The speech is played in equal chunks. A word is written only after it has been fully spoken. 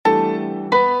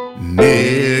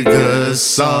Niggas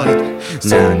saw it,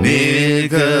 now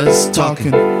niggas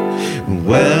talking.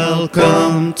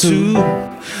 Welcome to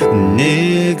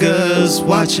Niggas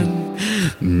Watching.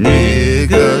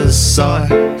 Niggas saw it,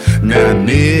 now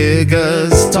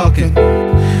niggas talking.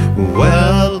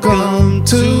 Welcome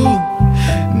to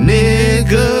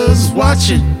Niggas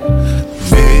Watching.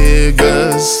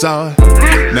 Niggas saw it,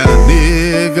 now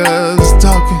niggas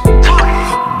talking.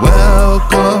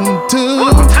 Welcome to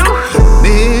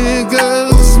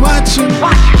Niggas Watching.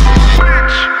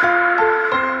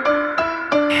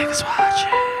 Niggas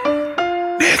watching.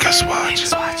 Niggas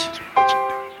watching.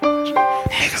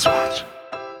 Niggas watching.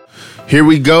 Here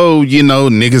we go. You know,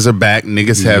 niggas are back.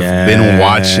 Niggas have been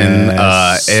watching.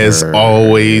 As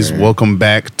always, welcome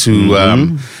back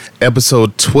to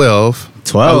episode 12.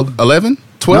 12? 11?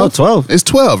 12? No, 12. It's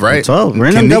 12, right? 12. We're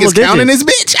in Can double niggas digits. counting this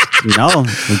bitch? No,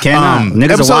 we cannot.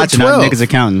 Niggas are watching, 12. Not niggas are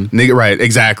counting. Nigga, right,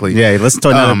 exactly. Yeah, listen to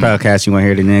another podcast. You want to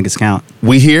hear the niggas count.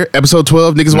 We here, episode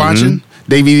 12, niggas watching.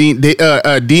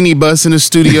 Deanie Bus in the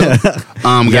studio.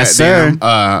 Yes, sir.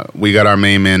 We got our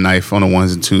main man Knife on the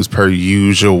ones and twos per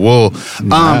usual.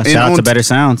 Shout out to Better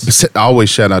Sounds. Always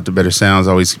shout out to Better Sounds.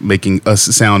 Always making us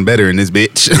sound better in this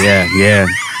bitch. Yeah.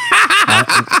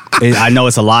 I know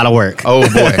it's a lot of work. Oh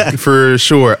boy, for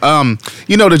sure.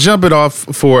 To jump it off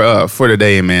for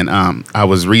today, man. I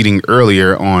was reading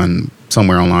earlier on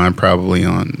somewhere online, probably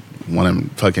on one of them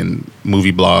fucking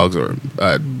movie blogs or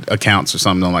accounts or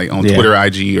something like on Twitter,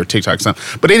 IG, or TikTok or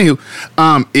something. But anywho,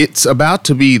 it's about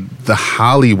to be the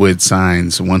Hollywood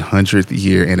Signs 100th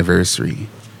year anniversary.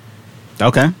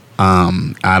 Okay.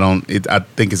 I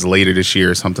think it's later this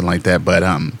year or something like that. But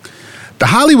the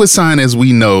Hollywood sign, as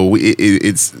we know,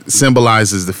 it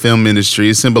symbolizes the film industry.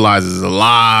 It symbolizes a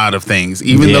lot of things,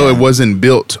 even though it wasn't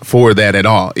built for that at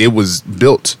all. It was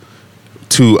built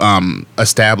to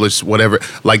establish whatever,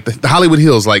 like the Hollywood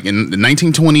Hills, like in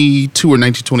 1922 or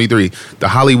 1923, the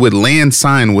Hollywood land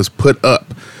sign was put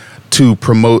up to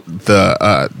promote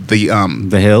the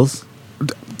hills.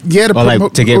 Yeah,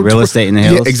 to get real estate in the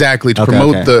hills. Yeah, exactly, to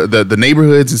promote the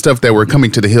neighborhoods and stuff that were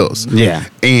coming to the hills. Yeah,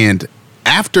 and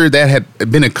after that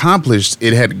had been accomplished,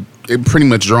 it pretty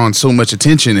much drawn so much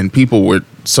attention, and people were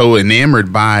so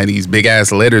enamored by these big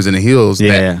ass letters in the hills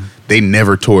that they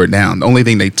never tore it down. The only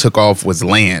thing they took off was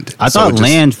land. I thought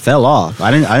land fell off.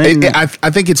 I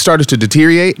think it started to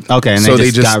deteriorate. Okay, and so they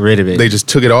just got rid of it. They just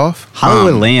took it off.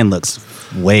 Hollywood land looks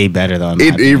way better though.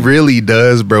 It really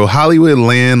does, bro. Hollywood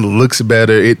land looks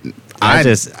better.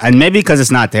 And maybe because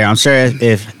it's not there. I'm sure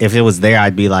if it was there,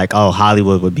 I'd be like, oh,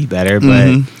 Hollywood would be better,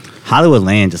 but. Hollywood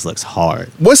land just looks hard.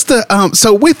 What's the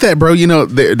so with that, bro?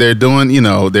 They're doing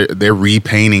they're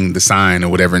repainting the sign or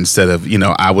whatever instead of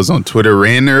I was on Twitter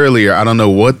ranting earlier. I don't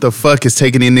know what the fuck is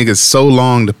taking these niggas so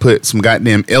long to put some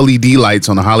goddamn LED lights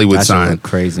on the Hollywood sign. Look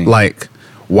crazy. Like,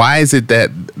 why is it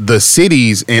that the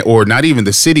cities, or not even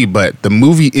the city, but the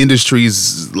movie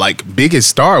industry's like biggest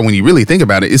star, when you really think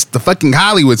about it, it's the fucking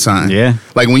Hollywood sign. Yeah.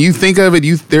 Like when you think of it,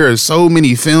 there are so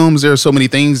many films, there are so many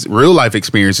things, real life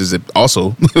experiences that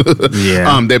also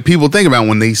that people think about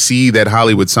when they see that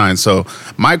Hollywood sign. So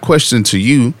my question to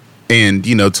you and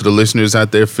to the listeners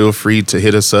out there, feel free to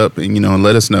hit us up and and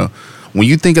let us know. When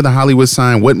you think of the Hollywood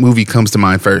sign, what movie comes to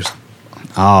mind first?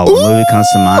 Oh, what movie comes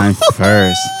to mind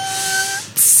first?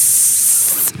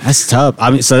 That's tough.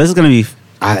 I mean, so this is going to be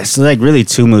like really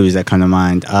two movies that come to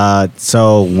mind.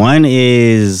 So one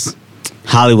is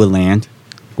Hollywoodland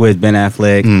with Ben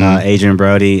Affleck, Adrian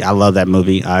Brody. I love that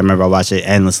movie. I remember I watched it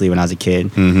endlessly when I was a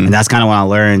kid. And that's kind of when I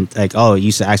learned, like, oh, you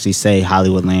used to actually say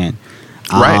Hollywoodland.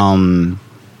 Right.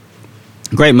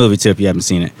 Great movie, too, if you haven't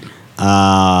seen it.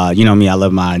 You know me, I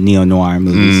love my neo-noir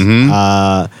movies.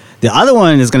 The other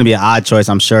one is going to be an odd choice,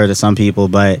 I'm sure, to some people,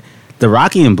 but the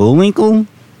Rocky and Bullwinkle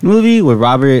movie with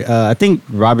I think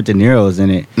Robert De Niro is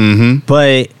in it.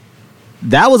 But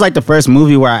that was like the first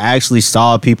movie where I actually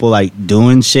saw people like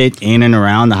doing shit in and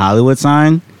around the Hollywood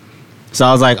sign. So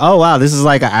I was like, oh wow, this is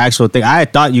like an actual thing. I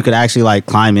thought you could actually like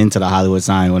climb into the Hollywood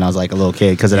sign when I was like a little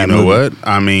kid because of that movie. You know what?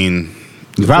 I mean,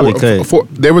 you probably could.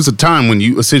 There was a time when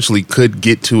you essentially could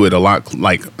get to it a lot,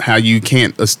 like how you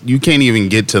can't even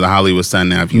get to the Hollywood sign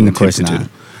now if you attempted to.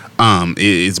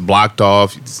 It's blocked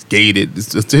off. It's gated.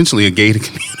 It's essentially a gated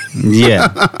community.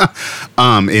 Yeah.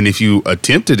 And if you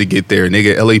attempted to get there,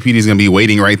 nigga, LAPD is gonna be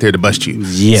waiting right there to bust you.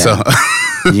 Yeah. So,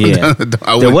 yeah.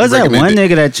 There was that one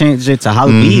nigga that changed it to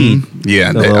Halloween. Yeah.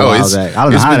 I don't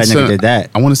know how that nigga did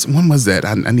that. When was that?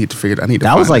 I need to figure it.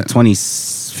 That was like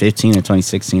 2015 or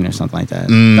 2016 or something like that.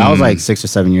 That was like 6 or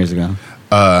 7 years ago.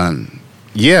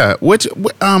 Yeah.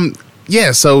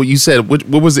 Yeah, so you said what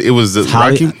was it? It was the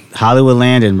Rocky,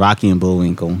 Hollywoodland and Rocky and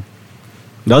Bullwinkle.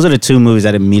 Those are the two movies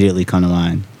that immediately come to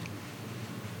mind.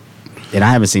 And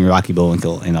I haven't seen Rocky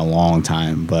Bullwinkle in a long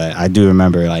time, but I do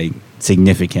remember like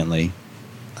significantly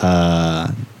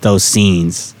those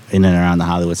scenes in and around the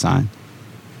Hollywood sign,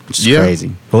 which is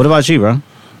crazy. But what about you, bro?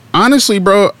 Honestly,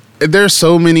 bro, there's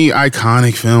so many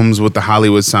iconic films with the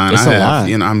Hollywood sign. It's a lot.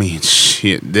 You know, I mean,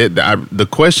 shit. The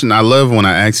question, I love when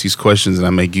I ask these questions and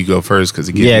I make you go first because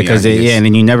it gives me ideas. And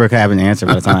then you never have an answer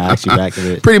by the time I ask you back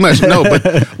to it. Pretty much, no.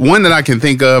 But one that I can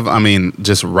think of, I mean,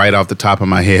 just right off the top of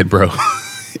my head, bro.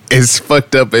 As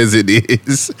fucked up as it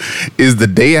is The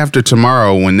Day After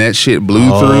Tomorrow when that shit blew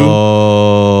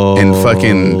through and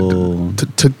fucking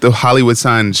took the Hollywood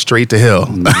sign straight to hell.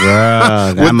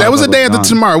 Bruh, that was The Day After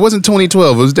Tomorrow. It wasn't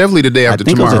 2012. It was definitely The Day After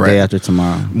Tomorrow, it was The Day right? After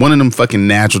Tomorrow. One of them fucking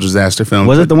natural disaster films.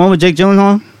 Was it the one with Jake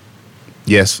Gyllenhaal?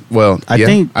 Yes. Well, I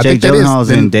think Jake Gyllenhaal's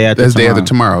in Day After Tomorrow. That's Day After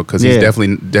Tomorrow because he's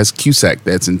definitely, that's Cusack.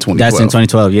 That's in 2012. That's in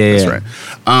 2012. Yeah, That's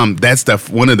right. That's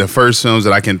one of the first films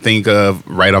that I can think of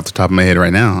right off the top of my head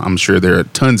right now. I'm sure there are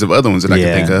tons of other ones that I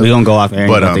can think of. We're going to go off air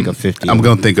but and think of 50. I'm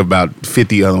going to think about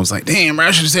 50 other ones. Like, damn, bro,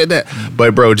 I should have said that.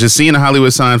 But, bro, just seeing a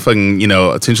Hollywood sign fucking,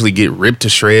 essentially get ripped to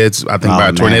shreds, I think, by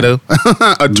a tornado.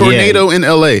 A tornado in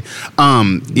L.A.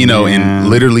 And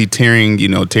literally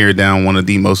tear down one of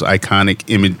the most iconic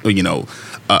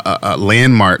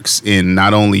landmarks in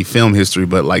not only film history,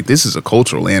 but like this is a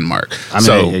cultural landmark. I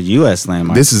mean, a U.S.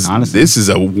 landmark. This is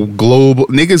a global.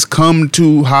 Niggas come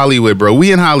to Hollywood, bro.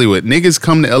 We in Hollywood. Niggas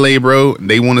come to L.A., bro.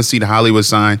 They want to see the Hollywood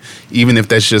sign, even if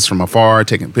that's just from afar,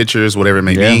 taking pictures, whatever it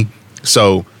may be.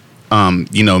 So,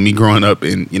 me growing up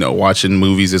and watching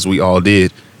movies as we all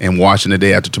did, and watching The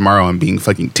Day After Tomorrow and being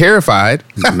fucking terrified,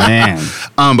 man.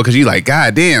 Because you like,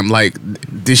 God damn, like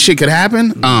this shit could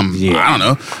happen. I don't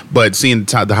know, but seeing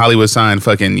the Hollywood sign,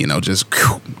 fucking,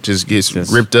 just gets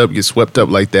ripped up, gets swept up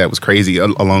like that was crazy.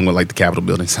 Along with like the Capitol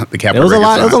buildings, the Capitol. There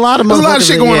was a lot of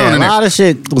shit going on in there. A lot of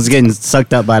shit was getting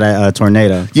sucked up by that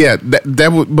tornado. Yeah, but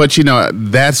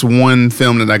that's one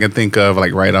film that I can think of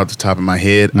like right off the top of my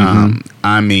head. Mm-hmm.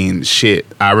 I mean, shit.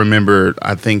 I remember.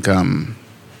 I think.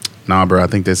 Nah, bro. I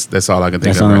think that's all I can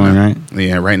think of right now. Right?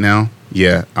 Yeah, right now.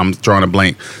 Yeah, I'm drawing a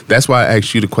blank. That's why I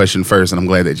asked you the question first, and I'm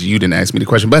glad that you didn't ask me the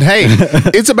question. But hey,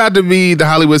 it's about to be the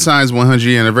Hollywood Signs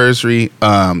 100th anniversary.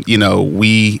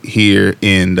 We here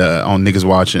on Niggas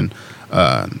Watching,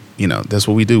 that's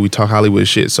what we do. We talk Hollywood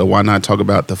shit. So why not talk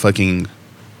about the fucking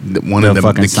one of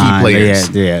the key sign, players?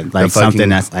 Yeah, like something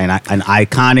that's an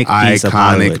iconic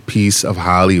piece of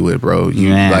Hollywood, bro.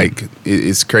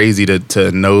 It's crazy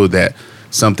to know that.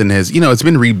 Something has, it's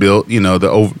been rebuilt,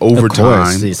 over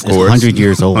time. It's 100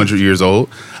 years old. 100 years old.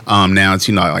 Now it's,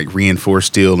 like reinforced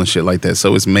steel and shit like that.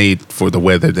 So it's made for the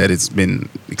weather that it's been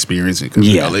experiencing. Because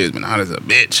LA has been hot as a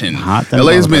bitch. And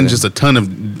LA has been just a ton of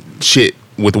shit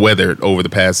with weather over the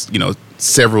past,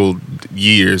 several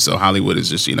years. So Hollywood is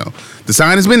just, the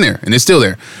sign has been there and it's still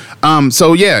there.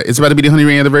 So yeah, it's about to be the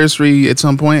 100th anniversary at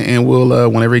some point, and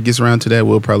we'll whenever it gets around to that,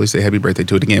 we'll probably say happy birthday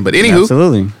to it again. But anywho,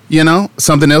 absolutely,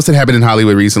 something else that happened in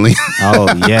Hollywood recently. Oh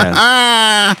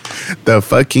yeah, the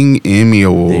fucking Emmy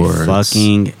Awards. The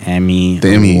fucking Emmy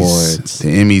Awards. The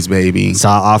Emmys, baby. So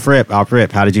off rip.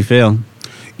 How did you feel?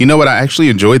 You know what? I actually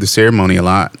enjoyed the ceremony a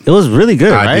lot. It was really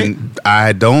good, right?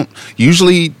 I don't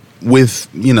usually. With,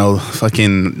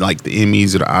 fucking like the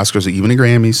Emmys or the Oscars or even the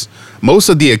Grammys. Most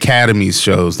of the Academies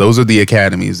shows, those are the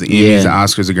Academies, the Emmys, the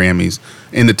Oscars, the Grammys,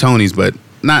 and the Tonys, but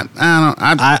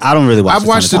I don't really watch I've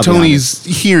watched the Tonys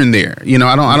here and there.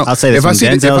 I'll say this, when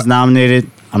Denzel's nominated,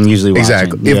 I'm usually watching.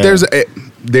 Exactly.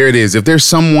 If there's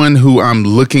someone who I'm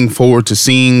looking forward to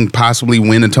seeing possibly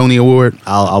win a Tony Award,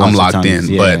 I'm locked in.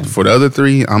 Yeah. But for the other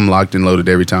three, I'm locked and loaded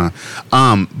every time.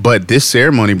 But this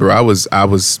ceremony, bro, I was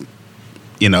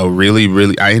really,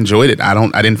 really, I enjoyed it.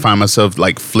 I didn't find myself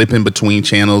like flipping between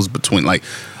channels like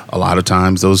a lot of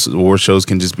times those award shows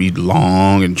can just be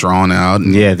long and drawn out.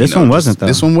 And, this one wasn't though.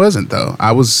 This one wasn't though.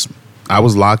 I was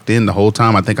locked in the whole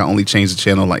time. I think I only changed the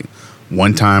channel like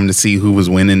one time to see who was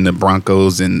winning the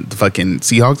Broncos and the fucking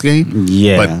Seahawks game.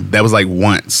 Yeah. But that was like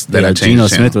once that I changed Geno the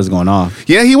channel. Smith was going off.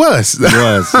 Yeah, he was. He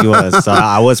was. So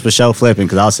I was for sure flipping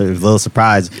because I was a little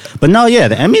surprised. But no,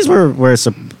 the Emmys were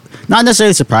not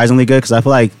necessarily surprisingly good because I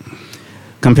feel like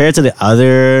compared to the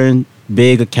other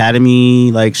big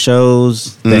Academy like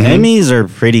shows, the Emmys are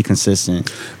pretty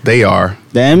consistent. They are.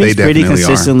 The Emmys pretty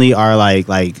consistently are like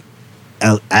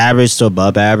average to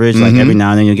above average. Like every now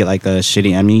and then you'll get like a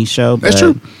shitty Emmy show. That's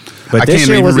true. But I this can't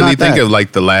year even was really not think that. of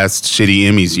like the last shitty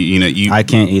Emmys. I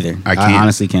can't either. I can't.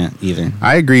 honestly can't either.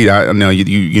 I agree. I know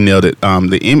you nailed it.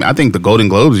 I think the Golden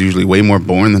Globes are usually way more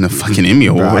boring than the fucking Emmy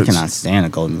Bro, Awards. I cannot stand the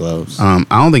Golden Globes. I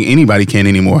don't think anybody can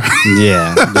anymore.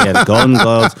 Yeah, the Golden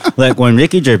Globes. Like when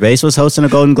Ricky Gervais was hosting the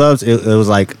Golden Globes, it was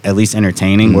like at least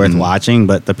entertaining, worth watching.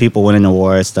 But the people winning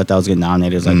awards, stuff that was getting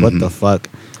nominated, was like, what the fuck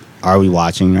are we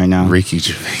watching right now? Ricky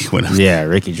Gervais. What else? Yeah,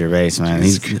 Ricky Gervais, man.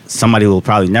 He's somebody who will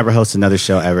probably never host another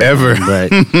show ever.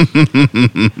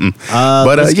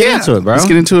 But let's get into it, bro. Let's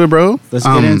get into it, bro. Let's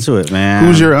get into it, man.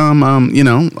 Who's your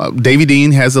Davey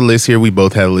Dean has a list here. We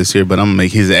both have a list here, but I'm gonna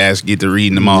make his ass get to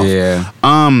reading them off. Yeah.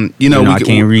 We I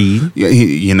can't read.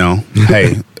 Yeah,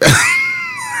 hey,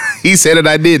 he said it.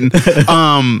 I didn't.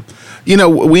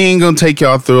 We ain't gonna take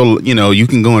y'all through. You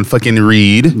can go and fucking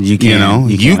read. You can.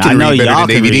 You can I know read better y'all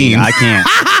than Davey can read. Dean. I can't.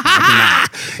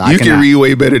 I You cannot. can read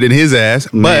way better than his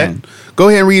ass. Man. But go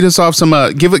ahead and read us off some.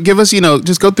 Give us.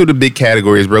 Just go through the big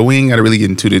categories, bro. We ain't got to really get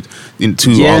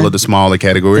into Yeah. all of the smaller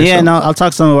categories. Yeah, so. no, I'll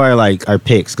talk some of our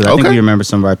picks because I think Okay. we remember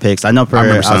some of our picks. I know for I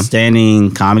remember some.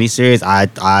 outstanding comedy series, I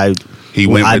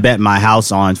with- bet my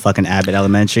house on fucking Abbott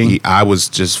Elementary. I was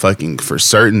just fucking for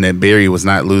certain that Barry was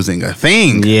not losing a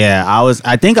thing. Yeah,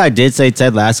 I think I did say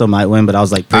Ted Lasso might win, but I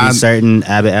was like pretty certain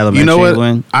Abbott Elementary You know would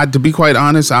what? win. To be quite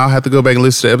honest, I'll have to go back and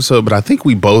listen to the episode, but I think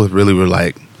we both really were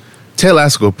like, Ted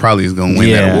Lasso probably is going to win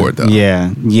that award, though.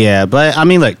 Yeah. But I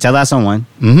mean, look, Ted Lasso won.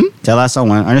 Mm-hmm. Ted Lasso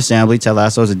won. Understandably, Ted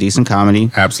Lasso is a decent comedy.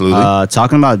 Absolutely.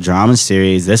 Talking about drama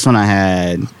series, this one I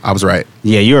had. I was right.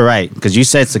 Yeah, you were right because you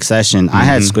said Succession. I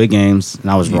had Squid Games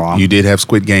and I was wrong. You did have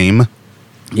Squid Game.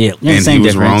 Yeah, And same he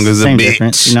was difference. wrong as a Same bitch.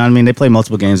 difference. You know what I mean? They play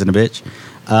multiple games in a bitch.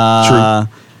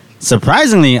 True.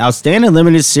 Surprisingly, outstanding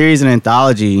limited series and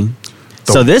anthology.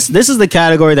 So this is the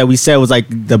category that we said was like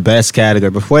the best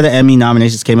category. Before the Emmy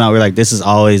nominations came out, we were like, this is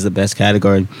always the best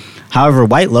category. However,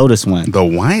 White Lotus won. The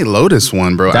White Lotus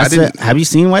one, bro. Have you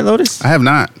seen White Lotus? I have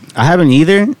not. I haven't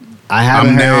either. I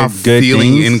haven't I'm now heard good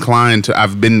feeling things. inclined to.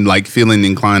 I've been like feeling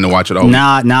inclined to watch it all.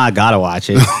 Nah, I gotta watch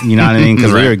it. You know what I mean?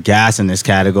 Because Right. we were gassing this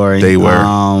category. They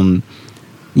were.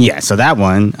 Yeah, so that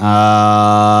one.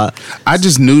 I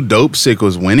just knew Dope Sick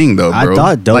was winning, though, bro. I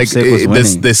thought Dope Sick was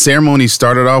winning. The ceremony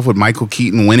started off with Michael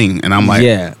Keaton winning, and I'm like,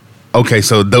 Yeah. okay,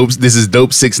 so this is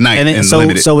Dope Sick's night And then, and so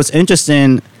limited. what's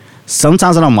interesting,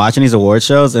 sometimes when I'm watching these award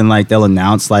shows and like they'll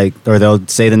announce or they'll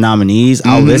say the nominees,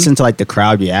 I'll listen to like the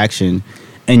crowd reaction.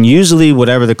 And usually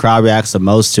whatever the crowd reacts the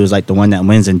most to is like the one that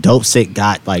wins, and Dope Sick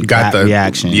got that the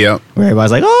reaction. Yep. Where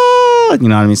everybody's like, oh, you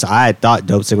know what I mean? So I thought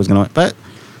Dope Sick was gonna win, but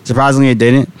surprisingly it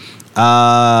didn't.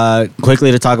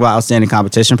 Quickly to talk about outstanding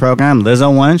competition program,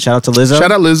 Lizzo won. Shout out to Lizzo.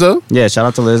 Shout out Lizzo. Yeah, shout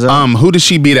out to Lizzo. Who did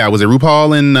she beat out? Was it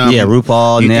RuPaul and Yeah,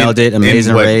 RuPaul nailed it.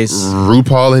 Amazing Race.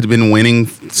 RuPaul had been winning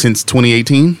since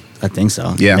 2018. I think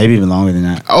so. Yeah. Maybe even longer than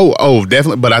that. Oh,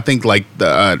 definitely. But I think like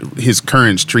his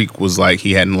current streak was like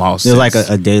he hadn't lost. It was like since-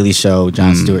 a Daily Show,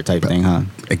 Jon Stewart type thing, huh?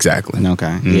 Exactly.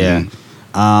 Okay. Yeah.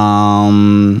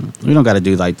 We don't got to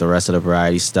do like the rest of the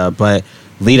variety stuff, but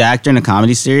lead actor in a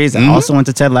comedy series. I also went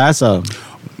to Ted Lasso,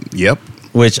 Yep.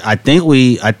 which I think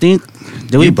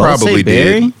did we You both probably say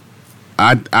Barry? did.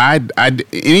 I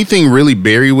anything really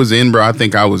Barry was in, bro. I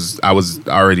think I was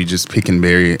already just picking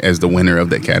Barry as the winner of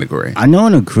that category. I know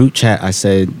in a group chat I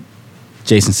said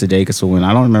Jason Sudeikis will win.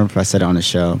 I don't remember if I said it on the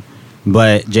show,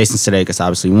 but Jason Sudeikis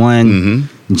obviously won.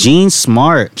 Gene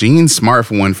Smart. Gene Smart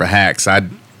won for Hacks.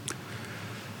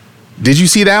 Did you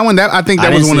see that one? I think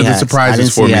that I was didn't one of see the Hacks. surprises I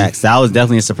didn't for see me. Hacks. That was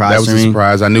definitely a surprise That was for a me.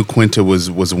 surprise. I knew Quinta was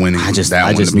winning. I just that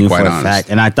one, to be knew for quite a honest. fact,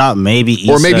 and I thought maybe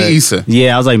Issa, Or maybe Issa.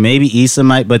 Yeah, I was like maybe Issa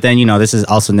might, but then this is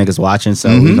also niggas watching, so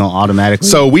we gonna automatically.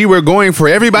 So we were going for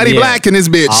everybody Yeah. black in this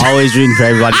bitch. Always rooting for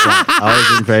everybody black. Always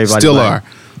rooting for everybody Still black. are.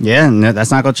 Yeah, no, that's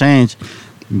not gonna change.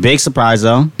 Big surprise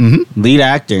though. Lead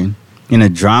actor in a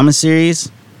drama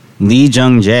series, Lee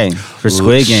Jung Jae for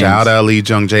Squid Games. Shout out Lee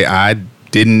Jung Jae. I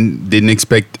didn't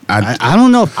expect. I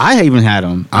don't know if I even had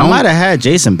him. I don't- might have had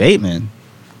Jason Bateman.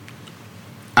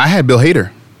 I had Bill Hader.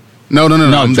 No.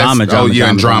 drama,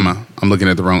 drama. I was looking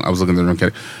at the wrong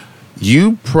category.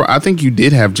 I think you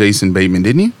did have Jason Bateman,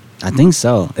 didn't you? I think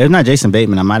so. If not Jason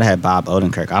Bateman, I might have had Bob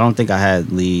Odenkirk. I don't think I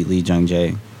had Lee Jung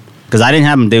Jae because I didn't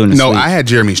have him doing this. No, I had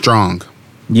Jeremy Strong.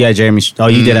 Yeah, Jeremy. Oh,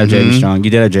 you did have Jeremy Strong. You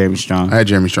did have Jeremy Strong. I had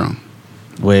Jeremy Strong.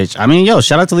 Which, I mean,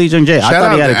 shout out to Lee Jung Jae. I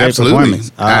thought he had a great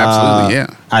performance. Absolutely, yeah.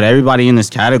 Out of everybody in this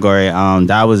category,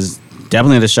 that was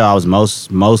definitely the show I was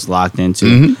most locked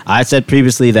into. I said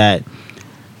previously that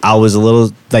I was a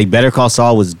little, like, Better Call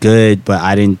Saul was good, but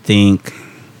I didn't think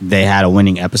they had a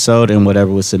winning episode in whatever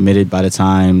was submitted by the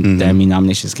time the Emmy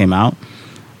nominations came out.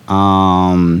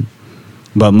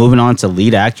 But moving on to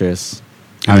lead actress,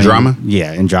 Drama?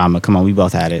 Yeah, in drama. Come on, we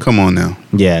both had it. Come on now.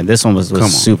 Yeah, this one was Come on.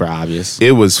 super obvious.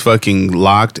 It was fucking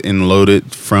locked and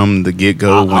loaded from the get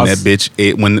go when that bitch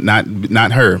when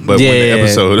not her, but when the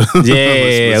episode.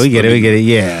 Yeah, we get it.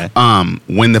 Yeah.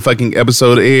 When the fucking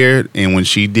episode aired and when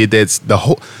she did that, the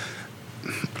whole.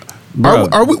 Bro.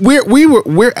 Are we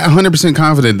we're 100%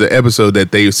 confident the episode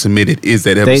that they submitted is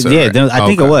that episode. I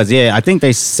think it was. Yeah, I think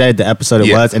they said the episode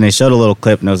it was, and they showed a little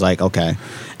clip, and it was like, okay.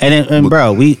 And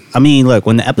bro, look,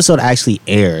 when the episode actually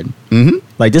aired,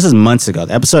 like this is months ago.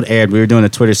 The episode aired. We were doing the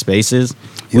Twitter Spaces.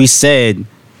 Yep. We said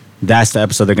that's the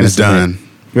episode they're gonna submit. Done.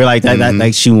 We were like that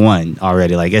like she won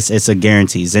already. Like it's a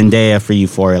guarantee. Zendaya for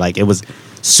Euphoria. Like it was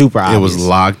super obvious. It was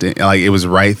locked in, like it was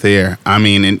right there. I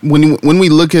mean, and when we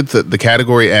look at the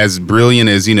category, as brilliant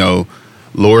as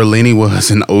Laura Linney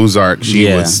was in Ozark,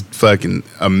 she was fucking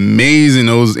amazing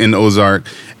in Ozark,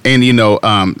 and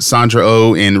Sandra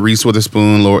Oh and Reese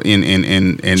Witherspoon, and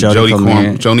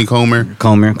Jodie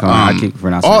Comer. I keep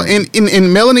pronouncing it.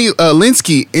 And Melanie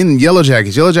Linsky in Yellow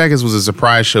Jackets. Yellow Jackets was a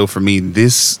surprise show for me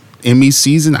this Emmy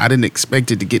season. I didn't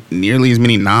expect it to get nearly as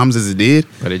many noms as it did.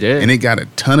 But it did. And it got a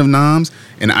ton of noms.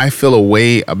 And I feel a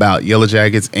way about Yellow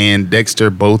Jackets and Dexter,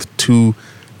 both two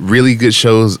really good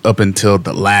shows up until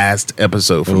the last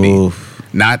episode for me.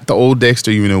 Not the old Dexter,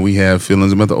 even though we have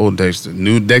feelings about the old Dexter.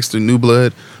 New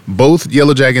Blood. Both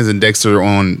Yellow Jackets and Dexter are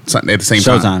on at the same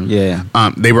time. Showtime,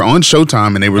 yeah. They were on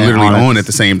Showtime and they were literally on at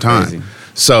the same time. Crazy.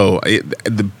 So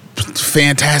the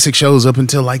fantastic shows up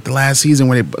until like the last season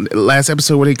last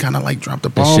episode where they kind of like dropped the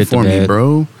ball for me,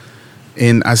 bro.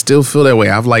 And I still feel that way.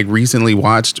 I've like recently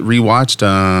rewatched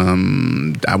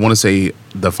I want to say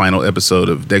the final episode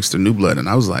of Dexter New Blood, and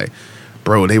I was like,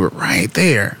 bro, they were right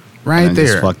there.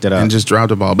 Just fucked it up and just dropped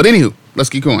the ball. But anywho, let's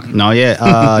keep going. No,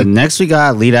 yeah. Next we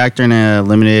got lead actor in a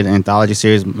limited anthology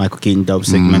series, Michael Keaton, Dope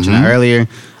Sick, mentioned that earlier.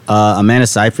 Amanda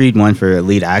Seyfried won for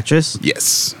lead actress.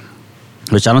 Yes.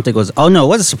 Which I don't think was. Oh no, it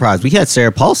was a surprise. We had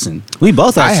Sarah Paulson. We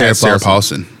both had Sarah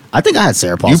Paulson. I think I had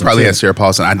Sarah Paulson. You probably had Sarah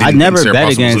Paulson. I never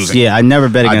bet against. Yeah, I never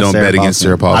bet against. I don't bet against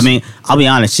Sarah Paulson. I mean, I'll be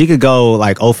honest. She could go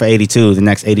like 0 for 82 the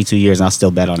next 82 years, and I'll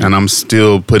still bet on her. And I'm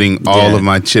still putting all of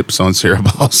my chips on Sarah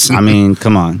Paulson. I mean,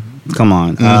 come on.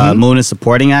 Moving to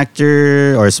supporting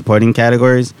actor or supporting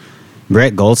categories.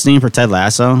 Brett Goldstein for Ted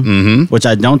Lasso, which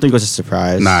I don't think was a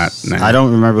surprise. I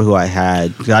don't remember who I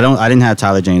had. I didn't have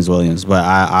Tyler James Williams, but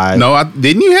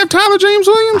didn't you have Tyler James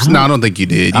Williams? I don't think you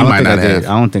did. You might not have.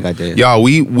 I don't think I did. Y'all,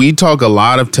 we talk a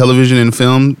lot of television and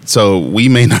film, so we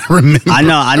may not remember. I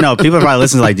know. People probably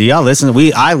listen to, like, do y'all listen?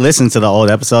 I listen to the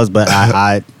old episodes, but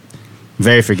I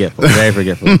very forgetful.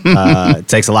 It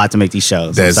takes a lot to make these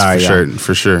shows. That's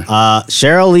for sure.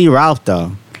 Cheryl Lee Ralph,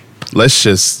 though. Let's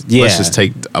just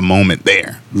take a moment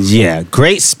there. Yeah,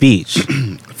 great speech.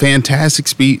 Fantastic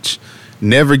speech.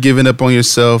 Never giving up on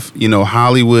yourself.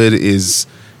 Hollywood is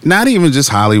not even just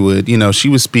Hollywood. She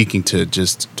was speaking to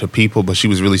people, but she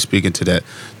was really speaking to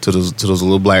those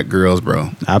little black girls, bro.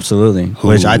 Absolutely,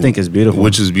 which I think is beautiful.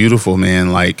 Which is beautiful,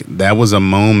 man. Like that was a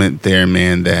moment there,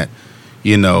 man. That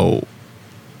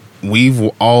we've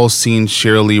all seen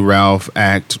Cheryl Lee Ralph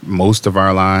act most of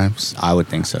our lives. I would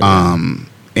think so. Yeah.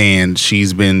 And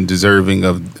she's been deserving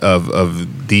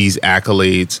of these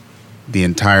accolades the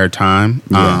entire time.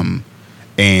 Yeah.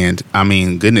 And I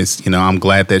mean, goodness, I'm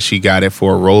glad that she got it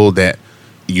for a role that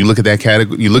you look at that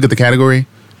category. You look at the category.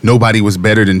 Nobody was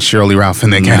better than Cheryl Lee Ralph in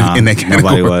that category.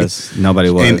 Nobody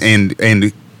was.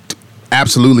 And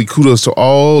absolutely kudos to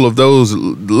all of those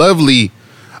lovely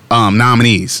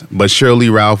nominees. But Cheryl Lee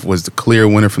Ralph was the clear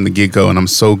winner from the get-go, and I'm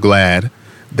so glad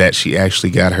that she actually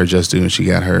got her just due and she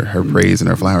got her praise and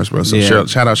her flowers, bro. So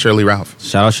shout out Cheryl Lee Ralph.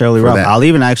 Shout out Cheryl Lee Ralph. I'll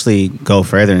even actually go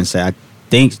further and say I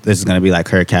think this is going to be like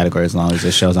her category as long as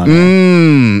this show's on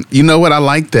there. You know what? I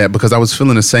like that because I was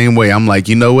feeling the same way. I'm like,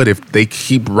 you know what? If they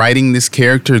keep writing this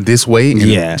character this way, and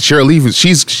Cheryl Lee,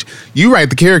 you write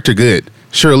the character good.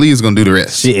 Cheryl Lee is going to do the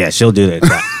rest. She'll do that.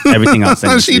 Everything else.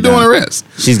 She's doing the rest.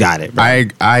 She's got it, bro.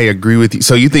 I agree with you.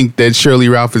 So you think that Cheryl Lee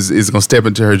Ralph is going to step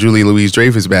into her Julie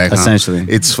Louis-Dreyfus bag, essentially.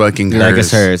 It's fucking hers.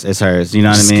 Like it's hers. You know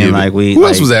what I mean? Like Who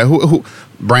else was that? Who?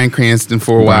 Bryan Cranston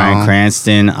for a while. Bryan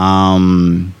Cranston.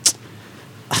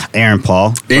 Aaron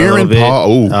Paul.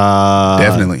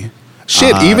 Definitely.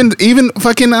 Shit, even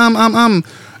fucking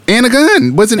Anna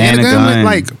Gunn. Wasn't Anna Gunn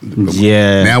like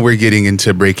now we're getting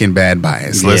into Breaking Bad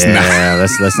bias. Let's not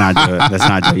do it. Let's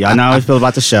not do it. Y'all know how we feel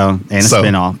about the show and a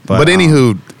spinoff. But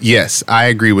anywho, yes, I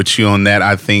agree with you on that.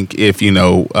 I think if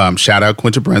shout out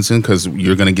Quinta Brunson because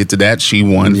you're gonna get to that. She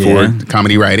won for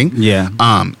comedy writing. Yeah.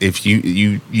 If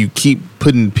you keep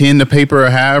putting pen to paper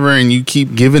or however, and you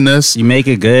keep giving us. You make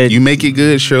it good. You make it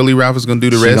good. Shirley Ralph is going to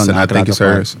do the rest, and I think it's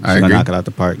hers. I agree. Knock it out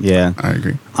the park. Yeah, I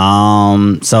agree.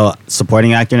 So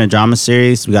supporting actor in a drama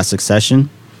series, we got Succession.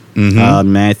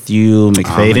 Matthew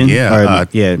McFadden.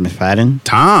 McFadden.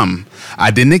 Tom. I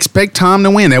didn't expect Tom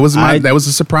to win. That was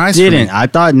a surprise. Didn't. For me. I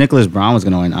thought Nicholas Braun was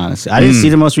going to win. Honestly, I didn't see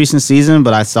the most recent season,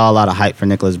 but I saw a lot of hype for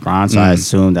Nicholas Braun, so I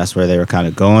assumed that's where they were kind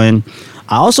of going.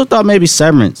 I also thought maybe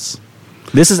Severance.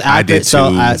 This is after. I did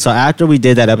too. So after we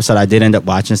did that episode, I did end up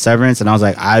watching Severance, and I was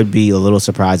like, I'd be a little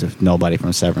surprised if nobody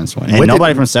from Severance won. And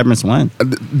nobody from Severance won.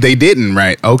 They didn't,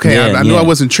 right? Okay, yeah, I knew I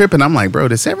wasn't tripping. I'm like, bro,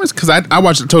 did Severance? Because I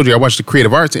watched. I told you I watched the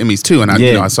Creative Arts Emmys too, and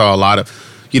I saw a lot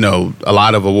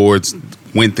of awards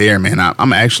went there. Man,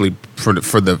 I'm actually for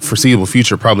the foreseeable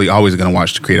future probably always going to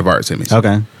watch the Creative Arts Emmys.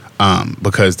 Okay.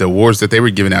 Because the awards that they were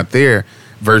giving out there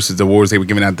versus the awards they were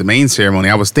giving out at the main ceremony,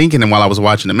 I was thinking, and while I was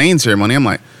watching the main ceremony, I'm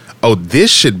like, oh, this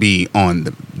should be on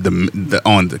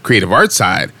the creative arts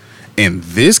side, and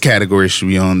this category should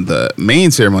be on the main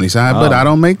ceremony side. But I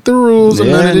don't make the rules.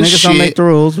 Yeah, none of this shit. Don't make the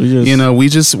rules. We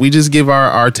just give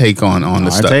our take on the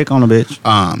stuff. Our take on the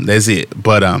bitch. That's it.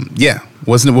 But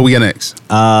wasn't it what we got next?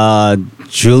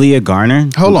 Julia Garner.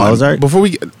 Hold on, Ozark. Before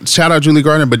we shout out Julia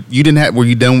Garner, but you didn't have. Were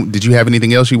you done? Did you have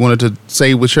anything else you wanted to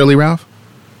say with Shirley Ralph?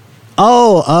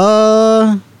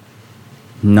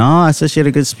 No, I said she had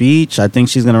a good speech. I think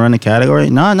she's gonna run the category.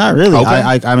 No, not really.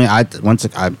 Okay.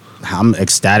 I'm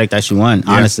ecstatic that she won.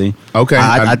 Yeah. Honestly, okay.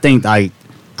 I think I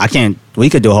can't. We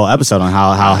could do a whole episode on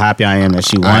how happy I am that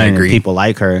she won and people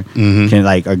like her can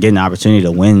are getting the opportunity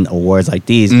to win awards like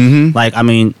these.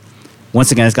 Once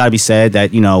again, it's got to be said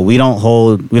that we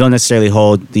don't necessarily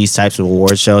hold these types of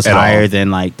award shows higher than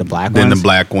like the black ones. The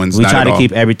black ones. We try to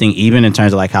keep everything even in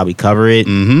terms of like how we cover it.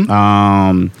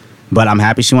 But I'm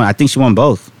happy she won. I think she won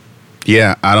both.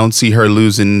 Yeah, I don't see her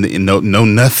losing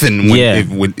nothing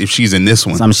if she's in this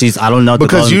one. I don't know.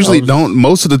 Because usually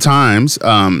most of the times,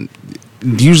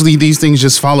 usually these things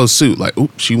just follow suit. Like,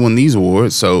 she won these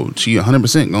awards, so she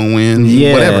 100% gonna win.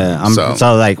 Yeah, whatever.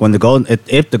 So like when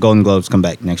if the Golden Globes come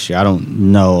back next year, I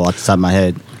don't know off the top of my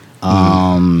head.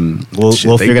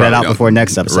 We'll figure that out before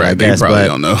next episode. Right, I guess, they probably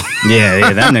don't know.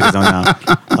 yeah, that niggas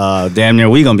don't know. Damn near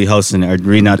we gonna be hosting or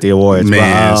reading out the awards.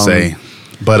 Man,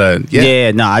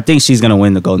 I think she's gonna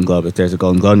win the Golden Globe if there's a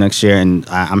Golden Globe next year, and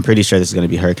I'm pretty sure this is gonna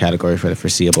be her category for the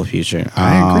foreseeable future.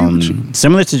 I agree with you.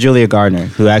 Similar to Julia Gardner,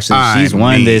 who actually she's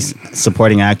won this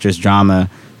supporting actress drama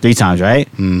 3 times,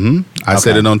 right? Mm-hmm. I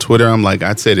said it on Twitter.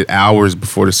 I said it hours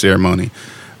before the ceremony.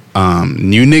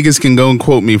 You niggas can go and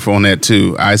quote me on that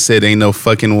too. I said ain't no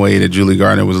fucking way that Julie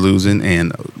Gardner was losing,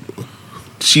 and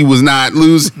she was not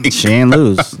losing. She ain't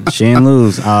lose.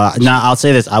 Now I'll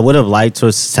say this: I would have liked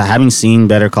to having seen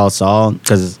Better Call Saul,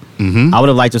 because I would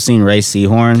have liked to have seen Ray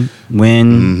Seahorn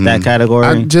win that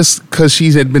category. Just because she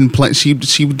had been she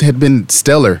had been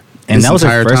stellar, and that was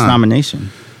her first nomination.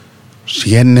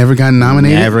 She had never gotten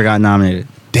nominated. Never got nominated.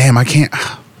 Damn, I can't.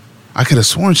 I could have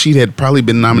sworn she had probably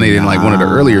been nominated in like one of the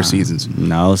earlier seasons.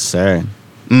 No, sir.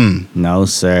 No,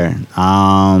 sir.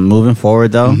 Moving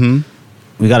forward, though,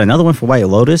 we got another one for White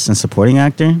Lotus and supporting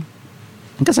actor.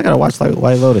 I guess I gotta watch like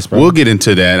White Lotus, bro. We'll get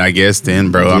into that, I guess,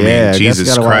 then, bro. I mean,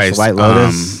 Jesus Christ. Watch White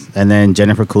Lotus, and then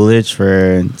Jennifer Coolidge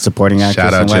for supporting actress.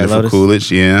 Shout out Jennifer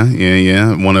Coolidge.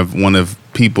 Yeah. One of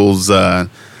people's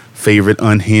favorite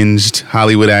unhinged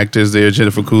Hollywood actors there,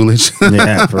 Jennifer Coolidge.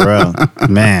 Yeah, for real.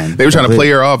 Man. They were trying to play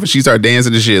her off and she started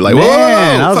dancing and shit. Like,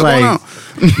 man, whoa, I was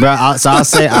like, bro, I'll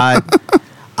say,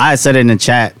 I said it in the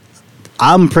chat.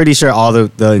 I'm pretty sure all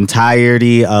the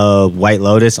entirety of White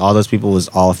Lotus, all those people was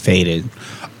all faded.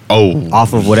 Oh.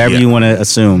 Off of whatever you want to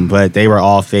assume, but they were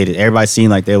all faded. Everybody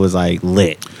seemed like they was like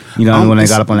lit. When they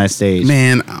got up on that stage.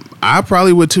 Man, I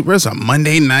probably would too. It's a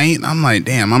Monday night. I'm like,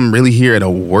 damn, I'm really here at a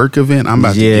work event. I'm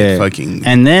about to get fucking.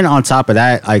 And then on top of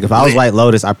that, like if I was White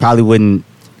Lotus, I'd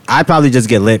probably just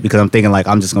get lit because I'm thinking like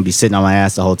I'm just gonna be sitting on my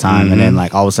ass the whole time, and then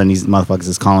like all of a sudden these motherfuckers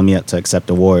is calling me up to accept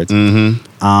awards.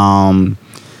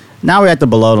 Now we're at the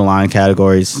below the line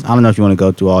categories. I don't know if you want to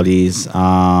go through all these.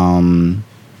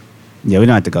 Yeah, we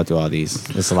don't have to go through all these.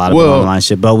 There's a lot of online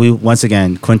shit. But once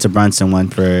again, Quinta Brunson won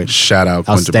for shout out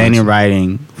outstanding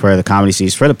writing for the comedy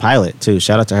series, for the pilot too.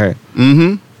 Shout out to her.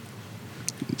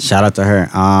 Shout out to her.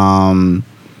 And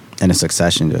the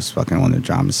Succession just fucking won the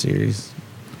drama series.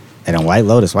 And then White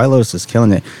Lotus is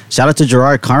killing it. Shout out to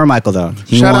Gerard Carmichael though.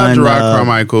 Shout out Gerard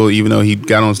Carmichael, even though he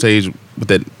got on stage with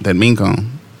that mean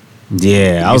cone.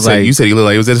 Yeah, I was like, you said he looked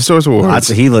like he was at the Source Awards. I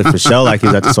said he looked for sure like he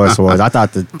was at the Source Awards. I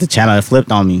thought the channel had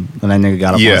flipped on me when that nigga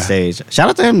got up on stage. Shout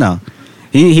out to him though.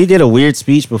 He did a weird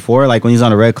speech before, like when he was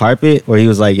on the red carpet, where he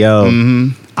was like, "Yo,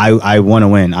 I want to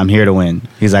win. I'm here to win.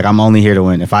 He's like, I'm only here to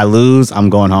win. If I lose, I'm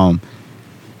going home.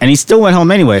 And he still went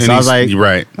home anyway. So I was like, you're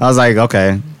right. I was like,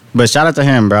 okay. But shout out to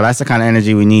him, bro. That's the kind of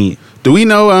energy we need. Do we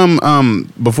know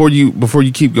before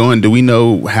you keep going, do we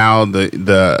know how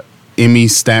the Emmy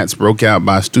stats broke out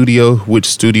by studio? Which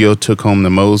studio took home the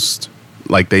most,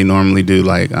 like they normally do,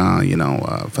 like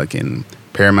fucking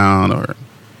Paramount or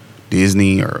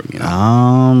Disney or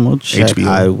we'll check. HBO?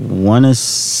 I want to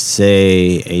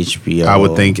say HBO. I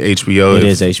would think HBO. It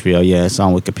is HBO. Yeah, it's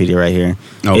on Wikipedia right here.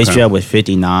 Okay. HBO with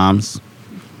 50 noms.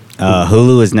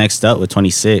 Hulu is next up with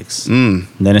 26. Then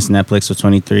it's Netflix with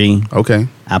 23. Okay.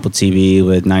 Apple TV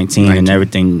with 19, and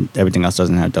everything else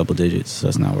doesn't have double digits, so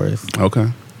it's not worth. Okay.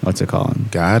 What's it called?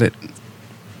 Got it.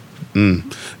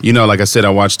 Like I said,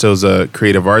 I watched those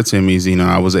Creative Arts Emmys.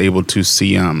 I was able to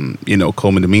see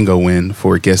Coleman Domingo win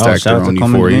for guest actor shout out on to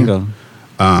Coleman Euphoria.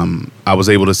 Domingo. I was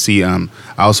able to see. I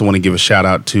also want to give a shout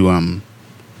out to.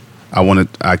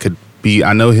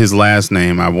 I know his last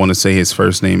name. I want to say his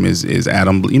first name is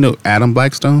Adam. Adam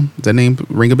Blackstone. Does that name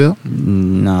ring a bell?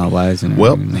 No, why isn't it?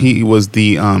 Well, he was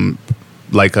the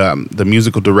the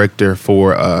musical director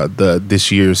for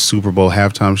this year's Super Bowl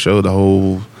halftime show. The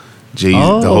whole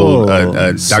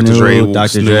Dr. Snoop,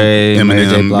 Dr. Dre,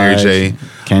 Eminem, Mary J.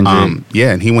 Kendrick.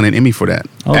 And he won an Emmy for that.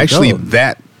 Oh, Actually, dope.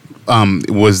 that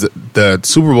was the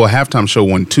Super Bowl halftime show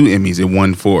won 2 Emmys. It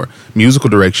won for musical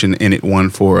direction and it won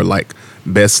for like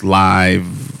best live,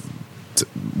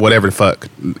 whatever the fuck.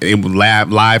 It was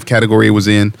live category it was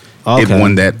in. Okay. It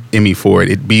won that Emmy for it.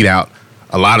 It beat out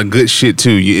a lot of good shit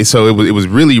too. So it was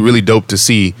really, really dope to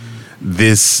see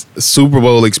this Super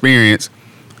Bowl experience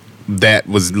that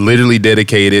was literally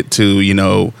dedicated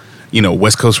to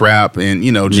West Coast rap and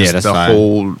just the fine.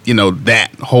 whole that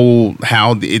whole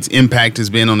how its impact has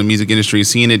been on the music industry.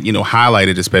 Seeing it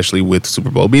highlighted, especially with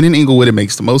Super Bowl being in Inglewood, it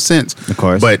makes the most sense. Of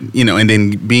course, but and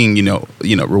then being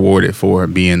rewarded for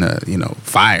being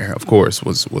fire, of course,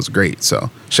 was great. So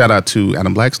shout out to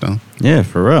Adam Blackstone. Yeah,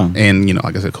 for real. And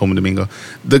like I said, Coleman Domingo.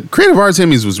 The Creative Arts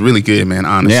Emmys was really good, man.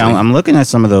 Honestly, Yeah, I'm looking at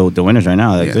some of the winners right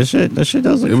now. Like Yeah. this shit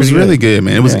does look. it was pretty really good,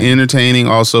 man. It was Yeah. entertaining.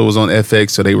 Also, it was on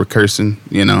FX, so they were cursing.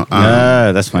 Yeah,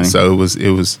 that's funny. So it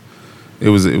was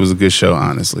a good show,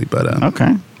 honestly. But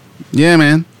Okay. yeah,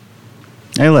 man.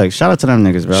 Hey, look, shout out to them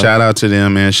niggas, bro. Shout out to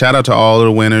them, man. Shout out to all the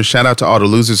winners. Shout out to all the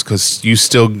losers because you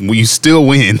still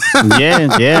win.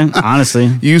 yeah,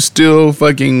 honestly. You still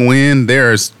fucking win.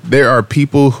 There are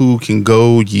people who can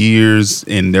go years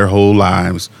in their whole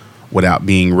lives without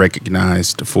being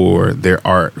recognized for their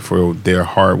art, for their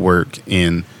hard work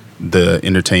in the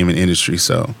entertainment industry.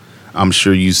 So I'm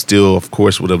sure you still, of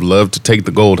course, would have loved to take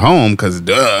the gold home because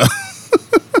duh.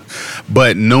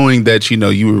 But knowing that,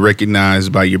 you were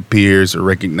recognized by your peers or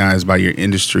recognized by your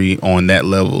industry on that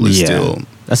level is still,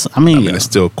 it's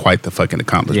still quite the fucking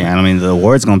accomplishment. Yeah, I mean, the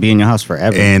award's going to be in your house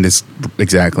forever. And it's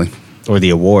exactly. Or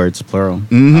the awards, plural.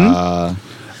 Mm-hmm.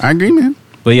 I agree, man.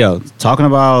 But yo, talking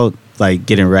about like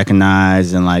getting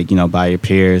recognized and like, by your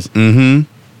peers. Mm-hmm.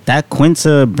 That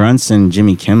Quinta Brunson,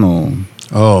 Jimmy Kimmel.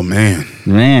 Oh,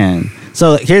 man.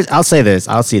 So I'll say this.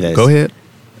 Go ahead.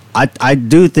 I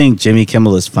do think Jimmy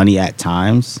Kimmel is funny at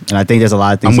times, and I think there's a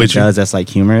lot of things he does that's like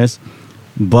humorous.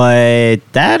 But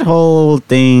that whole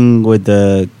thing with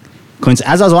the Quincy,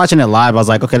 as I was watching it live, I was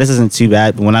like, okay, this isn't too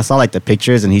bad. But when I saw like the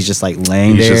pictures and he's just like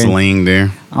laying there,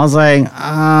 I was like,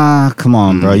 come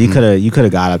on, bro, you could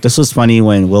have got up. This was funny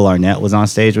when Will Arnett was on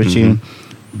stage with you,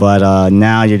 but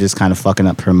now you're just kind of fucking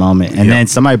up per moment. And then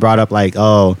somebody brought up like,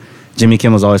 oh, Jimmy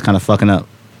Kimmel's always kind of fucking up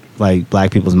like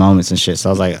black people's moments and shit. So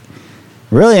I was like,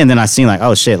 really? And then I seen like,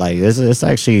 oh shit, like it's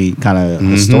actually kind of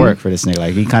historic for this nigga.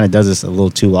 Like he kind of does this a little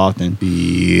too often.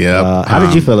 Yep. How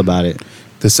did you feel about it?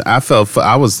 I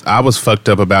was fucked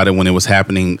up about it when it was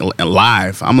happening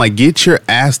live. I'm like, get your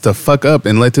ass the fuck up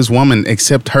and let this woman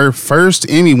accept her first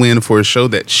Emmy win for a show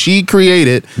that she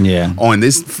created on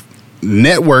this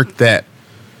network that,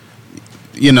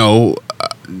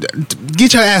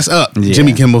 get your ass up,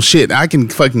 Jimmy Kimmel. Shit, I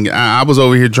was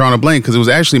over here drawing a blank because it was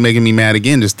actually making me mad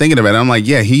again just thinking about it. I'm like,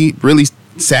 yeah, he really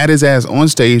sat his ass on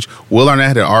stage. Will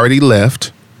Arnett had already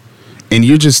left. And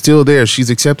you're just still there. She's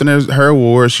accepting her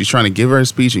award. She's trying to give her a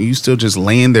speech, and you still just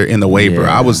laying there in the way, bro.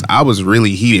 I was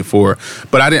really heated for her,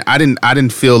 but I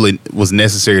didn't feel it was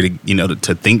necessary to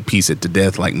to think piece it to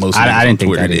death like most I didn't think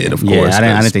Twitter that did. Of yeah, course, I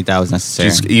didn't think that was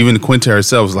necessary. Even Quinta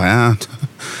herself was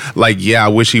like, I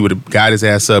wish he would have got his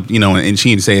ass up, and she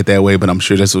didn't say it that way, but I'm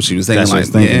sure that's what she was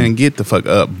thinking. And get the fuck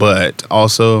up. But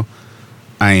also,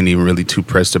 I ain't even really too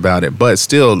pressed about it. But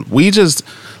still,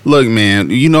 look,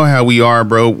 man, you know how we are,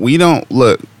 bro. We don't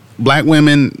look. black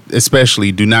women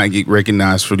especially do not get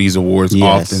recognized for these awards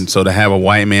often. So to have a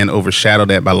white man overshadow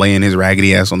that by laying his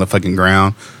raggedy ass on the fucking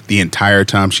ground the entire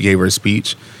time she gave her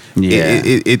speech,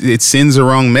 it sends the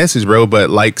wrong message, bro. But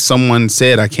like someone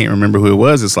said, I can't remember who it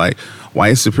was, it's like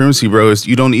white supremacy, bro, is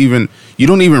you don't even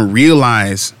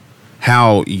realize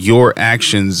how your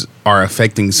actions are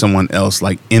affecting someone else,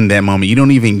 like in that moment. You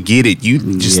don't even get it. You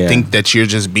just think that you're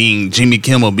just being Jimmy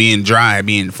Kimmel, being dry,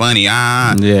 being funny.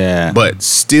 But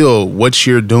still, what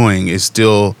you're doing is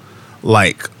still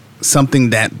like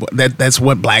something that's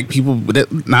what black people,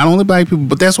 not only black people,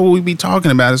 but that's what we be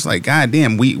talking about. It's like,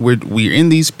 goddamn, we're in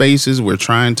these spaces. We're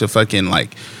trying to fucking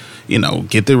like,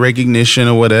 get the recognition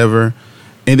or whatever.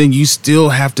 And then you still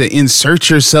have to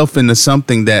insert yourself into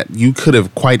something that you could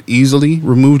have quite easily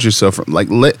removed yourself from. Like,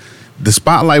 the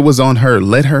spotlight was on her.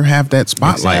 Let her have that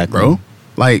spotlight, bro.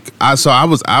 Like, I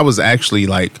was actually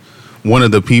like one of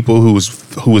the people who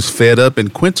was fed up,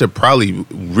 and Quinta probably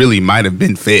really might have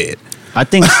been fed. I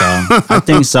think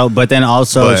so. But then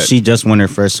also she just won her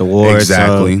first award.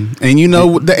 Exactly. So. And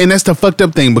and that's the fucked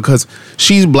up thing, because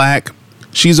she's black.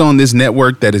 She's on this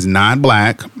network that is not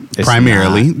black,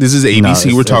 primarily. This is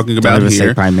ABC we're talking about here.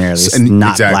 Say primarily. It's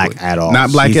not black at all.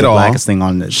 Not black She's at all. The blackest thing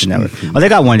on the network. Oh, they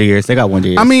got Wonder Years. I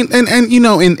mean,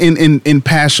 and in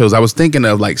past shows, I was thinking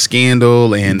of like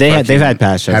Scandal, and they've had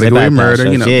past shows. Category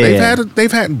Murder.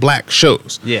 They've had black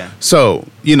shows. Yeah. So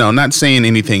not saying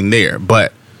anything there,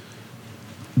 but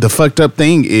the fucked up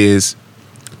thing is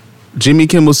Jimmy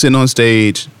Kimmel sitting on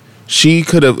stage. She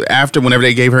could have, whenever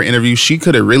they gave her interview, she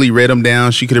could have really read him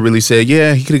down. She could have really said,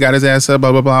 yeah, he could have got his ass up,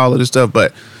 blah, blah, blah, all of this stuff.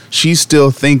 But she's still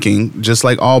thinking, just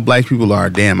like all black people are,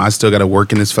 damn, I still got to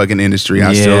work in this fucking industry.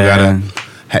 I still got to.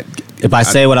 If I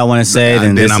say what I want to say,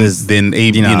 then Because they're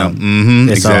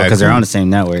on the same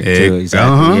network, too.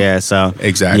 Exactly. Yeah, so.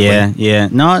 Exactly. Yeah.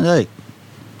 No, like,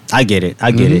 I get it.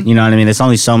 You know what I mean? There's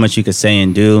only so much you could say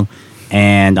and do.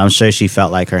 And I'm sure she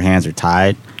felt like her hands are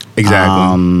tied.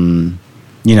 Exactly.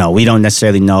 We don't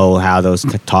necessarily know how those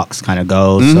talks kind of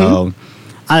go. So,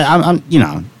 I'm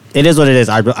it is what it is.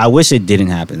 I wish it didn't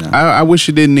happen, though. I wish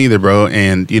it didn't either, bro.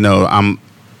 And, I'm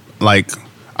like,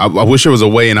 I wish there was a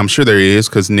way, and I'm sure there is,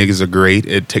 because niggas are great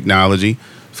at technology.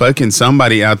 Fucking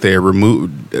somebody out there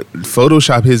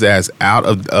Photoshop his ass out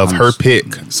of her pic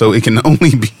so it can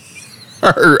only be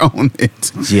her on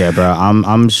it. Yeah, bro.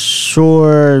 I'm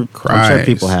sure. I'm sure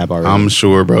people have already. I'm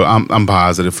sure, bro. I'm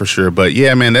positive for sure. But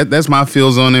yeah, man, that's my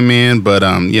feels on it, man. But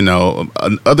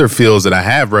other feels that I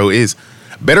have, bro, is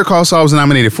Better Call Saul was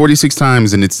nominated 46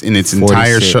 times in its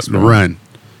entire run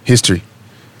history,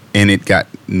 and it got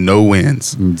no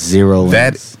wins. 0 wins.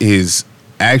 That is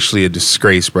actually a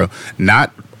disgrace, bro.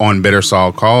 Not on Better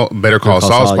Call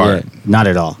Saul's part. Yeah, not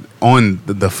at all. On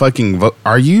the fucking vote.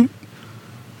 Are you?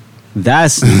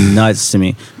 That's nuts to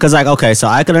me. Because, like, okay, so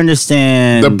I could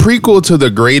understand... The prequel to the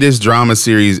greatest drama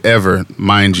series ever,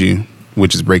 mind you,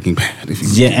 which is Breaking Bad.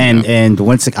 And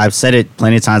once I've said it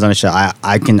plenty of times on the show, I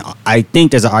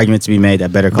think there's an argument to be made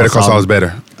that Better Call Saul is better.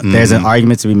 Mm-hmm. There's an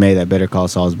argument to be made that Better Call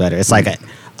Saul is better. It's like a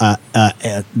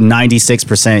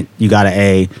 96% you got an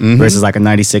A versus like a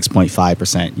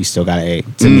 96.5% you still got an A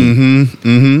to me.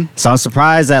 Mm-hmm. So I'm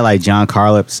surprised that like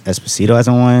Giancarlo Esposito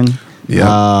hasn't won. Yeah.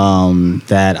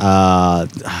 That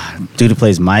dude who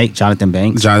plays Mike, Jonathan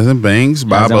Banks,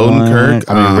 Bob Odenkirk.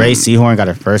 I mean, Ray Seahorn got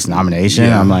her first nomination.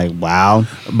 Yeah. I'm like, wow.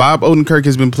 Bob Odenkirk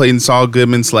has been playing Saul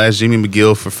Goodman / Jimmy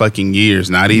McGill for fucking years.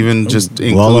 Not even just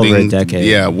including well over a decade.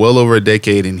 Yeah, well over a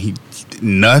decade, and he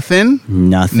nothing.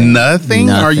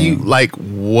 Are you like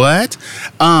what?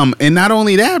 And not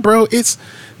only that, bro.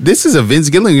 This is a Vince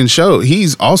Gilligan show.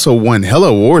 He's also won hella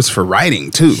awards for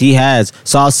writing too. He has.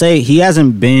 So I'll say he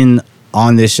hasn't been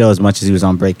on this show as much as he was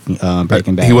on Breaking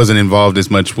Bad. He wasn't involved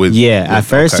as much with. Yeah, at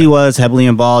first he was heavily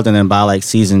involved, and then by like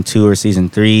season 2 or season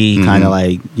 3, he kind of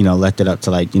like left it up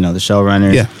to like the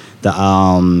showrunners. Yeah.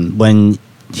 When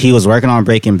he was working on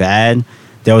Breaking Bad,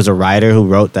 there was a writer who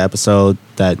wrote the episode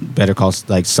that Better Call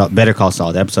Saul,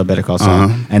 the episode Better Call Saul,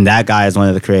 and that guy is one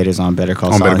of the creators on Better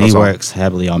Call Saul. He works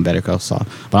heavily on Better Call Saul,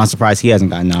 but I'm surprised he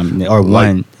hasn't gotten nominated or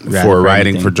won for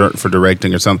writing, for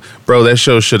directing or something. Bro, that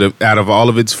show should have, out of all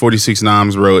of its 46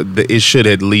 noms, bro, it should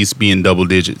at least be in double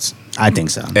digits. I think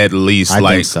so. At least, I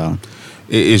think so.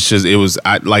 I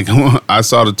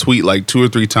saw the tweet like 2 or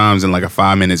 3 times in like a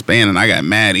 5-minute span, and I got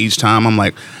mad each time. I'm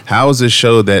like, how is this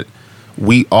show that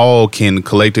we all can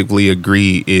collectively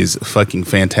agree is fucking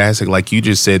fantastic? Like you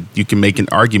just said, you can make an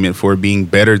argument for it being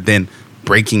better than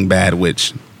Breaking Bad,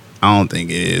 which I don't think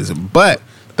it is. But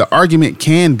the argument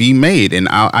can be made, and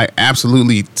I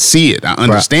absolutely see it. I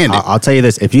understand it. I'll tell you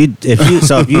this: if you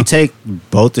take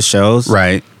both the shows,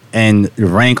 right, and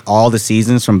rank all the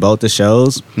seasons from both the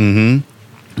shows,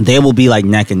 they will be like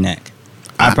neck and neck.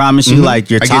 I promise you, like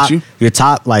your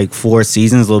top like 4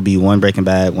 seasons will be one Breaking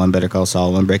Bad, one Better Call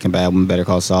Saul, one Breaking Bad, one Better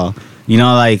Call Saul. You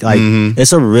know, like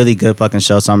it's a really good fucking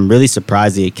show. So I'm really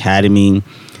surprised the Academy,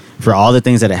 for all the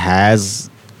things that it has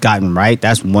gotten right,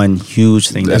 that's one huge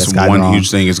thing that it's gotten wrong. That's one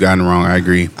huge thing it's gotten wrong. I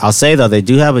agree. I'll say though, they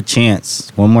do have a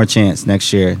chance, one more chance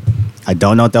next year. I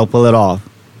don't know if they'll pull it off,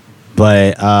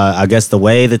 but I guess the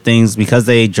way the things, because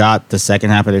they dropped the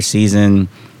second half of their season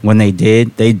when they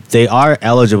did, they are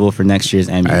eligible for next year's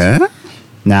Emmys.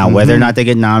 Now, whether or not they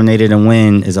get nominated and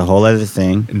win is a whole other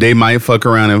thing. They might fuck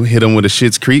around and hit them with a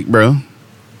Schitt's Creek, bro.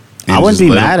 I wouldn't be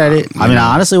mad at it. I mean,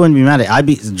 I honestly wouldn't be mad at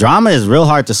it. Drama is real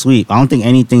hard to sweep. I don't think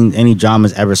any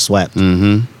drama's ever swept.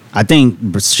 I think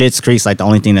Schitt's Creek's like the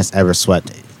only thing that's ever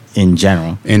swept in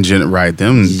general. Right?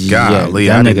 Them, golly,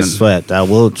 them niggas swept.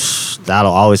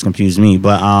 That'll always confuse me.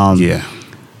 But I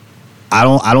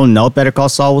don't know if Better Call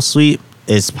Saul will sweep.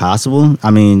 It's possible.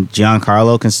 I mean,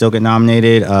 Giancarlo can still get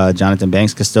nominated. Jonathan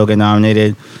Banks can still get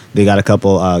nominated. They got a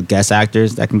couple guest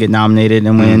actors that can get nominated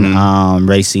and win.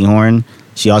 Ray Seahorn.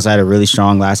 She also had a really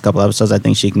strong last couple episodes. I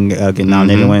think she can get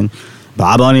nominated and win.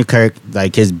 Bob Odenkirk,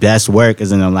 like his best work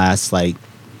is in the last like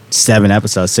 6-7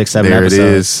 episodes. There it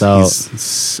is. So,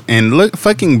 and look,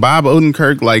 fucking Bob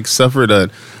Odenkirk like suffered a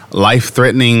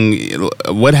life-threatening.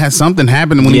 Something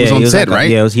happened when he was on set, right?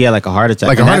 He had like a heart attack.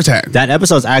 Like a heart attack. That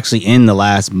episode's actually in the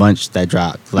last bunch that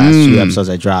dropped. The last few episodes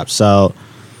that dropped. So,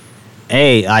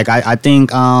 hey, like I think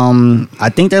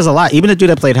there's a lot. Even the dude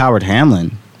that played Howard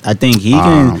Hamlin, I think he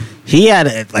can. He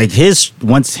had like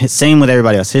same with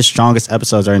everybody else. His strongest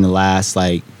episodes are in the last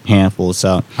like handful.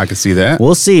 So I can see that.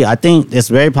 We'll see. I think it's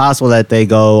very possible that they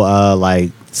go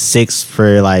like 6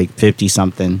 for like 50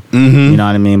 something. You know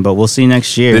what I mean? But we'll see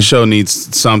next year. This show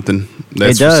needs something.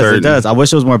 That's it does. For certain. It does. I wish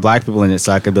there was more black people in it,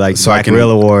 so I could be like Black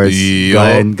Real Awards. Go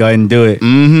ahead and do it.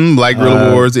 Black Real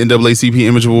Awards, NAACP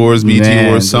Image Awards, BET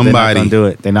Awards. Somebody.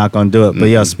 They're not gonna do it. But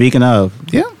yo, speaking of,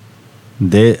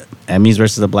 the Emmys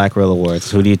versus the Black Real Awards.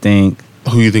 Who do you think?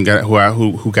 Who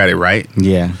got it right?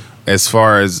 Yeah. As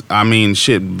far as, I mean,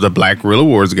 shit, the Black Real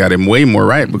Awards got it way more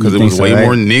right because it was way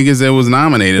more niggas that was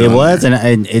nominated. It was,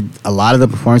 and a lot of the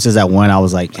performances that won, I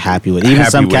was like happy with. Even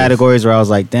some categories where I was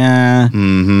like,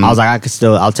 damn. I was like,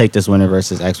 I'll take this winner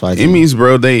versus XYZ. Emmys,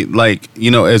 bro, they like,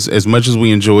 you know, as much as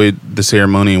we enjoyed the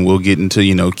ceremony, and we'll get into,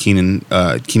 you know, Kenan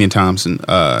Thompson,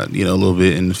 you know, a little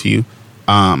bit in a few.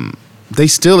 They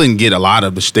still didn't get a lot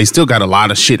of. They still got a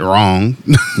lot of shit wrong.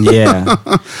 Yeah,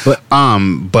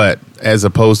 but as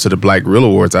opposed to the Black Real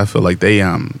Awards, I feel like they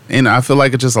and I feel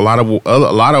like it's just a lot of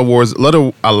awards,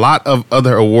 a lot of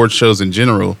other award shows in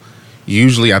general.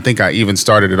 Usually, I think I even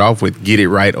started it off with get it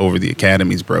right over the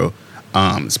Academies, bro.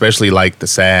 Especially like the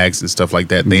SAGs and stuff like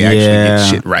that. They actually get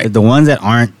shit right. The ones that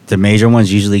aren't the major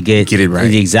ones usually get it right.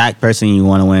 The exact person you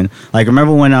want to win. Like,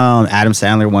 remember when Adam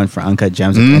Sandler won for Uncut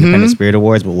Gems at the Independent Spirit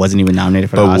Awards, but wasn't even nominated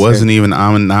for the Oscar? But wasn't even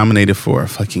nominated for a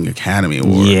fucking Academy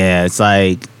Award. Yeah, it's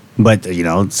like, but you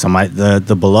know, somebody the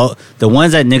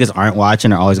ones that niggas aren't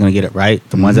watching are always gonna get it right.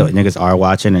 The ones that niggas are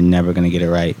watching are never gonna get it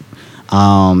right.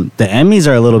 The Emmys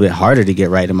are a little bit harder to get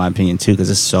right, in my opinion, too, because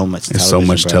there's so much television. There's so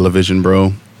much television,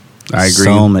 bro. I agree.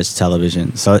 So much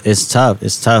television. So it's tough.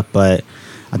 It's tough, but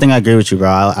I think I agree with you,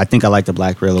 bro. I think I like the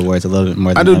Black Real Awards a little bit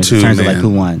more than I do too, in terms man. of like who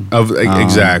won.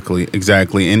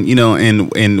 Exactly. And you know,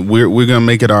 and we're gonna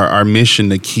make it our mission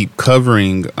to keep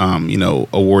covering you know,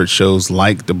 award shows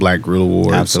like the Black Real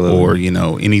Awards. Absolutely. Or, you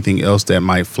know, anything else that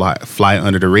might fly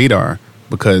under the radar,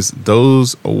 because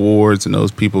those awards and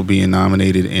those people being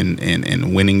nominated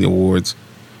and winning the awards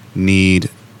need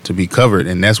to be covered,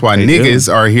 and that's why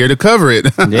niggas are here to cover it.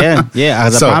 yeah.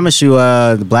 Because I promise you,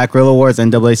 the Black Real Awards,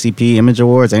 NAACP Image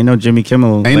Awards, ain't no Jimmy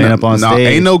Kimmel playing up on stage.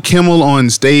 Ain't no Kimmel on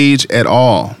stage at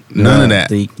all. None of that.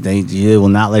 They will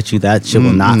not let you. That shit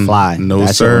will not fly. No,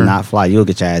 that sir. Shit will not fly. You'll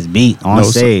get your ass beat on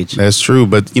stage. That's true.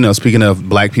 But you know, speaking of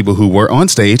black people who were on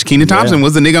stage, Kenan Thompson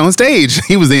was the nigga on stage.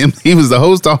 He was the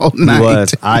host all night. He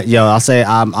was. I'll say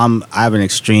I have an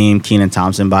extreme Kenan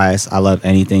Thompson bias. I love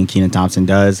anything Kenan Thompson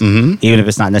does, even if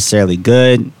it's not necessarily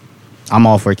good. I'm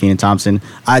all for Kenan Thompson.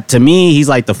 To me, he's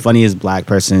like the funniest black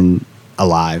person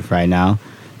alive right now.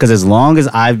 Because as long as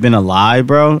I've been alive,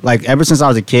 bro, like ever since I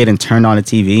was a kid and turned on the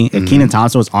TV, if Kenan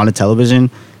Thompson was on the television,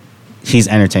 he's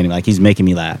entertaining. Like, he's making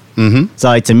me laugh. So,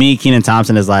 like, to me, Kenan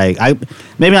Thompson is like,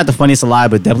 maybe not the funniest alive,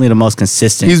 but definitely the most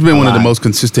consistent. He's been alive. one of the most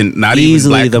consistent, not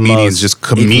easily even black comedians, just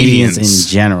comedians in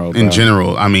general. Bro. In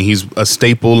general. I mean, he's a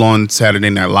staple on Saturday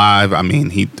Night Live. I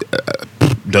mean, he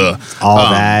duh.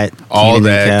 All That,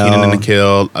 Kenan and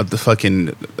Kel, the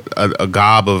fucking a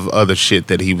gob of other shit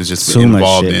that he was just Too much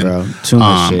involved shit, in. bro. Too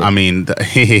much shit. I mean,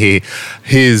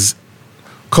 his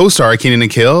co-star Kenan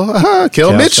and Kel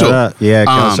Mitchell. Shut up. Yeah,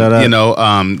 Kel, shut up. You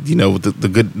know,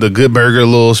 the good burger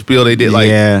little spiel they did, like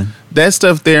that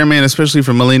stuff there, man, especially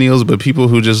for millennials, but people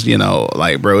who just, you know,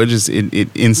 like, bro, it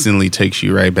instantly takes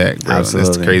you right back, bro. Absolutely.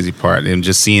 That's the crazy part. And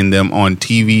just seeing them on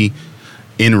TV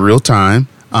in real time.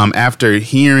 After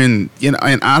hearing, you know,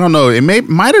 and I don't know, it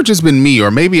might have just been me,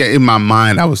 or maybe in my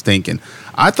mind I was thinking,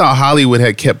 I thought Hollywood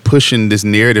had kept pushing this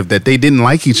narrative that they didn't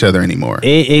like each other anymore.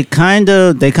 They kind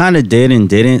of did and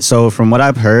didn't. So from what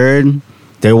I've heard,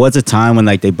 there was a time when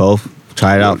like they both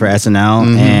tried out for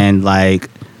SNL, and like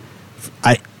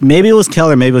maybe it was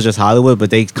Kel or maybe it was just Hollywood, but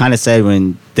they kind of said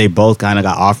when they both kind of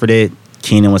got offered it,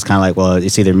 Kenan was kind of like, well,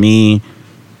 it's either me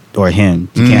or him.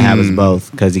 You can't have us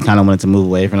both, because he kind of wanted to move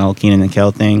away from the whole Kenan and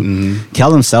Kel thing.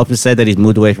 Kel himself has said that he's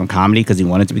moved away from comedy because he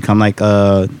wanted to become like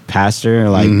a pastor, or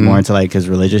like more into like his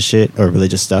religious shit, or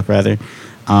religious stuff rather.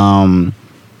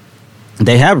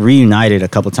 They have reunited a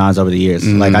couple times over the years.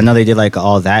 Like I know they did like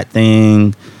All That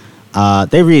thing.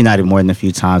 They reunited more than a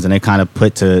few times, and they kind of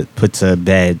put to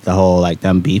bed the whole like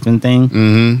them beefing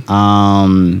thing.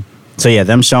 So yeah,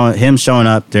 him showing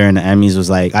up during the Emmys was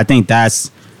like, I think that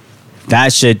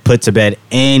should put to bed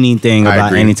anything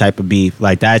about any type of beef.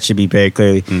 Like, that should be very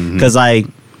clearly. Because, like,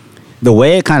 the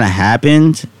way it kind of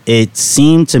happened, it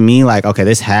seemed to me like, okay,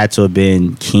 this had to have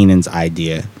been Kenan's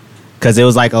idea. Because it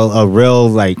was, like, a real,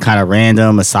 like, kind of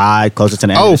random aside closer to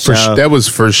the end of the show. That was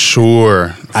for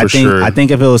sure. I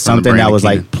think if it was something that was,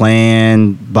 like,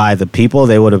 planned by the people,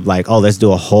 they would have, like, oh, let's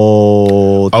do a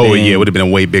whole thing. Oh, yeah, it would have been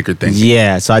a way bigger thing.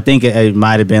 Yeah, so I think it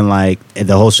might have been, like,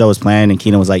 the whole show was planned, and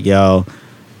Kenan was like, yo,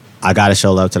 I gotta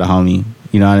show love to the homie.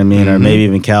 You know what I mean? Or maybe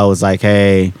even Kel was like,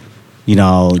 hey, you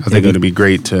know, I think it'd be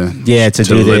great to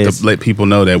do this. let people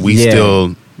know that we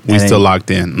still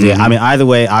locked in. Yeah, I mean, either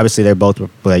way, obviously they're both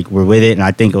like were with it, and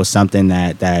I think it was something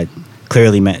that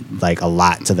clearly meant like a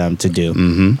lot to them to do.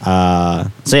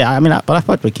 So yeah, I mean, but I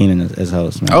fucked with Kenan as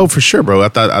host, man. Oh, for sure, bro. I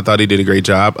thought he did a great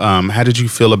job. How did you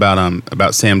feel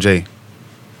about Sam J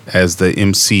as the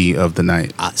MC of the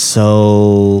night?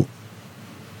 So.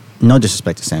 No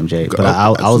disrespect to Sam J, but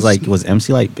I was like, was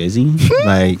MC Light busy?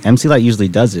 Like, MC Light usually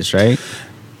does this, right?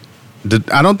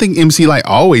 I don't think MC Light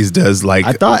always does. Like,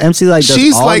 I thought MC Light does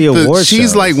all the award shows.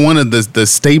 She's like one of the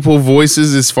staple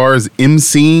voices as far as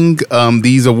MCing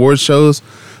these award shows.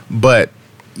 But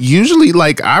usually,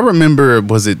 like, I remember,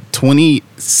 was it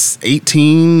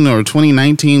 2018 or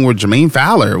 2019 where Jermaine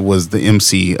Fowler was the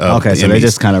MC of Okay, so Emmys. they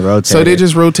just kind of rotate. So they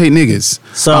just rotate niggas.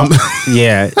 So,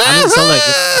 yeah.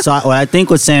 What I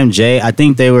think with Sam J, I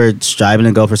think they were striving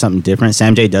to go for something different.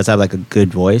 Sam J does have, like, a good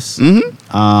voice.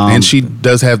 And she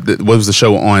does have, what was the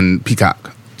show on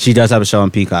Peacock? She does have a show on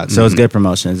Peacock. So it's good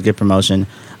promotion.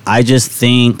 I just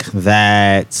think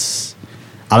that...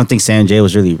 I don't think Sam J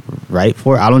was really right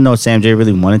for it. I don't know if Sam J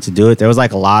really wanted to do it. There was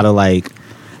like a lot of like...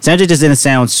 Sam J just didn't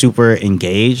sound super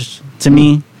engaged to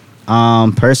me,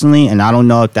 personally. And I don't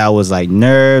know if that was like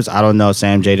nerves. I don't know if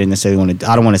Sam J didn't necessarily want to...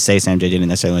 I don't want to say Sam J didn't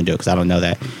necessarily want to do it because I don't know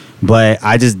that. But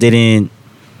I just didn't...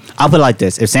 I'll put it like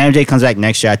this. If Sam J comes back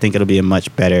next year, I think it'll be a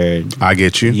much better... I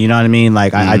get you. You know what I mean?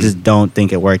 Like, I just don't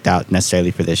think it worked out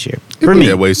necessarily for this year. For me.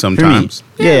 That way sometimes.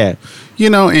 Yeah. You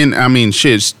know, and I mean,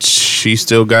 shit, she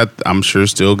still got, I'm sure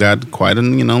still got quite a,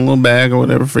 you know, little bag or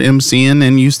whatever for MCing,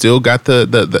 and you still got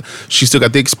she still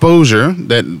got the exposure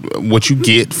that what you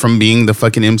get from being the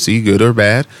fucking MC, good or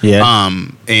bad. Yeah.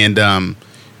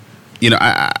 You know,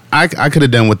 I could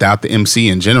have done without the MC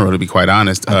in general, to be quite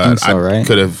honest. I think so, right?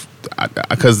 Could have,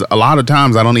 because a lot of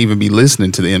times I don't even be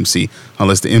listening to the MC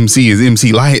unless the MC is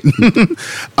MC Light.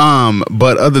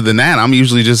 But other than that, I'm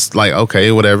usually just like,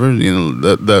 okay, whatever. You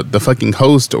know, the fucking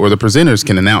host or the presenters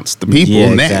can announce the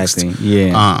people next. Exactly.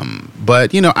 Yeah.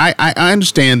 But you know, I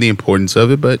understand the importance of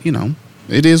it, but you know,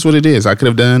 it is what it is. I could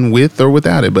have done with or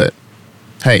without it, but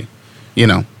hey, you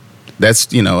know.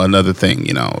 That's, you know, another thing,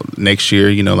 you know, next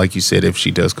year, you know, like you said, if she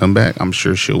does come back, I'm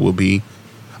sure she will be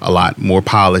a lot more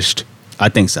polished. I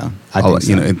think so. I think so.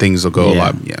 You know, and things will go a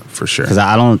lot, for sure. Because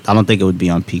I don't think it would be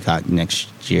on Peacock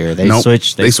next year. They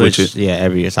switch it. Yeah,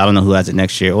 every year. So I don't know who has it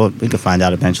next year. Well, we could find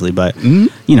out eventually. But, you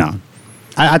know,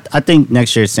 I think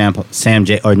next year Sam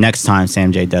J, or next time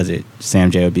Sam J does it,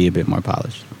 Sam J will be a bit more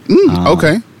polished.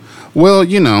 Okay. Well,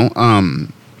 you know,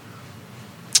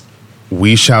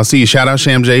 we shall see. Shout out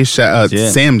Sam J.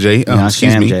 Sam J.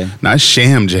 Excuse me. J. Not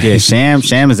Sham J. Yeah, Sham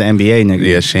is an NBA nigga.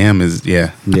 Yeah, Sham is,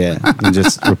 yeah. Yeah. He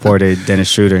just reported Dennis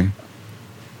Schroeder.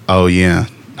 Oh, yeah.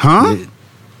 Huh?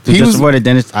 He just reported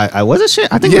Dennis. I was it Sham?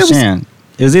 I think it was Sham.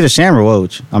 It was either Sham or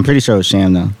Woj. I'm pretty sure it was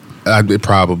Sham though.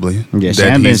 Probably. Yeah,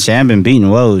 That Sham been beating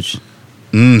Woj.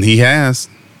 He has.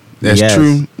 That's Yes.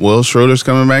 true. Will Schroeder's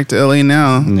coming back to LA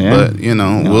now, Yeah.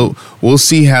 but we'll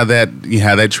see how that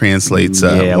translates.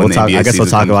 Yeah, when we'll the talk. NBA I guess we'll season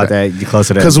talk comes about back. that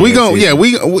closer to Because we NBA go,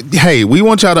 season. we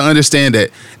want y'all to understand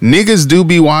that niggas do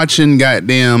be watching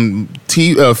goddamn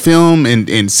film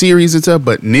and series and stuff,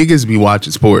 but niggas be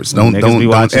watching sports. Don't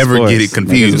ever get it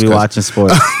confused. Niggas be watching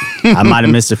sports. I might have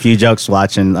missed a few jokes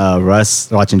watching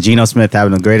watching Geno Smith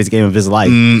having the greatest game of his life.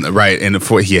 Right, and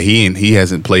he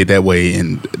hasn't played that way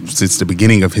since the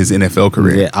beginning of his NFL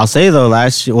career. Yeah, I'll say though,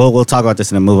 last year, we'll talk about this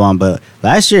and then move on. But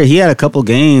last year he had a couple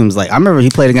games. Like I remember he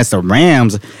played against the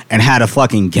Rams and had a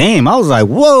fucking game. I was like,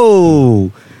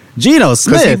 whoa, Geno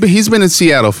Smith. Because he's been in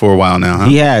Seattle for a while now, huh?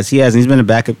 He has. He's been a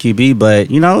backup QB, but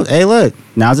hey, look,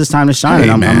 now's his time to shine. Hey,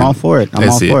 I'm man. all for it.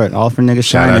 All for niggas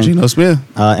Shout out shining. Geno Smith.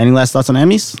 Any last thoughts on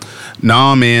Emmys?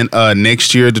 Nah, man.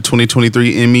 Next year, the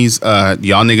 2023 Emmys,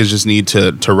 y'all niggas just need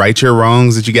to right your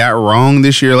wrongs that you got wrong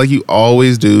this year, like you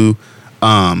always do.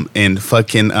 And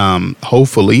fucking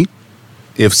hopefully,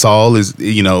 if Saul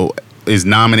is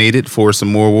nominated for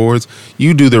some more awards,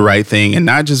 you do the right thing, and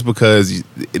not just because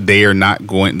they are not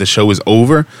going. The show is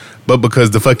over, but because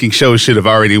the fucking show should have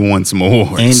already won some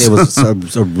awards. And it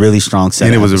was a really strong set.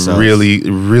 And it was episodes. a really,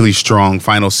 really strong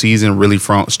final season. Really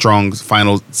strong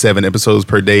final 7 episodes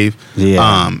per day.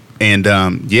 Yeah.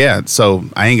 So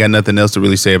I ain't got nothing else to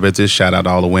really say about this. Shout out to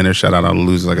all the winners. Shout out to all the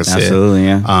losers. Like I said, Absolutely,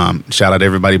 yeah. Shout out to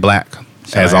everybody black.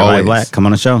 As Everybody always, Black, come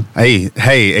on the show.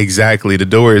 Hey, exactly. The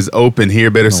door is open.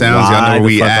 Hear Better Sounds. Y'all know where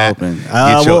we at. Open.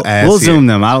 Get your ass we'll here. zoom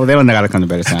them. They don't gotta come to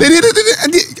Better Sounds.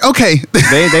 Okay.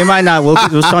 they might not. We'll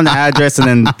show them the address, and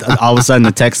then all of a sudden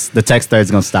the text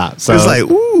third's gonna stop. So It's like,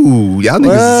 ooh, y'all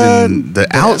niggas is in the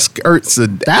outskirts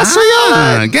of. that's where y'all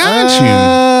at. Got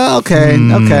you. Okay.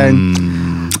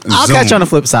 I'll Zoom. catch you on the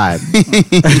flip side.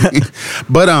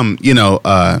 But I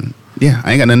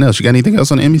ain't got nothing else. You got anything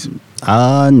else on the Emmys?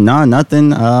 No,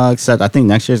 nothing. Except I think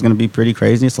next year is gonna be pretty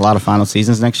crazy. It's a lot of final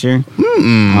seasons next year.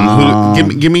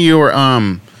 Give me your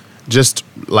just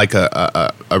like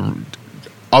a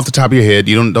off the top of your head.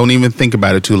 You don't even think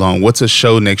about it too long. What's a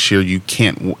show next year you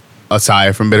can't,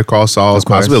 aside from Better Call Saul's Of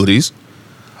course. possibilities,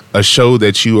 a show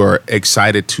that you are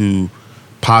excited to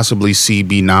possibly see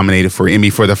be nominated for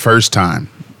Emmy for the first time?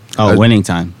 Winning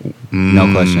Time.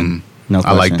 No question. No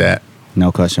question. I like that.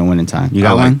 No question. Winning Time. You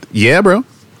got one? Yeah, bro.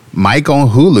 Mike on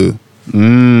Hulu.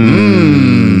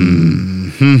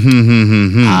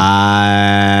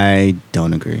 I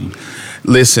don't agree.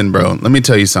 Listen, bro. Let me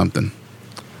tell you something.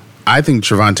 I think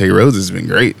Trevante Rhodes has been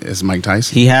great as Mike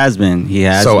Tyson. He has been.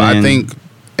 I think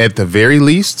at the very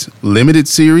least, limited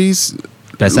series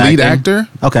Best lead actor.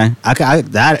 Okay, He should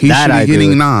be I agree getting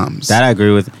with. noms. That I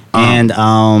agree with. And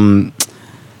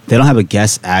they don't have a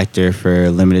guest actor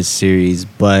for limited series,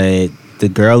 but the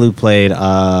girl who played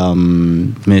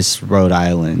Miss Rhode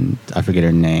Island, I forget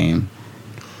her name.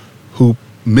 Who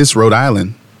Miss Rhode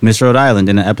Island? Miss Rhode Island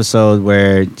in an episode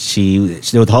where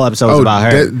the whole episode was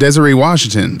about her. Desiree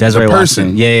Washington. Desiree the person.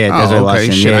 Washington. Yeah, Desiree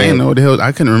Washington. Shit, Yeah. I didn't know what the hell.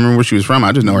 I couldn't remember where she was from.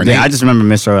 I just know her name. I just remember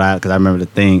Miss Rhode Island because I remember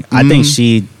the thing. I think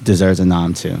she deserves a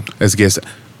nom too. Let's guess.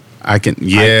 I can.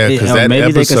 Yeah, because that maybe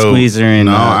episode. they could squeeze her in.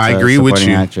 No, I agree with supporting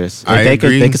you. Actress. I They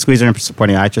agree. could squeeze her in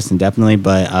supporting actress indefinitely,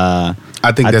 but I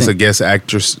think that's a guest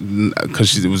actress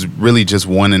because it was really just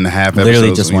 1.5 episodes.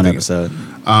 literally just when one you think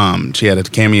episode. She had a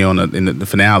cameo in the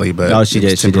finale, but Oh, she it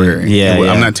was did, she did. temporary. Yeah, I'm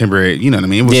yeah. not temporary. You know what I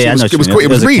mean? Yeah, I know it was what you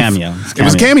mean. brief. a cameo. It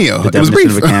was a cameo. The It was definition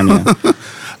brief. of a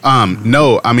cameo.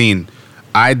 No, I mean,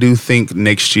 I do think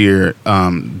next year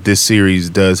this series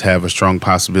does have a strong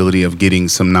possibility of getting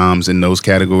some noms in those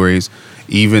categories.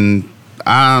 Even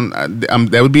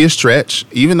that would be a stretch,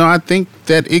 even though I think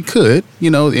that it could.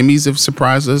 Emmys have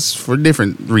surprised us for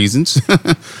different reasons.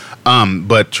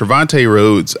 But Trevante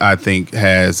Rhodes, I think,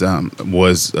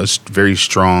 was a very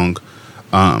strong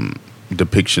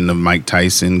depiction of Mike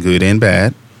Tyson, good and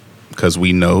bad, because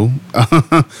we know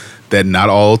that not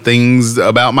all things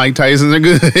about Mike Tyson are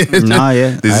good. No,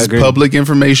 yeah, This I is agree. public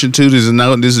information too. This is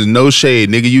no shade,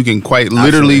 nigga. You can quite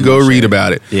literally Absolutely go no read shade.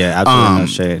 about it. Yeah, absolutely no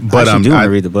shade. But I do want to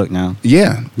read the book now.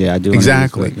 Yeah, Yeah, I do wanna read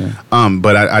exactly. this book,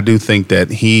 But I do think that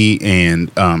he and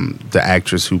the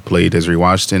actress who played Desiree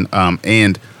Washington I'm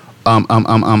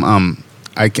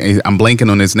blanking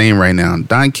on his name right now.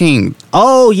 Don King.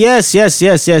 Oh yes.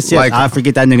 Like- I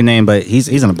forget that nigga name, but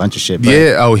he's on a bunch of shit. But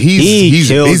Yeah. Oh, he's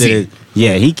killed busy. it.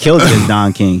 Yeah, he killed it as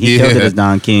Don King. He killed it Yeah. as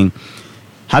Don King.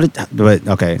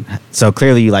 Okay, so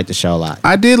clearly you like the show a lot.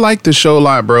 I did like the show a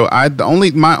lot, bro.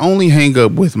 My only hang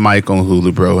up with Mike on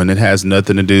Hulu, bro, and it has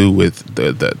nothing to do with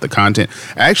the content.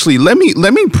 Actually, let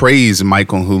me praise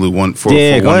Mike on Hulu for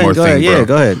one more thing, bro. Yeah,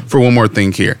 go ahead. For one more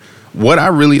thing here. What I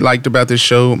really liked about this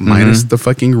show, minus the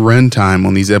fucking runtime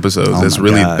on these episodes,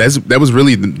 that was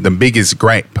really the biggest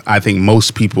gripe. I think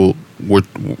most people were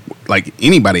like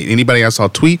anybody I saw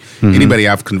tweet, anybody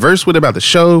I've conversed with about the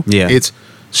show. Yeah,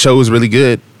 show is really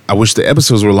good. I wish the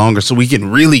episodes were longer so we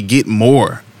can really get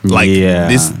more. Like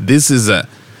this is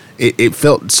it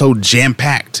felt so jam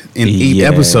packed in 8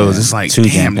 episodes. It's like,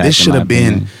 damn, this should have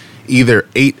been either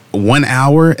 8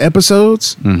 1-hour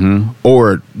episodes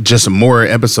or just more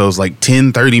episodes, like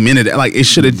 10-30 minute. Like it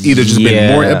should have either just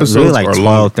been more episodes really like or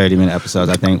 12 30-minute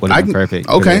episodes. I think would have been perfect.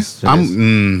 Okay,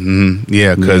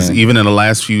 because even in the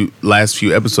last few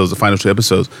episodes, the final 2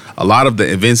 episodes, a lot of the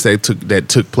events that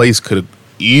took place could have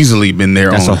easily been there.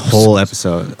 That's a whole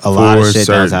episode. A lot of shit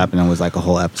that was happening was like a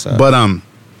whole episode. But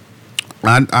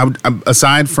I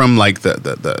aside from like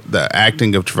the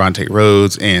acting of Trevante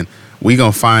Rhodes, and we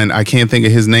gonna find, I can't think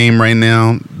of his name right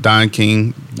now, Don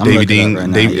King, David Dean,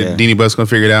 Deanie Buss gonna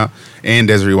figure it out, and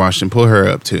Desiree Washington, pull her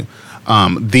up too.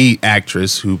 The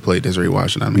actress who played Desiree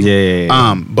Washington.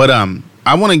 But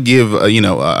I want to give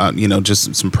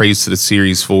just some praise to the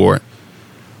series for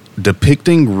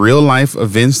depicting real life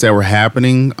events that were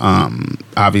happening,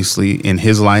 obviously in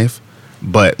his life,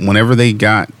 but whenever they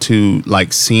got to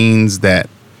like scenes that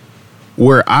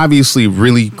were obviously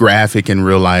really graphic in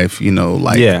real life,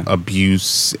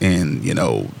 abuse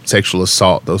and, sexual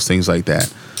assault, those things like that.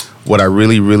 What I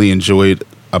really, really enjoyed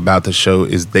about the show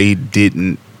is they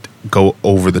didn't go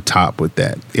over the top with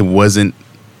that. It wasn't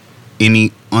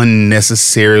any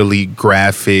unnecessarily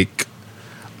graphic,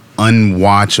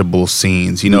 unwatchable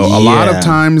scenes. A lot of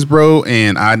times, bro,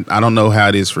 and I don't know how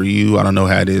it is for you. I don't know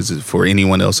how it is for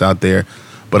anyone else out there.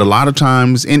 But a lot of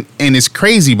times, and it's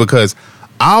crazy because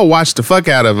I'll watch the fuck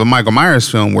out of a Michael Myers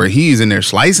film where he's in there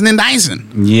slicing and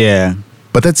dicing. Yeah.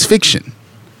 But that's fiction.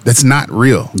 That's not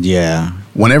real. Yeah.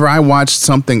 Whenever I watch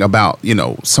something about,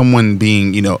 someone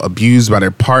being, abused by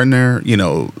their partner,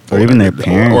 or even their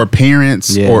parents. Or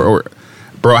parents, or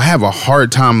bro, I have a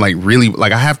hard time, like, really,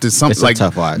 like, I have to, it's a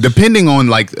tough watch. Depending on,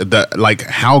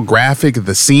 how graphic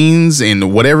the scenes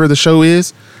and whatever the show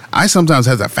is, I sometimes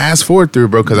have to fast forward through,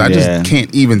 bro, because I just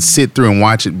can't even sit through and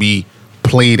watch it be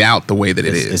played out the way that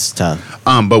it is. It's tough.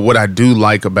 But what I do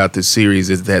like about this series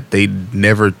is that they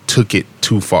never took it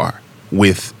too far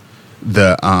with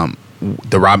the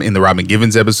Robin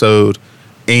Givens episode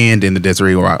and in the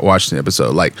Desiree Washington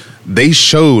episode. Like, they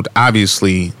showed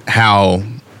obviously how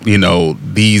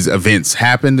these events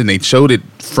happened, and they showed it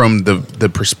from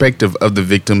the perspective of the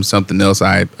victim. Something else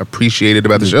I appreciated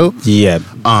about the show. Yeah.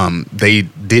 They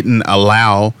didn't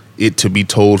allow it to be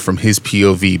told from his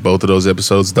POV, both of those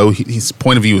episodes, though his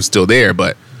point of view is still there,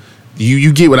 but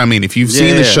you get what I mean. If you've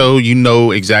seen the show, you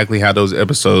know exactly how those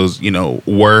episodes,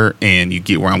 were, and you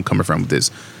get where I'm coming from with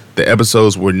this. The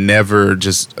episodes were never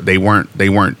they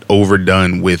weren't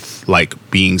overdone with like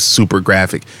being super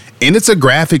graphic. And it's a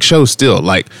graphic show still.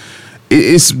 Like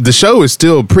the show is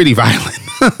still pretty violent.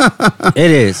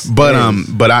 It is. But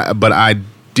I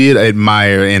did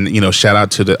admire and shout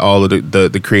out to all of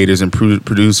the creators and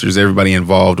producers, everybody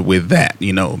involved with that,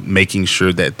 making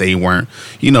sure that they weren't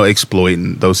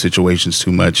exploiting those situations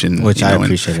too much, and which I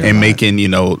appreciate and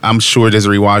making I'm sure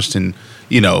Desiree Washington,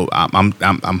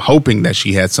 I'm hoping that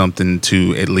she had something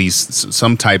to at least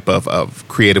some type of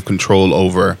creative control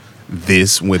over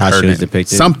this with how her she was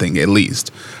depicted. Something at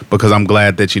least, because I'm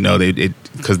glad that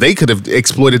because they could have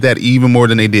exploited that even more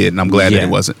than they did, and I'm glad that it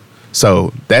wasn't.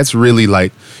 So that's really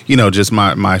like, just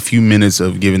my few minutes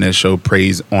of giving that show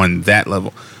praise on that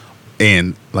level.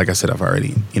 And like I said, I've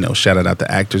already, shouted out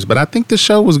the actors, but I think the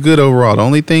show was good overall. The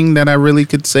only thing that I really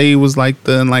could say was I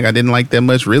didn't like that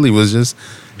much really was just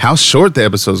how short the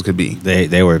episodes could be.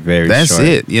 They were very That's short.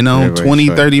 It, 20,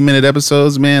 30-minute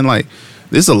episodes, man, like,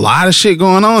 there's a lot of shit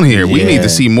going on here. We need to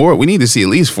see more. We need to see at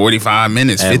least 45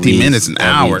 minutes, 50 minutes, an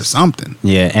hour, something.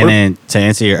 Yeah, and then to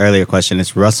answer your earlier question,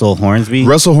 it's Russell Hornsby.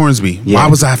 Yeah. Why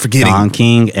was I forgetting? Don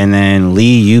King, and then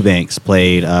Lee Eubanks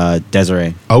played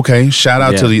Desiree. Okay, shout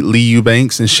out to Lee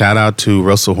Eubanks and shout out to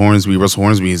Russell Hornsby. Russell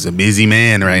Hornsby is a busy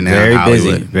man right now. Very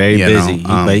busy, very busy.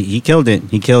 But he killed it.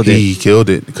 He killed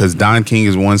it because Don King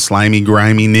is one slimy,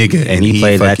 grimy nigga, and he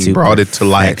played that to brought it to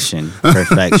life.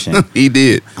 Perfection. He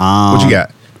did. What you got?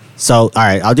 So, all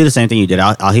right, I'll do the same thing you did.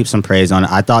 I'll heap some praise on it.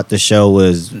 I thought the show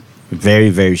was very,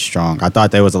 very strong. I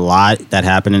thought there was a lot that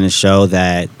happened in the show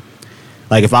that,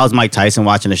 like, if I was Mike Tyson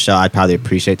watching the show, I'd probably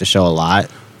appreciate the show a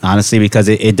lot. honestly, because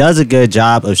it does a good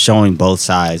job of showing both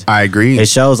sides. I agree. It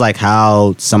shows like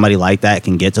how somebody like that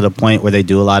can get to the point where they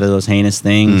do a lot of those heinous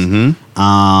things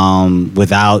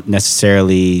without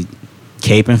necessarily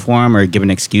caping for them or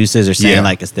giving excuses or saying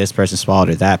like it's this person's fault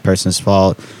or that person's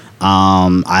fault. So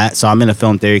I'm in a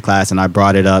film theory class, and I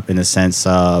brought it up in the sense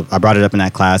of, I brought it up in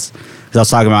that class because I was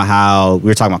talking about how we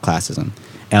were talking about classism.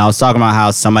 And I was talking about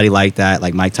how somebody like that,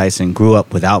 like Mike Tyson, grew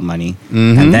up without money,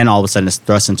 and then all of a sudden is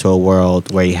thrust into a world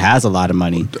where he has a lot of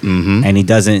money, and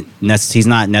he's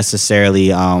not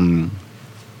necessarily,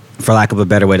 for lack of a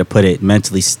better way to put it,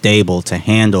 mentally stable to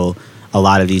handle a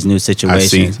lot of these new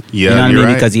situations. Yeah, you know what I mean?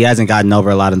 right. Because he hasn't gotten over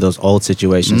a lot of those old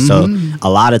situations. So a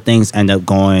lot of things end up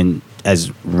going as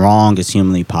wrong as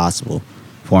humanly possible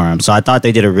for him. So I thought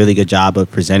they did a really good job of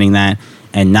presenting that.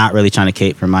 And not really trying to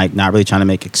cape for Mike, not really trying to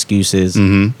make excuses,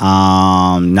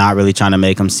 not really trying to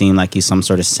make him seem like he's some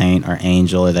sort of saint or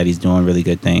angel or that he's doing really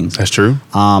good things. That's true.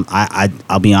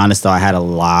 I'll be honest though, I had a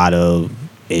lot of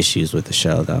issues with the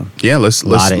show though. Yeah, let's give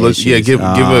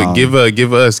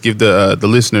the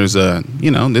listeners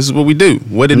this is what we do.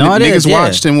 What did niggas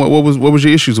watched, and what was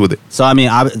your issues with it? So I mean,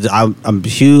 I'm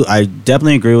huge. I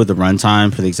definitely agree with the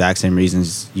runtime for the exact same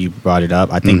reasons you brought it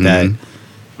up. I think that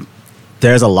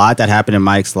there's a lot that happened in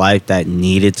Mike's life that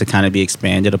needed to kind of be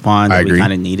expanded upon, that we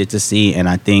kind of needed to see. And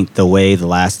I think the way the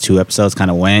last 2 episodes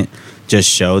kind of went just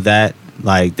showed that.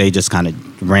 Like, they just kind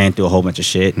of ran through a whole bunch of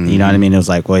shit. You know what I mean? It was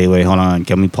like, wait, hold on.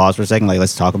 Can we pause for a second? Like,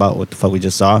 let's talk about what the fuck we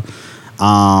just saw.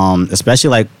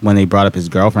 Especially, like, when they brought up his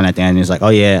girlfriend at the end. He was like, oh,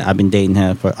 yeah, I've been dating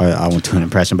her for... I won't do an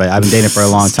impression, but I've been dating her for a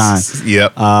long time.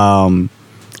 Yep.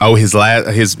 His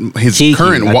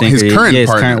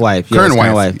current wife. Current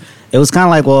wife. It was kind of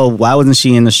like, well, why wasn't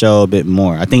she in the show a bit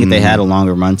more? I think if they had a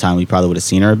longer runtime, we probably would have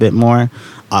seen her a bit more.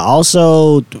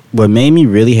 Also, what made me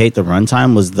really hate the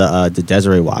runtime was the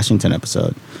Desiree Washington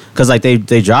episode. Because, like, they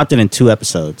dropped it in 2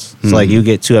 episodes. So, like, you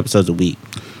get 2 episodes a week.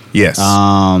 Yes.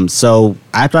 So,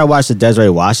 after I watched the Desiree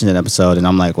Washington episode, and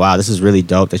I'm like, wow, this is really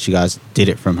dope that you guys did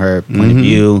it from her point of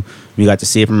view. We got to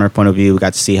see it from her point of view. We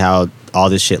got to see how all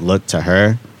this shit looked to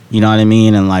her. You know what I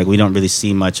mean? And, like, we don't really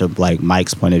see much of, like,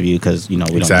 Mike's point of view because, we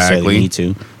don't necessarily need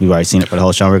to. We've already seen it for the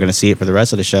whole show. We're going to see it for the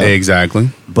rest of the show. Exactly.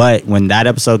 But when that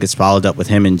episode gets followed up with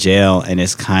him in jail and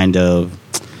it's kind of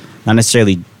not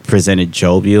necessarily presented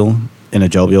jovial in a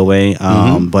jovial way,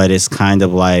 but it's kind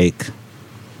of like...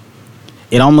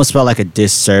 It almost felt like a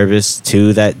disservice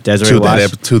to that Desiree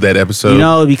to that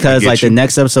episode. Because, like, the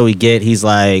next episode we get, he's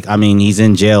like... I mean, he's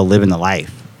in jail living the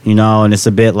life. And it's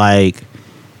a bit like...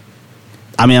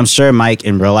 I mean, I'm sure Mike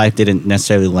in real life didn't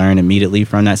necessarily learn immediately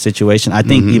from that situation. I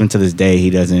think even to this day, he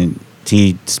doesn't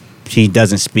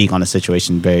speak on the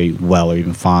situation very well or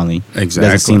even fondly. Exactly.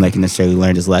 It doesn't seem like he necessarily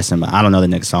learned his lesson, but I don't know the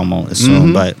next song, won't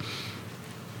assume. But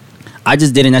I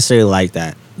just didn't necessarily like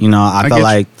that. I felt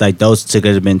like those could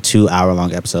have been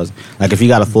 2-hour-long episodes. Like, if you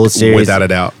got a full series, without a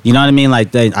doubt, you know what I mean.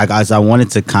 Like, I wanted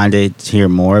to kind of hear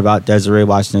more about Desiree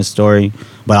Washington's story,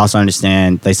 but I also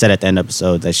understand they said at the end of the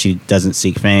episode that she doesn't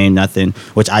seek fame, nothing.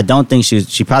 Which I don't think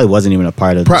she probably wasn't even a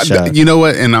part of the show. You know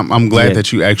what? And I'm glad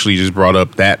that you actually just brought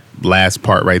up that last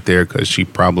part right there because she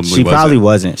probably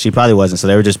wasn't. She probably wasn't. So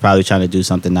they were just probably trying to do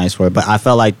something nice for her. But I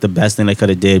felt like the best thing they could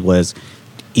have did was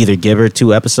either give her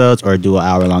 2 episodes or do an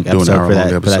hour-long episode for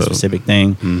that specific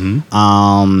thing.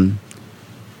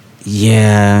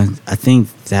 Yeah, I think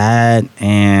that,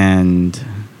 and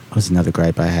what's another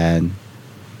gripe I had?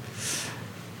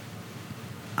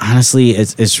 Honestly,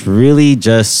 it's really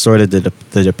just sort of the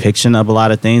depiction of a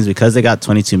lot of things because they got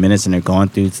 22 minutes and they're going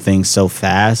through things so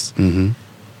fast.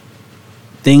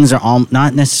 Things are all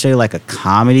not necessarily like a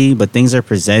comedy, but things are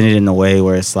presented in a way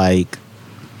where it's like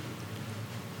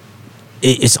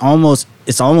it's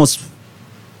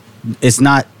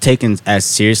not taken as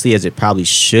seriously as it probably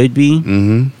should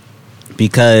be.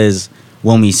 Because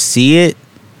when we see it,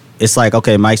 it's like,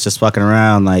 okay, Mike's just fucking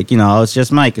around, like, it's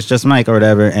just Mike or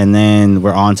whatever, and then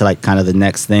we're on to like kind of the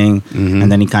next thing,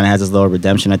 and then he kind of has his little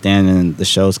redemption at the end, and the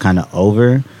show's kind of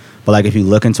over. But like, if you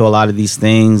look into a lot of these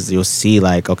things, you'll see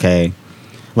like, okay,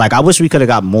 like, I wish we could have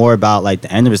got more about like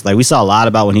the end of it. Like, we saw a lot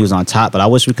about when he was on top, but I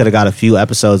wish we could have got a few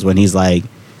episodes when he's like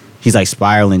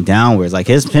spiraling downwards. Like,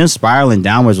 him spiraling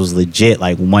downwards was legit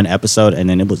like 1 episode, and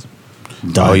then it was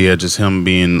done. Oh yeah, just him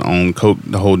being on coke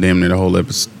the whole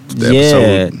episode.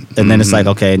 Yeah, and then it's like,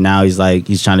 okay, now he's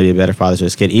trying to be a better father to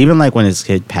his kid. Even like when his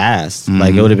kid passed,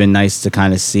 like, it would have been nice to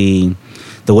kind of see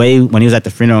the way when he was at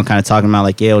the funeral and kind of talking about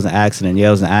like, yeah, it was an accident.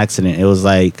 It was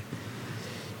like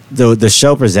the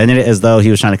show presented it as though he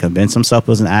was trying to convince himself it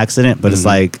was an accident, but it's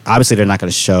like, obviously they're not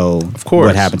going to show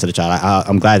what happened to the child.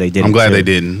 I'm glad they didn't. I'm glad they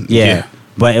didn't. Yeah.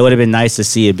 But it would have been nice to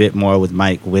see a bit more with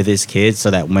Mike with his kids,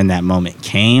 so that when that moment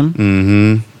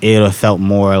came, it would have felt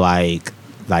more like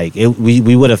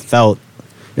we would have felt.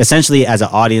 Essentially, as an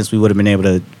audience, we would have been able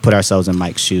to put ourselves in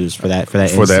Mike's shoes for that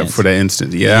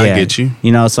instant. Yeah, I get you.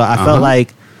 You know, so I felt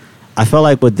like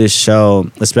with this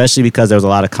show, especially because there was a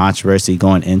lot of controversy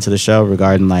going into the show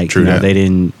regarding like they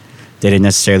didn't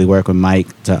necessarily work with Mike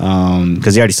to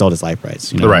because he already sold his life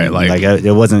rights. You know? Right, like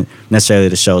it wasn't necessarily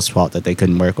the show's fault that they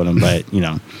couldn't work with him, but you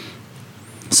know.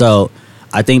 So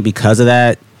I think because of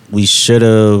that,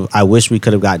 I wish we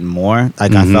could have gotten more.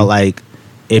 Like I felt like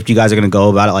if you guys are gonna go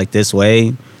about it like this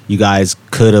way, you guys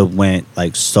could have went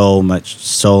like so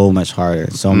much harder.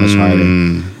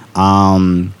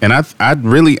 And I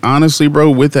really honestly, bro,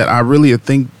 with that, I really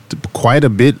think quite a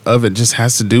bit of it just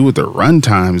has to do with the run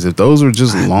times. If those were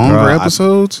just longer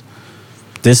episodes,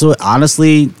 this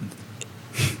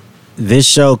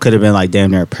show could have been like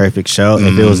damn near a perfect show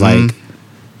if it was like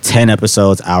 10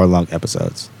 episodes, hour-long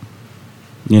episodes.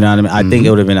 You know what I mean? I think it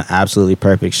would have been an absolutely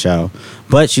perfect show.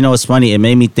 But you know what's funny? It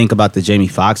made me think about the Jamie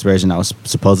Foxx version that was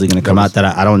supposedly going to come out that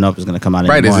I don't know if it's going to come out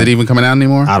anymore. Right, is it even coming out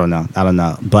anymore? I don't know.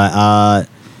 But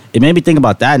it made me think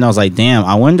about that, and I was like, damn,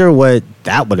 I wonder what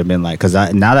that would have been like. Because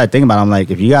now that I think about it, I'm like,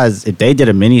 if they did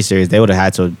a miniseries, they would have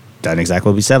had to have done exactly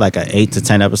what we said, like an 8 to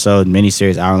 10 episode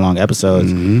miniseries, hour-long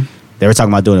episodes. They were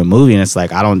talking about doing a movie, and it's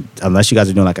like, unless you guys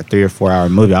are doing like a 3 or 4 hour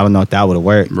movie, I don't know if that would have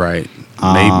worked. Right.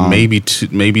 Maybe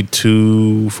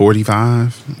 2:45,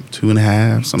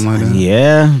 2.5, something like that.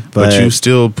 Yeah, but you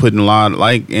still putting a lot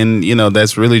and you know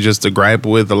that's really just a gripe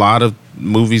with a lot of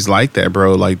movies like that,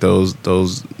 bro. Like those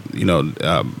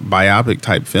biopic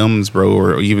type films, bro,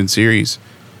 or even series.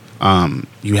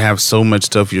 You have so much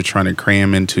stuff you're trying to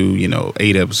cram into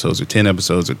 8 episodes or 10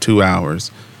 episodes or 2 hours,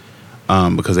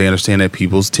 because they understand that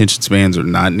people's attention spans are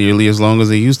not nearly as long as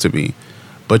they used to be.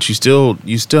 But you still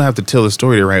have to tell the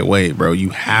story the right way, bro. You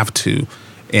have to.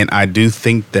 And I do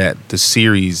think that the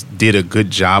series did a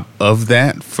good job of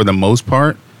that for the most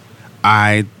part.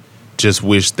 I just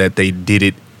wish that they did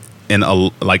it in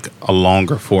a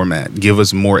longer format. Give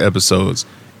us more episodes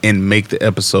and make the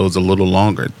episodes a little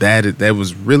longer. That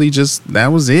was really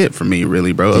that was it for me,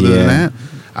 really, bro. Other than that,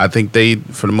 I think they,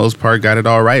 for the most part, got it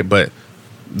all right. But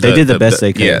they did the best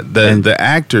they could. Yeah, the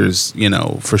actors,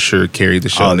 for sure carried the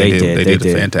show. Oh, they did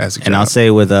a fantastic job. And I'll say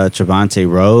with Trevante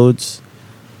Rhodes,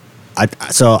 off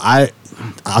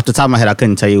the top of my head, I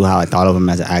couldn't tell you how I thought of him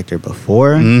as an actor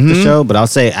before the show, but I'll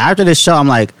say after this show, I'm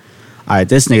like, all right,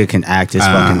 this nigga can act his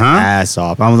fucking ass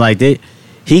off. I was like,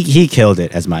 he killed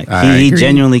it as Mike. He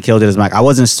genuinely killed it as Mike. I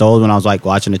wasn't sold when I was like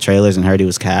watching the trailers and heard he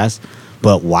was cast.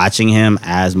 But watching him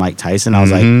as Mike Tyson, I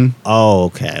was like, oh,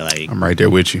 okay. Like, I'm right there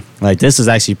with you. Like, this is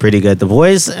actually pretty good. The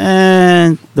voice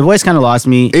kind of lost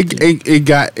me.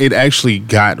 It actually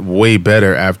got way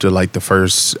better after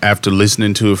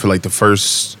listening to it for like the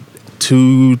first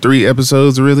 2-3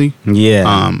 episodes, really. Yeah.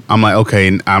 I'm like, okay,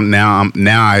 now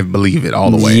I believe it all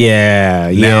the way.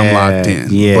 Yeah. Now I'm locked in.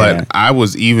 Yeah. But I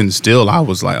was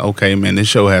like, okay, man, this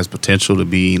show has potential to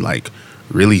be like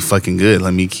really fucking good.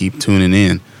 Let me keep tuning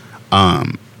in.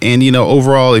 And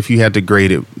overall, if you had to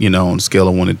grade it, on a scale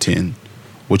of 1 to 10,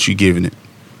 what you giving it?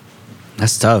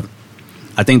 That's tough.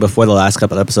 I think before the last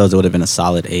couple episodes, it would have been a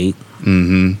solid 8.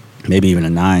 Maybe even a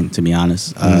 9, to be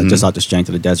honest. Just off the strength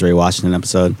of the Desiree Washington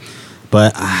episode.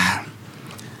 But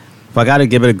if I got to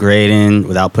give it a grade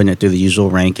without putting it through the usual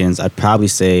rankings, I'd probably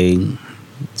say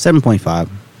 7.5.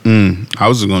 I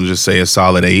was going to just say a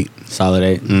solid 8. Solid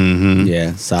 8?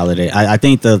 Yeah, solid 8. I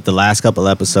think the last couple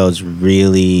episodes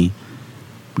really...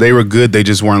 They were good. They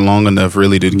just weren't long enough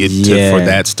really to get for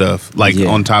that stuff.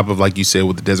 On top of, like you said,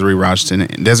 with the Desiree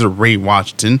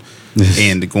Washington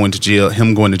and going to jail,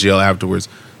 him going to jail afterwards,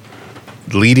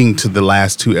 leading to the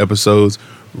last 2 episodes,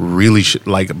 really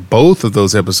both of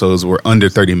those episodes were under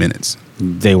 30 minutes.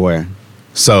 They were.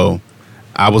 So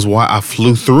I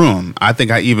flew through them. I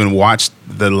think I even watched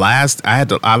the last. I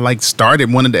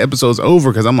started one of the episodes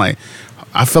over because I'm like,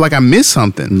 I feel like I missed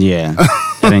something. Yeah,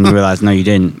 and then you realize no, you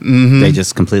didn't. They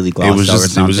just completely glossed over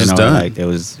something. It was just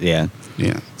done.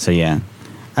 Yeah. So yeah,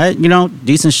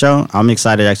 decent show. I'm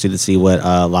excited actually to see what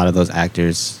a lot of those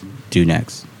actors do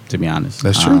next. To be honest,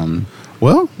 that's true.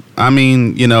 Well, I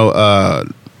mean,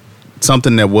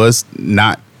 something that was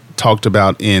not talked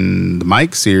about in the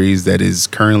Mike series that is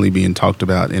currently being talked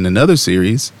about in another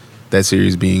series, that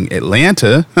series being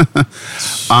Atlanta.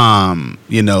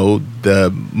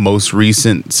 The most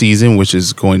recent season, which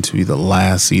is going to be the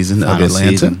last season of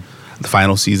Atlanta. The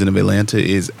final season of Atlanta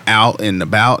is out and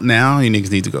about now. You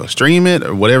niggas need to go stream it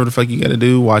or whatever the fuck you got to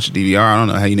do. Watch DVR. I don't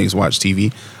know how you niggas watch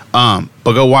TV. But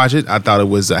go watch it. I thought it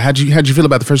was. How'd you feel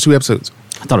about the first 2 episodes?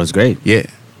 I thought it was great. Yeah.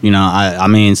 You know, I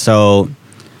mean, so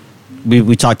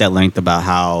we talked at length about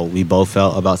how we both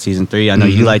felt about season 3. I know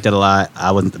you liked it a lot.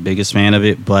 I wasn't the biggest fan of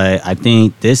it, but I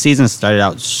think this season started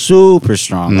out super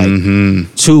strong.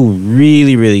 Like 2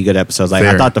 really, really good episodes. Like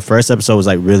Fair. I thought the first episode was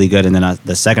like really good, and then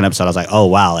the second episode I was like, oh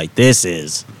wow, like this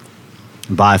is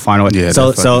by far and away. Yeah,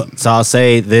 so I'll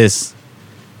say this.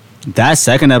 That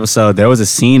second episode, there was a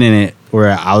scene in it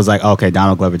where I was like, okay,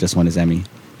 Donald Glover just won his Emmy.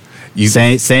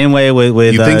 Same way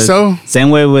with you think so? Same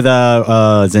way with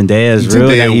Zendaya's Rue.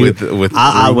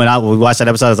 Rue. When we watched that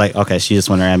episode, I was like, okay, she just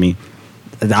won her Emmy.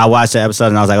 I watched the episode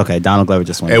and I was like, okay, Donald Glover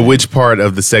just won. At which part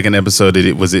of the second episode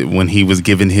was it when he was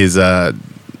giving his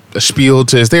a spiel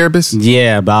to his therapist?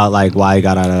 Yeah, about like why he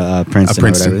got out of Princeton. Or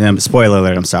whatever. Yeah, spoiler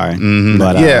alert. I'm sorry.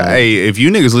 But, hey, if you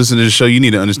niggas listen to the show, you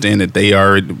need to understand that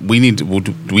we need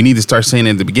to start saying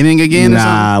it at the beginning again.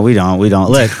 Nah, we don't.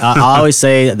 Look, I always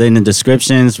say that in the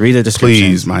descriptions, read the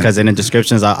descriptions. Please, because in the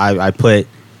descriptions, I put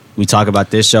we talk about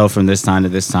this show from this time to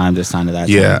this time, this time to that.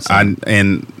 Yeah, time,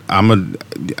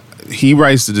 he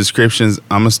writes the descriptions.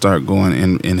 I'm gonna start going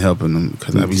and helping him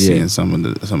because I be seeing some of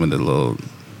the little.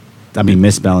 I be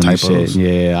misspelling that typos. shit.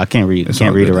 Yeah, I can't read.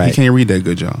 Can't read it right. He can't read that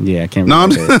good, y'all. Yeah, I can't read no,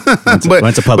 it.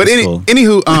 Went to public school.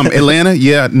 Anywho, Atlanta.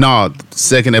 Yeah, no.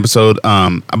 Second episode.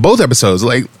 Both episodes.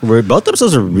 Like both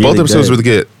episodes are really. Both episodes were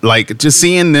good. Like just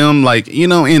seeing them. Like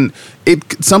and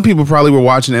it. Some people probably were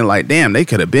watching it. Like, damn, they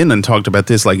could have been and talked about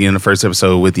this. Like in the first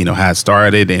episode with how it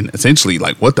started and essentially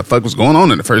like what the fuck was going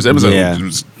on in the first episode. Yeah, it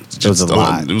was a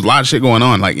lot. There was a lot of shit going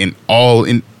on. Like in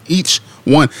each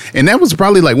one, and that was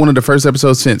probably like one of the first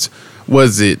episodes since.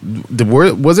 Was there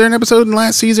an episode in the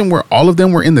last season where all of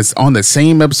them were on the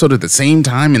same episode at the same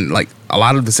time and like a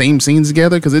lot of the same scenes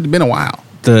together? Because it'd been a while.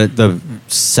 The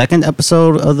second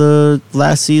episode of the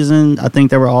last season, I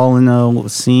think they were all in a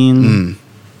scene.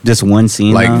 Just one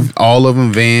scene, like all of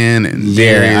them, Van and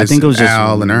Darius, I think it was just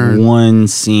Al and Ern. One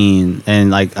scene,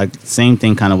 and like same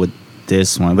thing kind of with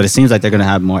this one, but it seems like they're gonna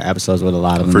have more episodes with a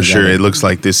lot of them for together. sure. It looks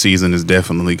like this season is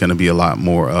definitely gonna be a lot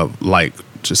more of like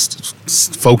just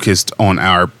focused on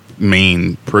our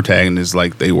main protagonists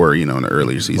like they were in the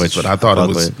earlier seasons. But I thought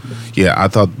I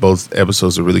thought both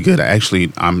episodes are really good.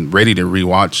 I'm ready to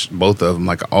rewatch both of them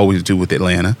like I always do with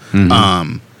Atlanta.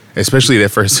 Especially that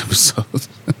first episode.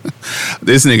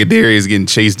 This nigga Darius getting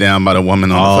chased down by the woman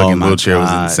on the fucking wheelchair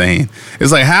was insane.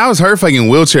 It's like, how is her fucking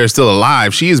wheelchair still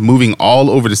alive? She is moving all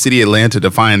over the city of Atlanta to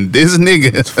find this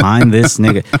nigga. Find this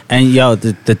nigga. And yo,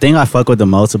 the thing I fuck with the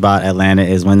most about Atlanta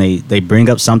is when they bring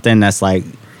up something that's like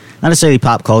not necessarily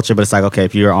pop culture, but it's like, okay,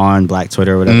 if you're on Black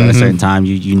Twitter or whatever at a certain time,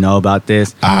 you know about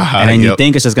this. And then you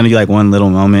think it's just going to be like one little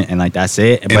moment and like that's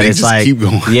it. But it's like, keep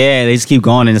going. Yeah, they just keep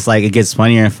going and it's like, it gets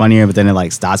funnier and funnier, but then it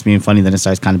like stops being funny, then it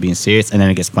starts kind of being serious and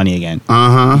then it gets funny again.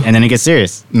 And then it gets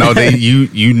serious. No,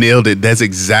 you nailed it. That's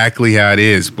exactly how it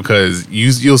is because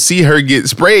you'll see her get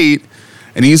sprayed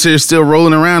and you see her still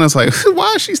rolling around. It's like,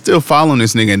 why is she still following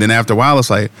this nigga? And then after a while,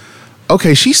 it's like,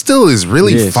 okay, she still is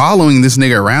really following this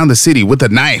nigga around the city with a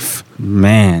knife.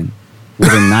 Man,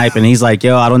 with a knife. And he's like,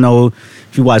 yo, I don't know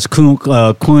if you watch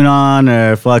QAnon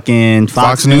or fucking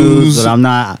Fox News, but I'm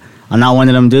not one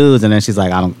of them dudes. And then she's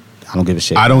like, I don't give a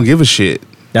shit. I don't give a shit.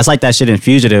 That's like that shit in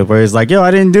Fugitive where it's like, yo,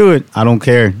 I didn't do it. I don't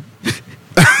care.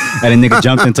 And the nigga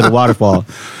jumped into the waterfall.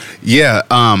 Yeah,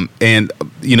 and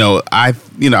I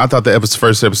thought the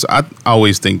first episode. I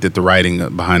always think that the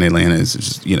writing behind Atlanta is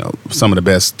just some of the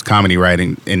best comedy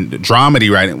writing and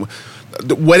dramedy writing.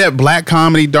 Whatever, black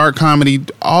comedy, dark comedy,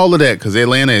 all of that. Because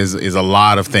Atlanta is a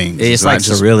lot of things. It's like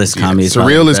surrealist comedy.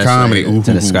 Surrealist comedy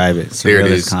to describe it. There it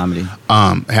is. Comedy.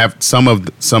 Have some of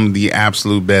the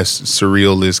absolute best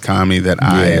surrealist comedy that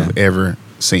I have ever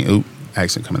seen. Oop.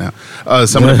 Accent coming out.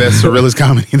 Some of the best surrealist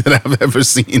comedy that I've ever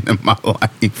seen in my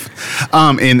life.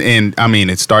 And I mean,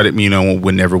 it started,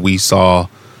 whenever we saw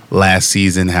last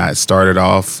season how it started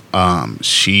off.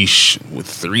 Sheesh with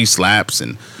 3 slaps,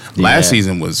 and last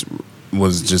season was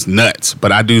just nuts.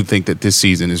 But I do think that this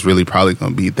season is really probably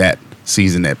going to be that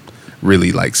season that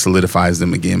really like solidifies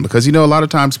them again because a lot of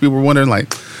times people were wondering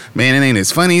like, man, it ain't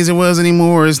as funny as it was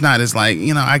anymore. It's not as like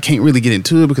I can't really get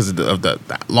into it because of the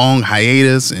long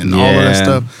hiatus and all of that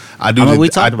stuff. We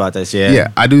talked about this,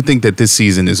 yeah. I do think that this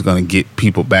season is going to get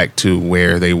people back to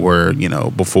where they were,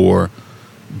 before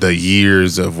the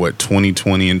years of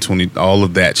 2020 and all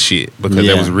of that shit because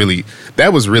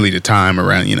that was really the time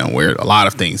around where a lot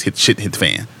of things hit the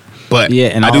fan. But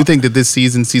and I do think that this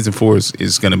season 4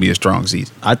 is going to be a strong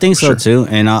season. I think so too.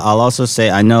 And I'll also say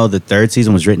I know the 3rd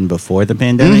season was written before the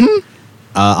pandemic.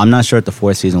 I'm not sure if the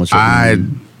 4th season was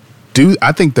written.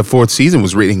 I think the fourth season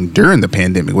was written during the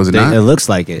pandemic, was it not? It looks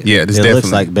like it. Yeah, it definitely.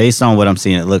 looks like, based on what I'm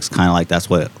seeing, it looks kind of like that's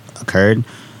what occurred.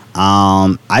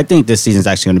 I think this season's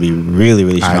actually going to be really,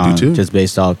 really strong. I do too. Just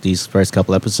based off these first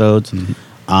couple episodes. Mm-hmm.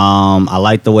 I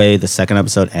like the way the second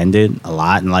episode ended a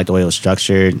lot, and I like the way it was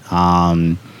structured.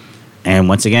 And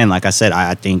once again, like I said,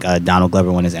 I think Donald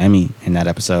Glover won his Emmy in that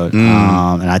episode.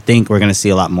 And I think we're going to see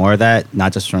a lot more of that,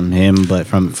 not just from him, but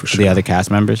from the other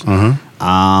cast members.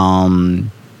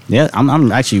 Yeah,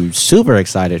 I'm actually super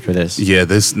excited for this. Yeah,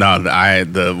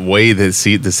 the way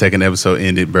that the second episode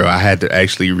ended, bro, I had to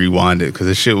actually rewind it because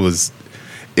the shit was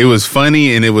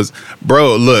funny, and it was,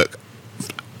 bro, look,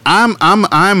 I'm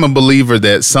a believer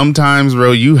that sometimes,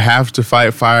 bro, you have to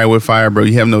fight fire with fire, bro.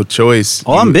 You have no choice.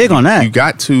 Oh, I'm big on that. You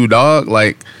got to, dog.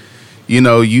 Like,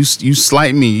 you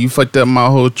slight me. You fucked up my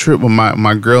whole trip with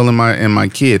my girl and my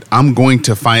kid. I'm going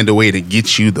to find a way to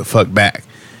get you the fuck back.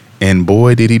 And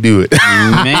boy, did he do it.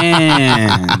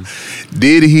 Man.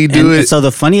 Did he do it? And so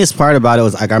the funniest part about it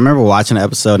was, like, I remember watching the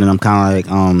episode, and I'm kind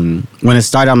of like, when it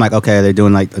started, I'm like, okay, they're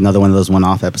doing like another one of those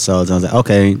one-off episodes. And I was like,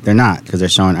 okay, they're not, because they're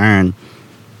showing Earn.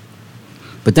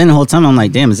 But then the whole time I'm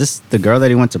like, damn, is this the girl that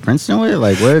he went to Princeton with?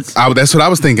 Like, what's... That's what I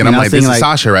was thinking. I'm like, this is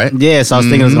Sasha, right? Yeah, so I was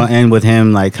thinking it was going to end with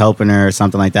him, like, helping her or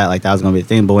something like that. Like, that was going to be the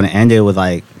thing. But when it ended with,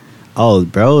 like, oh,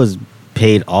 bro has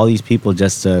paid all these people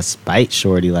just to spite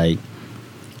Shorty, like,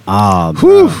 oh,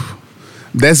 bro. Whew.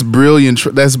 That's brilliant.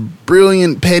 That's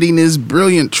brilliant pettiness,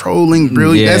 brilliant trolling,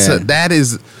 brilliant. Yeah. That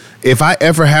is, if I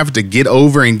ever have to get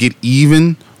over and get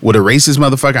even with a racist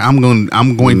motherfucker, I'm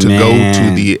going to go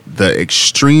to the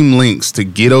extreme lengths to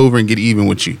get over and get even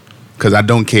with you, because I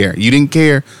don't care. You didn't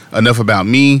care enough about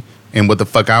me and what the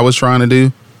fuck I was trying to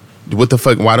do. What the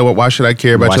fuck? Why should I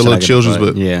care about your little children's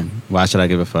book? Yeah. Why should I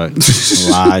give a fuck?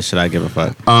 Why should I give a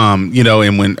fuck? And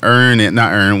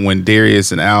when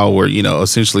Darius and Al were,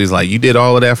 essentially it's like, you did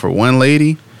all of that for one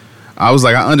lady. I was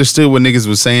like, I understood what niggas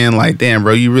was saying. Like, damn,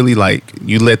 bro, you really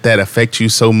you let that affect you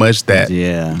so much that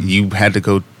you had to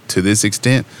go to this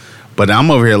extent. But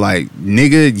I'm over here like,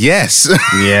 nigga, yes.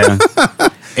 Yeah.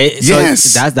 Yes.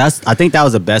 So that's I think that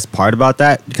was the best part about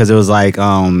that, because it was like,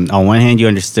 on one hand you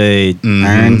understood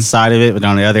Ern's side of it, but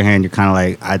on the other hand you're kind of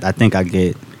like, I think I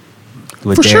get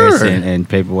what Darius and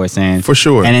Paperboy saying. For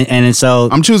sure. And so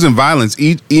I'm choosing violence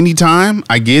anytime.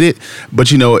 I get it, but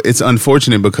it's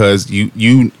unfortunate because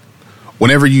you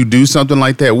whenever you do something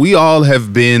like that, we all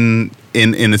have been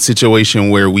in a situation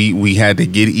where we had to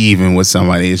get even with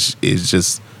somebody. It's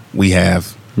just, we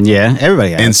have. Yeah,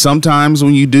 everybody has. And sometimes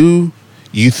when you do,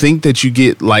 you think that you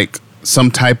get like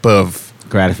some type of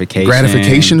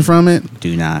gratification from it.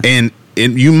 Do not. And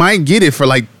you might get it for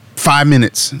like 5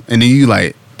 minutes, and then you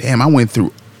like, damn, I went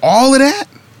through all of that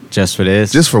just for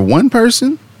this, just for one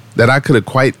person that I could have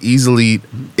quite easily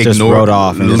ignored, just wrote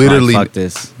off, and literally, just like, fuck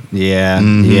this. Yeah,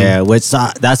 yeah. Which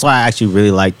that's why I actually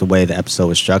really liked the way the episode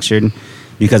was structured,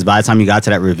 because by the time you got to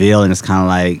that reveal, and it's kind of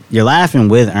like you're laughing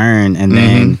with Earn, and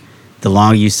then the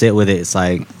longer you sit with it, it's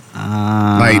like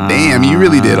damn, you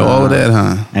really did all of that,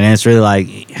 huh? And then it's really like,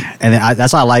 and then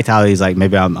that's why I liked how he's like,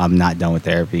 maybe I'm not done with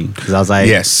therapy, because I was like,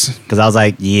 yes, because I was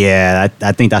like, yeah,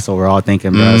 I think that's what we're all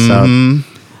thinking, bro. So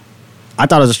I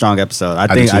thought it was a strong episode. I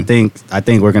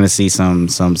think we're gonna see some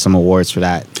awards for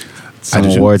that. Some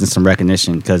awards and some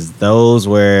recognition, because those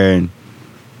were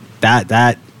that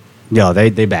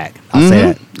they back. I'll say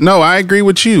that. No, I agree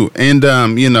with you. And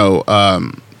damn,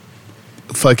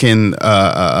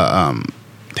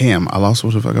 I lost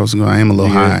what the fuck I was going. I am a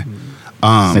little high.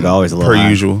 Always a little per high.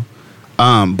 usual.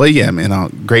 But yeah,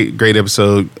 man, great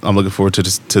episode. I'm looking forward to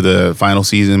the final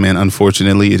season, man.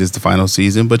 Unfortunately, it is the final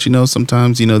season, but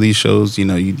sometimes these shows,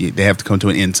 they have to come to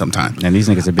an end sometime. And these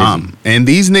niggas are busy. And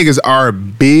these niggas are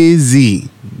busy.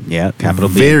 Yeah, capital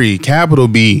B. Very capital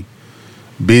B.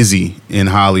 Busy in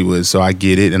Hollywood, so I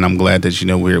get it, and I'm glad that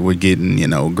we're getting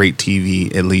great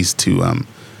TV, at least to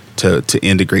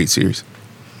end a great series.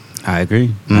 I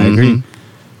agree.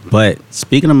 But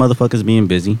speaking of motherfuckers being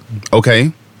busy,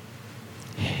 okay.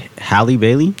 Halle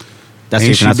Bailey, that's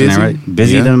Ain't your she busy? right?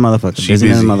 Busy than a motherfucker. She's busy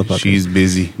than a motherfucker. She's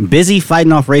busy. Busy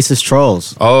fighting off racist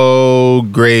trolls. Oh,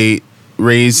 great.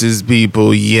 Racist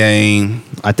people, yay.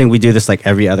 I think we do this like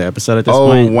every other episode at this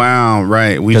point. Oh, wow,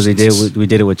 right. Because we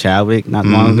did it with Chadwick not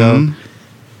long ago.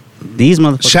 These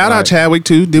motherfuckers. Shout out Chadwick,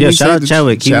 too. Shout out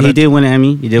Chadwick. He did win an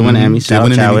Emmy. He did win an Emmy. Shout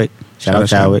out Chadwick. Shout out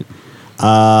Chadwick.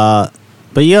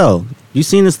 But yo, you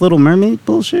seen this Little Mermaid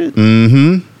bullshit?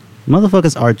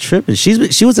 Motherfuckers are tripping.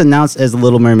 She was announced as the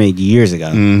Little Mermaid years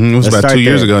ago. It was about 2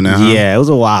 years ago now. Huh? Yeah, it was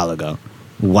a while ago.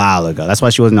 That's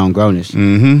why she wasn't on Grownish.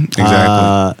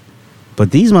 Exactly. But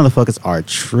these motherfuckers are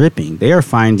tripping. They are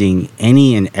finding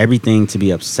any and everything to be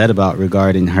upset about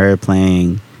regarding her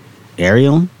playing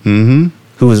Ariel, who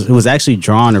was actually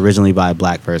drawn originally by a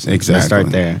black person. Exactly. Let's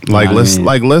start there.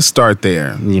 Let's start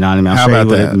there. You know what I mean? I'm How sure about he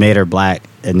would have that? made her black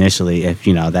initially if,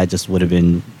 you know, that just would have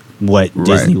been what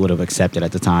Disney would have accepted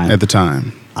at the time. At the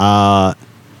time.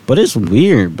 But it's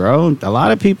weird, bro. A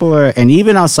lot of people are, and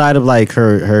even outside of like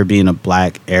her being a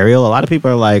black Ariel, a lot of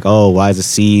people are like, oh, why does the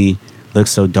sea look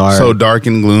so dark? So dark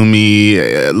and gloomy.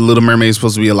 Little Mermaid is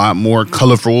supposed to be a lot more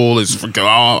colorful. It's freaking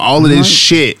all of this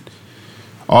shit.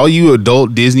 All you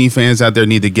adult Disney fans out there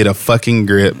need to get a fucking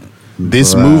grip.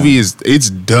 This movie it's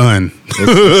done.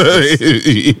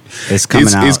 It's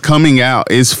coming out. It's coming out.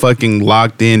 It's fucking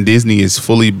locked in. Disney is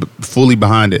fully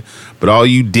behind it. But all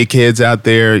you dickheads out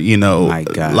there, you know, My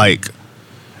God. like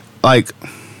I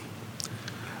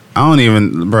don't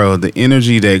even, bro. The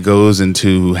energy that goes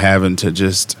into having to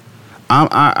just.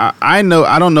 I know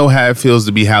I don't know how it feels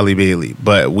to be Halle Bailey,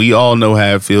 but we all know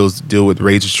how it feels to deal with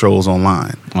racist trolls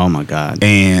online. Oh my God.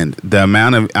 And the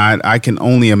amount of I can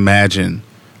only imagine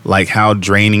like how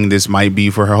draining this might be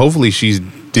for her. Hopefully she's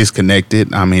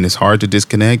disconnected. I mean, it's hard to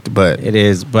disconnect, but It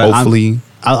is, but hopefully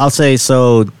I'll say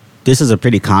so. This is a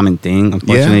pretty common thing,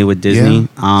 unfortunately, with Disney.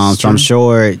 So true. I'm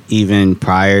sure even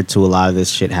prior to a lot of this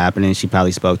shit happening, she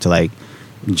probably spoke to like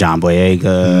John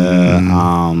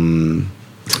Boyega.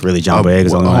 Really, John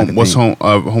Boyega's the only one I can what's think.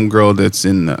 homegirl that's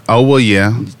in the,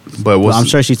 but Well, I'm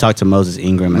sure she talked to Moses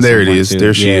Ingram. At There some it point, is. too.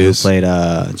 There she is. Who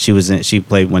played. She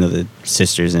played one of the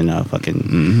sisters in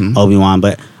fucking Obi-Wan.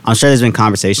 But I'm sure there's been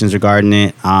conversations regarding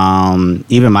it.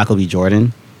 Even Michael B.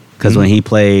 Jordan, because when he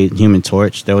played Human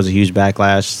Torch, there was a huge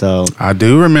backlash. So I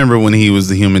do remember when he was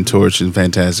the Human Torch in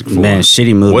Fantastic Four. man,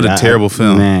 shitty movie. What a terrible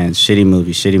film. Man, shitty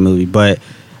movie. But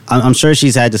I'm sure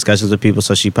she's had discussions with people,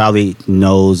 so she probably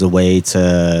knows a way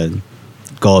to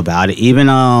go about it. Even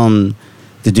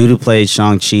the dude who played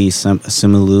Shang-Chi,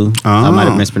 Simu, I might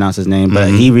have mispronounced his name, but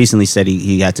he recently said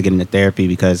he had to get into therapy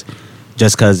because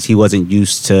he wasn't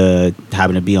used to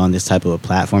having to be on this type of a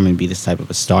platform and be this type of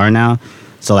a star now.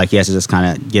 So like he has to just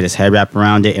kind of get his head wrapped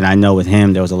around it. And I know with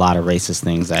him there was a lot of racist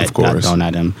things that got thrown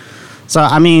at him. So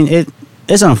I mean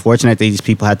it's unfortunate that these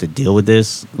people have to deal with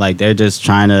this. Like they just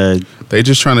trying to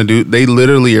do. They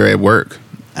literally are at work.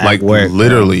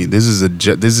 Literally, bro.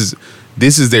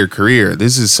 This is their career.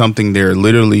 This is something they're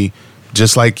literally,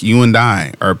 just like you and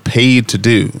I, are paid to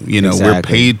do. You know, Exactly. we're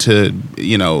paid to,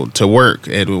 you know, to work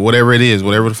at whatever it is,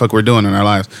 whatever the fuck we're doing in our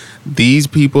lives. These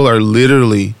people are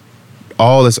literally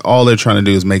all they're trying to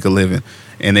do is make a living,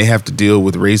 and they have to deal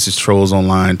with racist trolls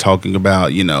online talking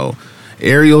about, you know,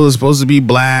 Ariel is supposed to be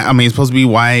black. I mean, it's supposed to be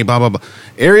white, blah, blah, blah.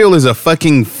 Ariel is a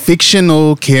fucking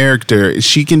fictional character.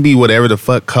 She can be whatever the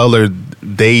fuck color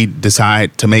they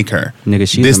decide to make her. Nigga,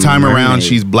 she's this a time around, mermaid.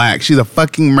 she's black. She's a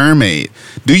fucking mermaid.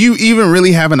 Do you even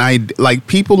really have an idea? Like,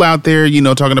 people out there, you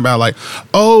know, talking about like,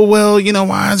 oh, well, you know,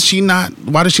 why does she not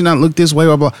look this way,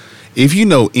 blah, blah. If you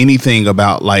know anything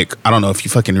about, like, I don't know if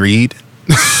you fucking read,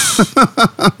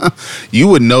 you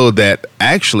would know that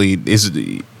actually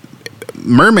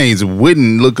mermaids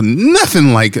wouldn't look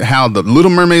nothing like how the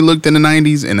Little Mermaid looked in the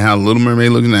 90s and how Little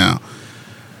Mermaid looks now.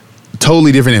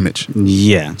 Totally different image.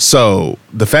 Yeah. So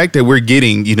the fact that we're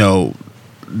getting, you know,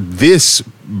 this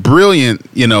brilliant,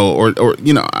 you know, or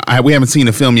you know, we haven't seen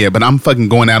the film yet, but I'm fucking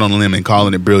going out on a limb and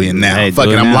calling it brilliant now. Hey,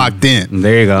 fucking, I'm now. locked in.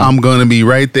 There you go. I'm gonna be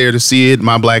right there to see it.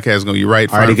 My black ass gonna be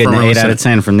right. Already getting an 8 out of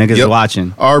 10 from niggas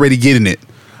watching. Already getting it.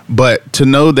 But to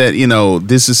know that, you know,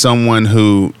 this is someone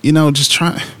who, you know, just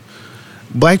try.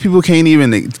 Black people can't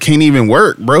even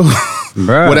work, bro.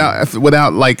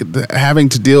 without like having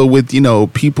to deal with, you know,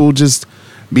 people just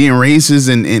being racist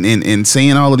and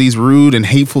saying all of these rude and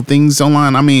hateful things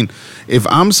online. I mean, if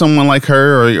I'm someone like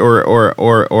her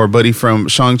or buddy from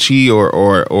Shang-Chi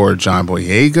or John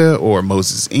Boyega or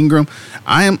Moses Ingram,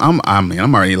 I'm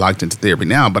already locked into therapy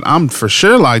now, but I'm for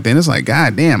sure locked in. It's like,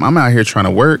 God damn, I'm out here trying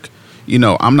to work. You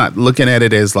know, I'm not looking at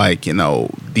it as like, you know,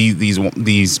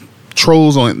 these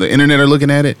trolls on the internet are looking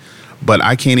at it, but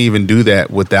I can't even do that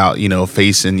without, you know,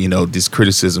 facing, you know, this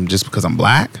criticism just because I'm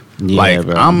black. Yeah, like,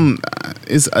 bro.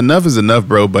 It's enough is enough,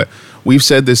 bro. But we've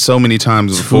said this so many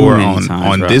times before on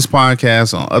bro. this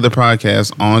podcast, on other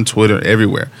podcasts, on Twitter,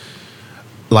 everywhere.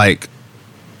 Like,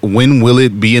 when will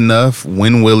it be enough?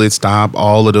 When will it stop?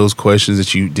 All of those questions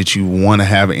that you want to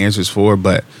have answers for,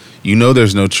 but you know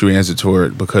there's no true answer to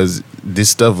it because this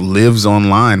stuff lives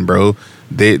online, bro.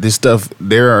 There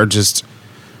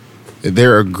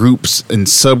are groups and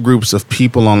subgroups of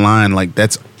people online. Like,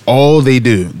 that's all they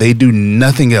do. They do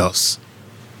nothing else.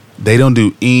 They don't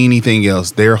do anything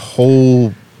else. Their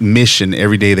whole mission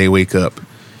every day they wake up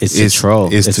It's to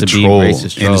troll. It's to be troll,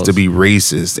 racist and it's to be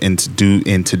racist, and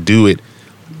to do it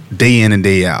day in and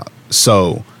day out.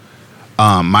 So,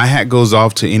 my hat goes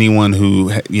off to anyone who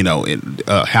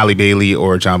Halle Bailey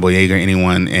or John Boyega,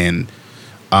 anyone, and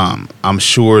I'm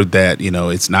sure that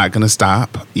it's not going to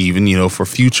stop, even for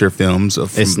future films from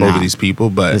both of these people.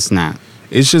 But it's not.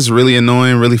 It's just really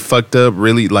annoying, really fucked up,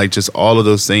 really like just all of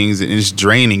those things, and it's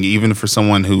draining even for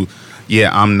someone who.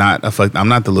 Yeah, I'm not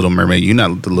the Little Mermaid. You're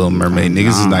not the Little Mermaid.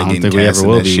 Niggas is not getting cast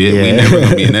in that shit. Yeah. We never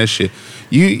gonna be in that shit.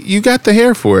 You got the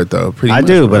hair for it though. Pretty much. I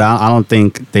do, but I don't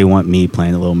think they want me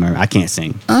playing the Little Mermaid. I can't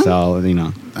sing, so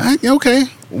Okay,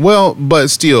 well, but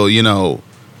still,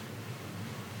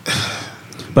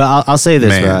 But I'll say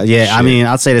this, bro. Yeah, shit. I mean,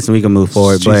 I'll say this and we can move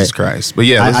forward. Jesus Christ. But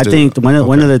yeah, I think one of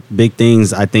the big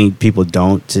things I think people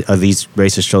don't, these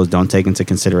racist shows don't take into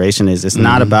consideration is it's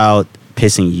not about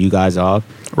pissing you guys off.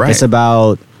 Right. It's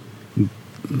about,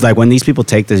 like, when these people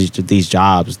take these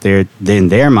jobs, they're in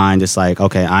their mind, it's like,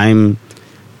 okay,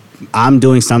 I'm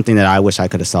doing something that I wish I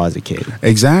could have saw as a kid.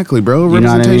 Exactly, bro.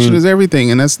 Representation is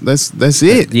everything, and that's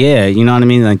it. Yeah, you know what I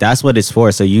mean? Like, that's what it's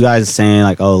for. So you guys are saying,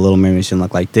 like, oh, Little Mermaid shouldn't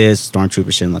look like this,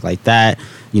 Stormtrooper shouldn't look like that,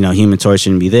 Human Torch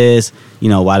shouldn't be this,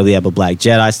 why do we have a black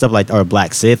Jedi, stuff like, or a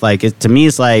black Sith? Like, to me,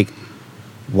 it's like,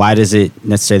 why does it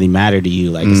necessarily matter to you?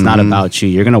 Like, it's not about you.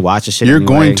 You're going to watch the shit You're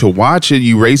anyway. going to watch it,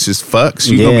 you racist fucks.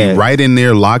 You're going to be right in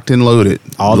there, locked and loaded.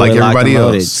 All like everybody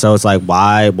else. So it's like,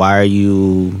 why are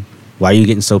you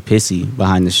getting so pissy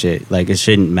behind the shit? Like, it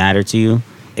shouldn't matter to you.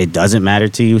 It doesn't matter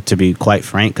to you, to be quite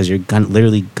frank, because you're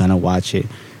literally going to watch it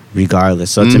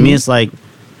regardless. So to me, it's like,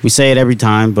 we say it every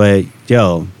time, but,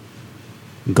 yo,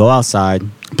 go outside.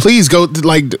 Please go,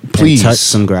 please. And touch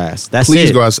some grass. That's please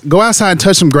it. Go outside and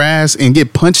touch some grass and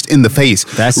get punched in the face.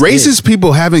 That's racist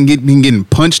people haven't been getting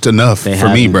punched enough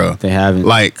me, bro. They haven't.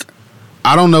 Like,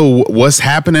 I don't know what's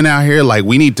happening out here. Like,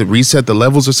 we need to reset the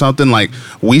levels or something. Like,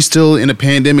 we still in a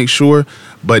pandemic, sure,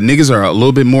 but niggas are a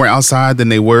little bit more outside than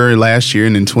they were last year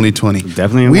and in 2020.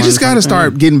 Definitely. We just got to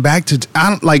start getting back to,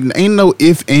 ain't no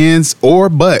ifs, ands, or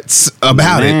buts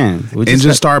about it. And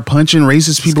just start punching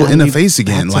racist people in the face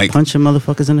again. Like, punching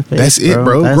motherfuckers in the face. That's it,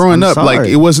 bro. Growing up, like,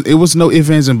 it was no ifs,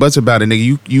 ands, and buts about it,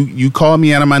 nigga. You call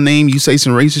me out of my name, you say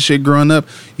some racist shit growing up,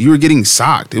 you were getting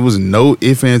socked. It was no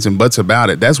ifs, ands, and buts about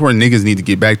it. That's where niggas need to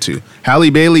get back to. Halle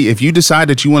Bailey, if you decide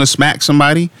that you want to smack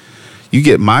somebody, you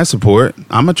get my support.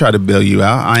 I'm going to try to bail you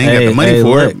out. I ain't got the money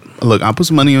for it. Look, I'll put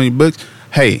some money on your books.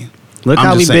 Hey. Look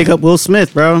how we big up Will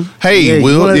Smith, bro. Hey, yeah,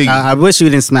 Will. I wish you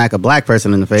didn't smack a black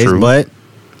person in the face, but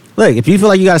look, if you feel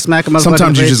like you got to smack a motherfucker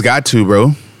sometimes in the you just got to,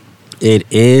 bro.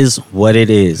 It is what it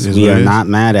is. We are not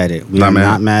mad at it. We are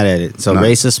not mad at it. So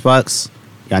racist fucks,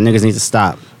 y'all niggas need to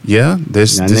stop. Yeah,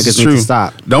 this is true. Need to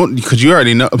stop. Because you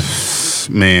already know.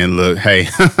 Man, look, hey.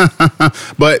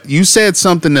 But you said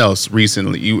something else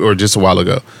recently, or just a while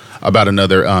ago, about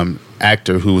another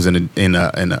actor who was in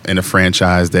a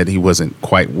franchise that he wasn't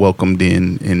quite welcomed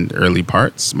in early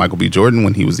parts. Michael B. Jordan,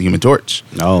 when he was the Human Torch.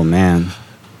 Oh man,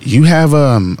 you have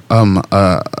a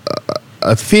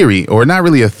theory, or not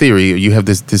really a theory. You have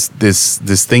this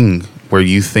thing where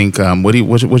you think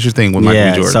what's your thing with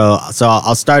Michael B. Jordan? So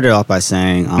I'll start it off by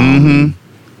saying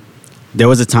there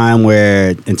was a time where,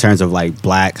 in terms of like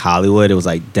black Hollywood, it was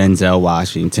like Denzel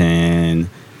Washington,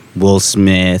 Will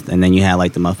Smith, and then you had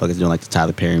like the motherfuckers doing like the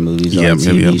Tyler Perry movies or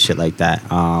TV, shit like that.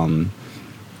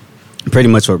 Pretty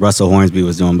much what Russell Hornsby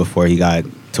was doing before he got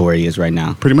to where he is right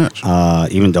now. Pretty much.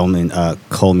 Even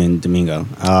Coleman Domingo.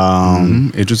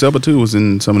 Idris Elba too was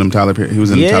in some of them Tyler Perry. He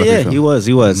was in the Tyler Perry film.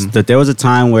 He was. But there was a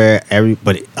time where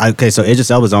so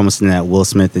Idris Elba was almost in that Will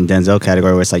Smith and Denzel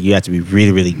category where it's like you have to be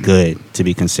really, really good to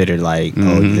be considered like,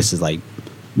 oh, this is like,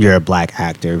 you're a black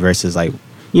actor versus like,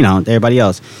 everybody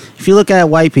else. If you look at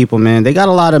white people, man, they got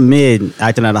a lot of mid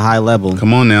acting at a high level.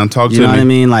 Come on now, talk to me. You know what I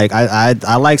mean? Like,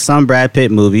 I like some Brad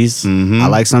Pitt movies. I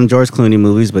like some George Clooney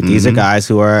movies, but these are guys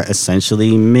who are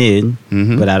essentially mid,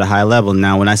 but at a high level.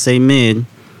 Now, when I say mid,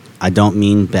 I don't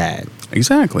mean bad.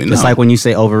 Exactly. It's like when you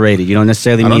say overrated. You don't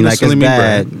necessarily mean like it's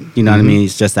bad. You know what I mean?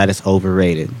 It's just that it's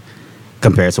overrated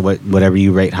compared to whatever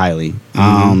you rate highly.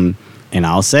 And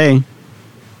I'll say,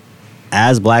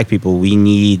 as black people, we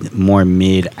need more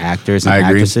mid actors and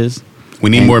actresses. We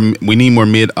need more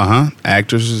mid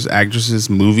actresses,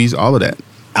 movies, all of that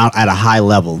out at a high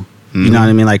level. You know what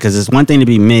I mean? Like, because it's one thing to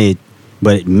be mid,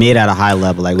 but mid at a high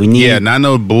level. Like, we need not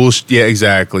no bullshit. Yeah,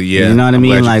 exactly. Yeah, you know what I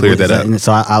mean? Like, cleared that up.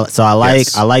 So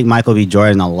I like Michael B.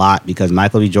 Jordan a lot because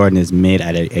Michael B. Jordan is mid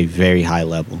at a very high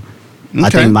level. Okay. I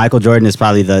think Michael Jordan is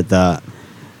probably the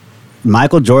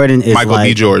Michael Jordan is Michael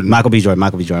B.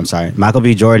 Jordan. I'm sorry. Michael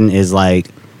B. Jordan is like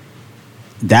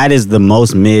that is the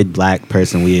most mid black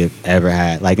person we have ever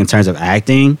had. Like in terms of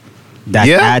acting, that's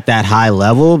at that high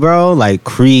level, bro. Like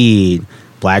Creed,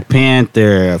 Black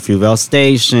Panther, Fruitvale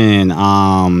Station.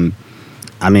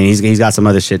 I mean, he's got some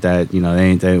other shit that, you know,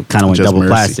 they kind of went double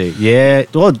plastic. Yeah.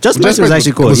 Well, Just Mercy was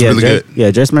actually cool. Was really good.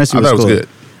 Yeah, Just Mercy was cool. I thought it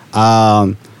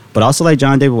was good. But also like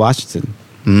John David Washington.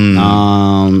 A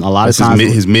lot of times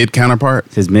his mid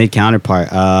counterpart. His mid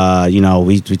counterpart. You know,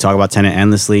 we talk about Tenet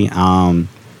endlessly.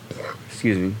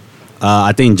 Excuse me.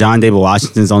 I think John David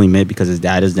Washington's only mid because his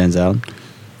dad is Denzel.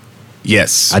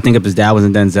 Yes. I think if his dad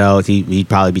wasn't Denzel, he'd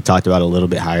probably be talked about a little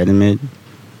bit higher than mid.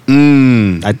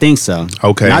 I think so.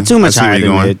 Okay. Not too much higher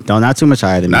than mid. No, not too much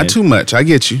higher than mid. Not too much. I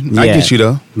get you. I get you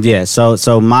though. Yeah.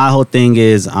 So my whole thing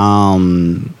is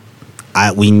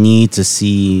we need to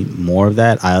see more of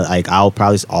that. I'll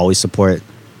probably always support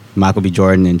Michael B.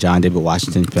 Jordan and John David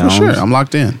Washington films. For sure. I'm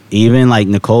locked in. Even like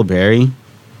Nicole Berry.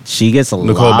 She gets a lot.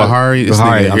 Nicole Bahari. This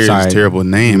nigga here is terrible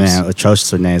names. Man,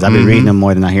 atrocious with names. I've been reading them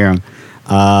more than I hear them.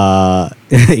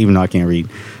 Even though I can't read.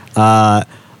 I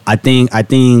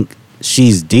think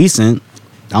she's decent.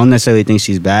 I don't necessarily think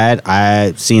she's bad.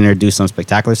 I've seen her do some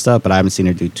spectacular stuff, but I haven't seen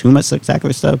her do too much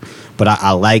spectacular stuff. But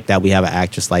I like that we have an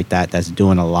actress like that that's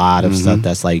doing a lot of stuff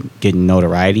that's like getting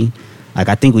notoriety. Like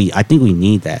I think we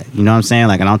need that. You know what I'm saying?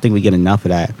 Like I don't think we get enough of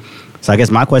that. So I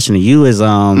guess my question to you is,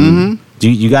 do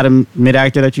you got a mid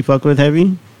actor that you fuck with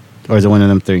heavy, or is it one of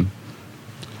them three?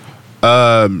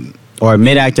 Or a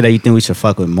mid actor that you think we should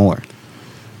fuck with more?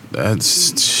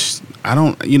 I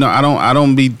don't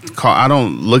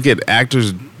look at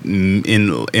actors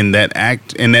in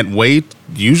that way.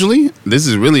 Usually, this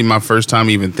is really my first time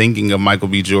even thinking of Michael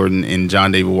B. Jordan and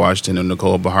John David Washington and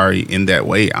Nicole Bahari in that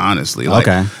way. Honestly,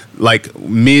 like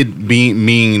mid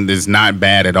being is not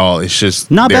bad at all. It's just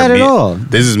not bad at all.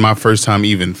 This is my first time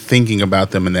even thinking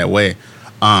about them in that way.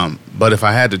 But if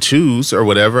I had to choose or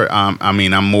whatever, I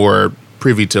mean, I'm more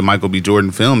privy to Michael B.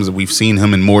 Jordan films. We've seen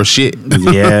him in more shit.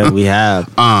 Yeah, we have.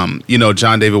 You know,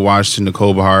 John David Washington,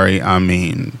 Nicole Bahari. I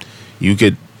mean, you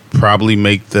could probably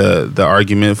make the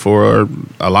argument for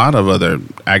a lot of other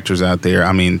actors out there.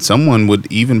 I mean, someone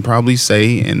would even probably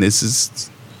say, and this is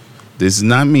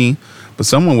not me, but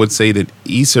someone would say that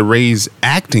Issa Rae's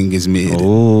acting is mid.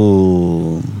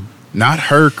 Ooh. Not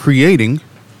her creating,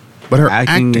 but her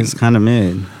acting is kind of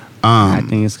mid.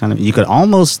 Acting is kind of. You could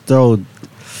almost throw.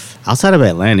 Outside of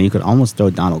Atlanta, you could almost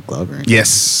throw Donald Glover in.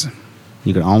 Yes.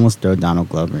 You could almost throw Donald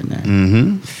Glover in there.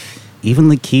 Mm-hmm. Even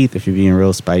Lakeith, if you're being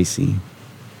real spicy.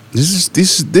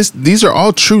 These are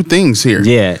all true things here.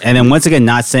 Yeah, and then once again,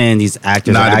 not saying these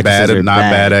actors not bad actors you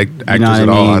know at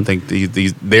all. I think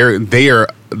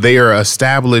they are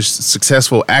established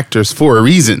successful actors for a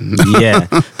reason. Yeah,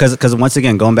 because once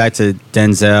again, going back to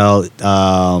Denzel,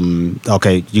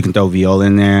 okay, you can throw Viola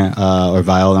in there or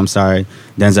Viola. I'm sorry,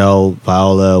 Denzel,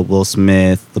 Viola, Will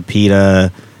Smith, Lupita,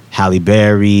 Halle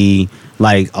Berry,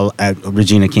 like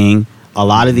Regina King. A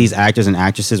lot of these actors and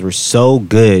actresses were so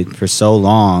good for so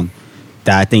long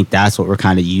that I think that's what we're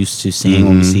kind of used to seeing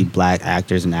when we see black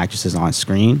actors and actresses on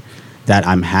screen, that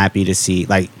I'm happy to see.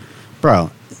 Like,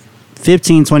 bro,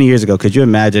 15, 20 years ago, could you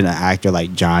imagine an actor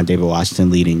like John David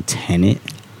Washington leading Tenet?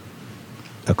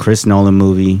 A Chris Nolan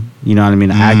movie? You know what I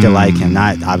mean? An actor like him,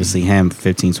 not obviously him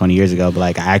 15, 20 years ago, but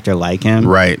like an actor like him.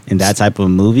 Right. In that type of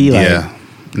movie. Like, yeah.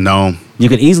 No. You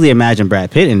could easily imagine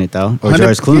Brad Pitt in it, though. Or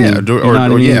George Clooney. Yeah, you know what I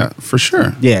mean? Yeah, for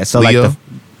sure. Yeah, so Leo.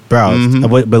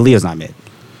 like, but Leo's not mid.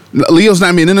 Leo's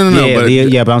not mid. No. Yeah, but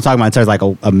Leo, but I'm talking about in terms of like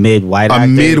a mid-white actor. A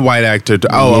mid-white actor.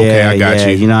 Okay, I got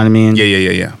you. You know what I mean?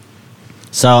 Yeah.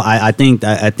 So I think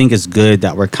it's good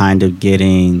that we're kind of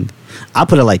getting. I'll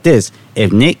put it like this: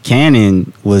 if Nick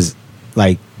Cannon was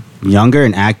like younger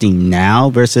and acting now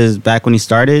versus back when he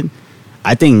started,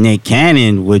 I think Nick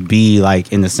Cannon would be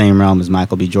like in the same realm as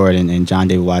Michael B. Jordan and John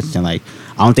David Washington. Like,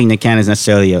 I don't think Nick Cannon is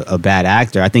necessarily a bad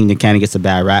actor. I think Nick Cannon gets a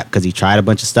bad rap because he tried a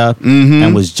bunch of stuff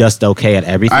and was just okay at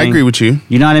everything. I agree with you.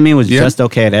 You know what I mean? Was just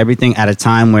okay at everything at a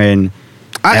time when.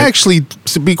 I actually,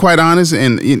 to be quite honest,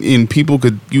 and people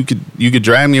you could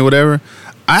drag me or whatever,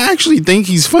 I actually think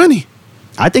he's funny.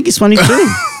 I think he's funny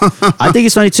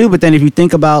too. But then if you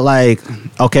think about like,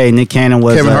 okay, Nick Cannon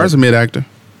was Kevin Hart's a mid actor.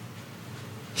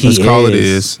 Let's call it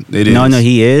is. It is. No,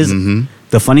 he is. Mm-hmm.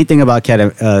 The funny thing about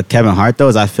Kevin Hart though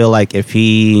is I feel like if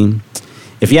he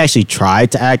actually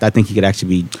tried to act, I think he could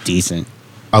actually be decent.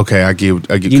 Okay, I get.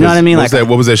 You know what I mean? What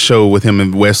was that show with him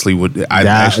and Wesley? I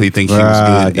actually think he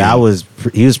was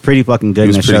good. He was pretty fucking good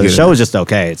in the show. The show was just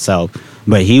okay. So,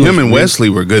 but him and Wesley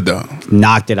were good though.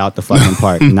 Knocked it out the fucking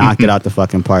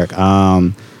park.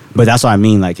 But that's what I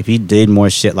mean. Like if he did more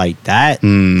shit like that,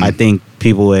 I think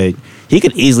people would. He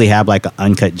could easily have like an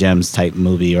Uncut Gems type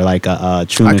movie or like a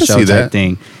Truman can Show see type that.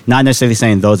 thing. Not necessarily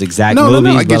saying those exact No,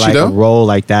 movies, I get but like you, a though. role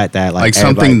like that Like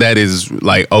something that is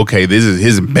like, okay, this is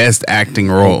his best acting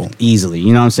role. easily.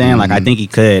 You know what I'm saying? Like I think he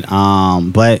could.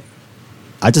 But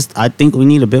I think we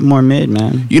need a bit more mid,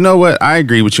 man. You know what? I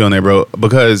agree with you on that, bro.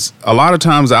 Because a lot of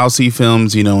times I'll see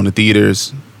films, in the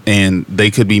theaters, and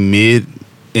they could be mid,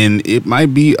 and it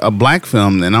might be a black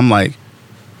film, and I'm like,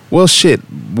 well, shit.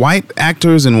 White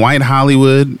actors in white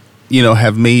Hollywood,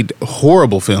 have made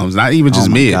horrible films. Not even just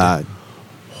oh my mid. God.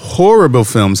 Horrible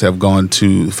films have gone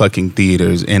to fucking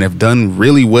theaters and have done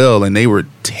really well, and they were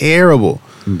terrible.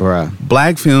 Bruh.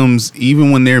 Black films,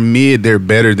 even when they're mid, they're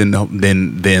better than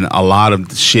a lot of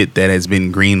the shit that has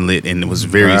been greenlit and was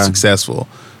very Bruh. successful.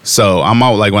 So I'm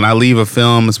out, like, when I leave a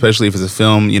film, especially if it's a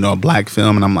film, a black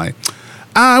film, and I'm like,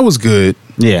 it was good.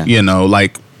 Yeah.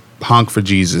 Like Honk for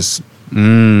Jesus.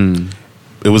 Mm,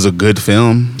 It was a good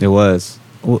film. it was.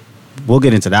 We'll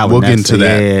get into that one. We'll get next. into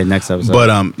that. Yeah, next episode. But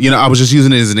I was just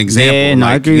using it as an example. Yeah, no,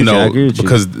 I agree with you. I agree with you.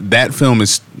 Because that film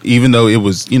is, even though it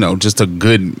was, just a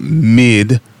good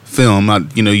mid film,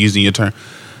 not using your term,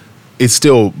 it's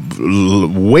still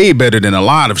way better than a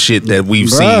lot of shit that we've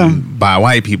seen by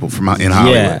white people in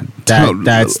Hollywood. Yeah,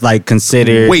 that's like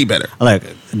considered way better. Like,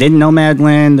 didn't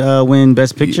Nomadland win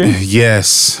Best Picture?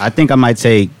 Yes, I think I might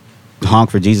take Honk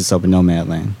for Jesus over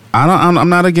Nomadland. I'm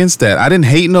not against that. I didn't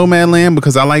hate Nomadland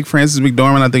because I like Frances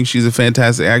McDormand. I think she's a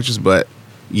fantastic actress. But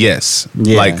yes,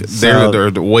 Yeah, like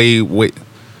they're way.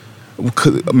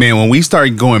 Man, when we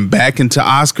start going back into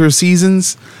Oscar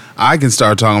seasons, I can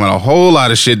start talking about a whole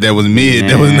lot of shit that was mid.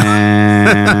 That was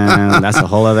not. That's a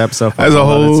whole other episode. That's a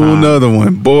whole nother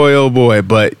one. Boy, oh boy.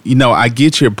 But, I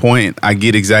get your point. I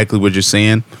get exactly what you're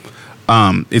saying.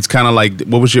 It's kind of like,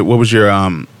 what was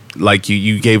your like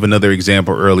you gave another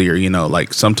example earlier,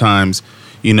 like sometimes,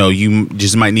 you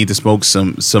just might need to smoke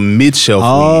some mid-shelf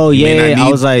Oh weed. You may yeah, not I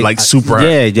need, was like super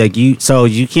Yeah, like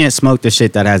you can't smoke the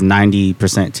shit that has 90%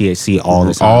 THC all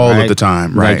the time. All of right? the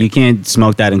time, Like right. you can't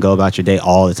smoke that and go about your day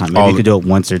all the time. Maybe you could do it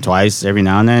once or twice every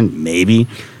now and then, maybe.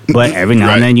 But every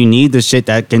now and then you need the shit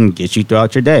that can get you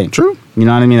throughout your day. True. You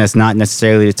know what I mean? That's not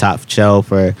necessarily the top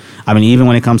shelf. Or I mean, even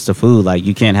when it comes to food, like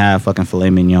you can't have fucking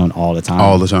filet mignon all the time.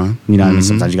 All the time. You know what I mean?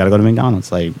 Sometimes you gotta go to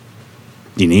McDonald's. Like,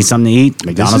 you need something to eat.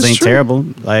 McDonald's is ain't true. terrible.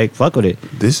 Like, fuck with it.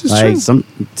 This is like true.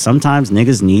 sometimes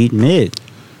niggas need mid.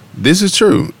 This is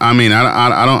true. I mean,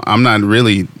 I'm not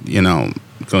really, going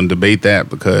to debate that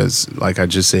because, like I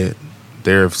just said,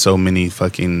 there are so many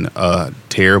fucking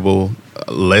terrible,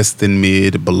 less than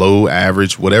mid, below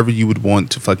average, whatever you would want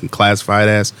to fucking classify it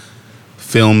as,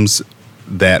 films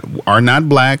that are not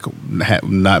black, have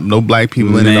no black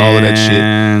people in it, all of that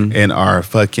Man. shit, and are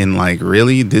fucking like,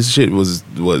 really? This shit was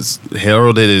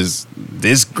heralded as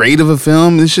this great of a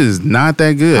film? This shit is not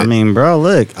that good. I mean, bro,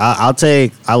 look,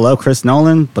 I love Chris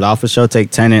Nolan, but I'll for sure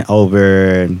take Tenet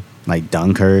over like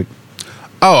Dunkirk.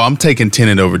 Oh, I'm taking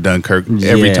Tenet over Dunkirk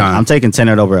every Yeah, time. I'm taking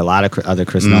Tenet over a lot of other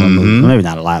Chris Nolan movies. Well, maybe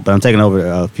not a lot, but I'm taking over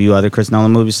a few other Chris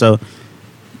Nolan movies. So,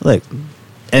 look,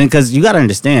 and because you got to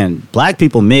understand, black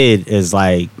people mid is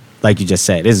like you just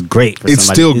said, it's great for It's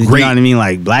somebody. still You great. know what I mean?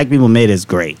 Like, black people mid is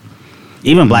great.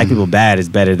 Even black people bad is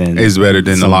better than It's better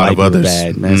than a some lot white of people others.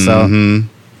 Bad, man. So,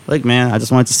 look, man, I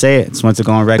just wanted to say it. Just wanted to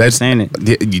go on record saying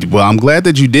it. Well, I'm glad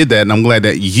that you did that, and I'm glad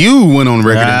that you went on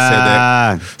record and said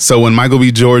that. So when Michael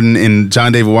B. Jordan and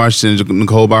John David Washington,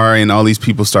 Nicole Bari, and all these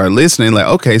people start listening, like,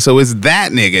 okay, so it's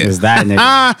that nigga. It's that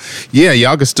nigga. Yeah,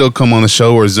 y'all can still come on the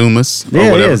show or Zoom us. or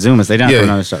Yeah, whatever. Zoom us. They're not coming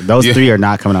on the show. Those three are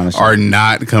not coming on the show. Are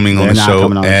not coming on They're the not show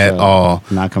coming on the at show. all.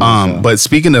 Not coming on the show. But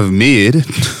speaking of mid,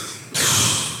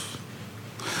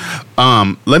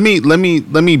 let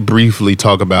me briefly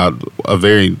talk about a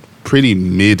very pretty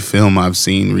mid film I've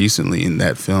seen recently, and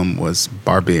that film was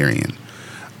Barbarian.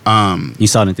 You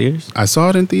saw it in theaters? I saw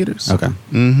it in theaters. Okay.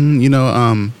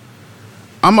 I'm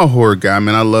a horror guy,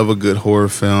 man. I love a good horror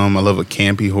film. I love a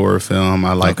campy horror film.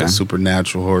 I like Okay. a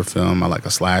supernatural horror film. I like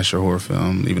a slasher horror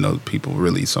film, even though people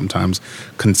really sometimes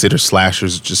consider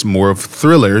slashers just more of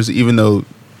thrillers, even though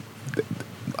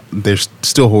they're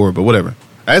still horror, but whatever.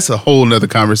 That's a whole nother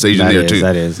conversation there, too.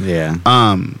 That is, yeah.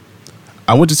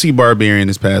 I went to see Barbarian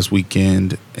this past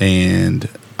weekend, and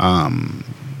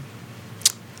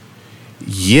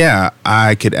yeah,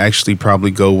 I could actually probably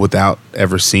go without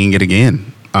ever seeing it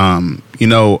again. I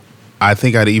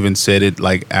think I'd even said it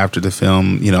like after the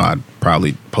film, I'd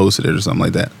probably posted it or something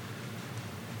like that.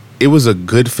 It was a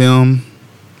good film,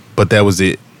 but that was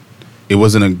it. It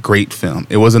wasn't a great film.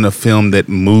 It wasn't a film that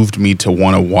moved me to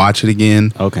want to watch it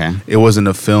again. Okay. It wasn't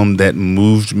a film that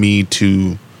moved me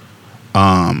to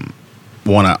want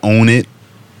to own it.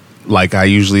 like I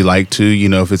usually like to. You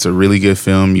know, if it's a really good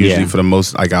film, usually Yeah. for the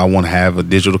most, like I want to have a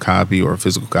digital copy or a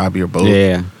physical copy or both.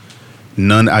 Yeah.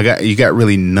 You got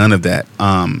really none of that.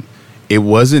 It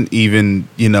wasn't even,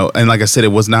 you know, and like I said,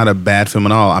 it was not a bad film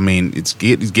at all. I mean, it's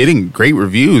getting great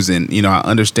reviews, and you know, I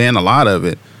understand a lot of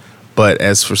it. But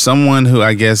as for someone who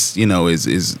I guess, you know,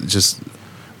 is just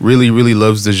really, really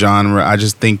loves the genre, I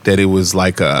just think that it was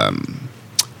like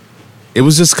it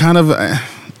was just kind of,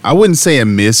 I wouldn't say a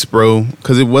miss, bro,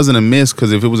 because it wasn't a miss.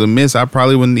 Because if it was a miss, I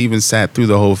probably wouldn't even sat through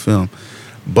the whole film.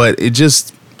 But it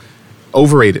just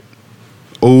overrated.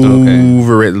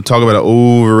 Overrated. Talk about an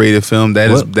overrated film.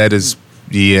 That is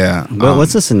yeah.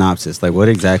 What's the synopsis? Like, what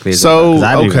exactly is it? So about? 'Cause I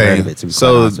haven't even okay, heard of it, to be quite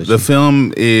so honest with the you.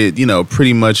 film, it you know,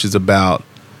 pretty much is about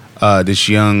this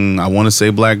young, I want to say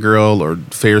black girl or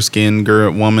fair skinned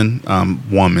girl woman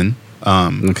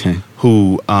Okay.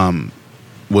 who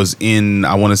was in,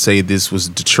 I want to say this was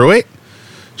Detroit.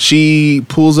 She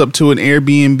pulls up to an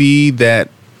Airbnb that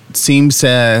seems to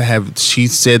have, she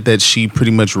said that she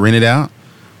pretty much rented out,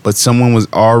 but someone was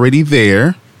already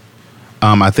there.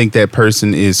 I think that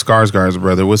person is Skarsgård's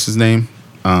brother. What's his name?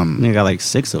 They got like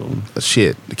 6 of them.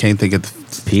 Shit, I can't think of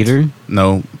the, Peter,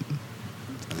 no.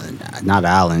 not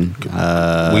Alan.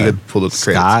 We could pull up the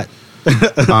Scott.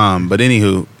 credits. But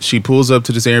anywho, she pulls up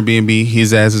to this Airbnb.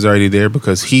 His ass is already there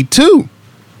because he too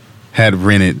had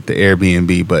rented the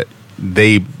Airbnb, but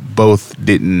they both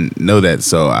didn't know that.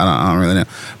 So I don't really know.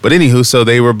 But anywho, so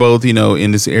they were both, you know,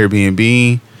 in this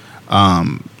Airbnb.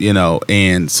 You know,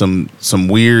 and some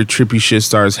weird trippy shit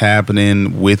starts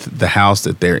happening with the house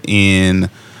that they're in.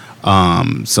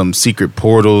 Some secret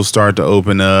portals start to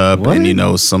open up, What? and you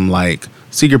know, some like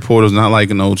secret portals, not like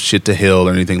no shit to hell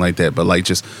or anything like that, but like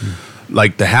just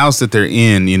like the house that they're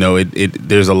in. You know, it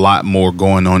there's a lot more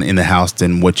going on in the house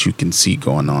than what you can see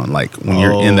going on. Like when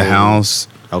you're in the house.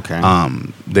 Okay.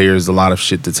 There's a lot of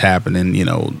shit that's happening, you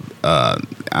know.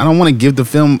 I don't want to give the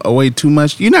film away too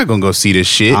much. You're not gonna go see this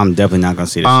shit. I'm definitely not gonna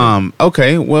see this shit.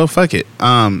 Okay, well, fuck it.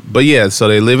 But yeah, so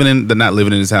they're not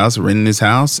living in his house, renting his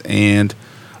house, and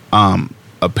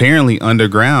apparently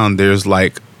underground there's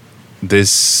like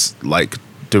this like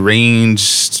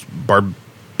deranged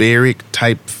barbaric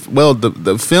type. Well,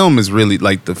 the film is really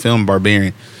like the film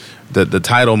Barbarian. The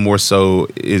title more so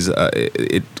is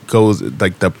it goes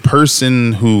like the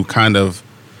person who kind of,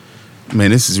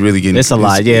 man, this is really getting, It's a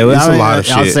lot. Yeah, it's a lot of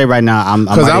shit. I'll say right now, I'm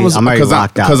already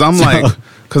locked out. Because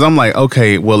I'm like,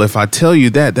 okay, well, if I tell you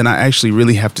that, then I actually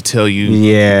really have to tell you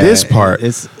this part.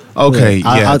 It's okay.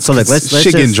 Yeah. So like, let's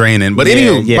shit getting draining. But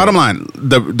anywho, bottom line,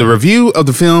 the review of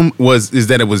the film is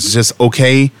that it was just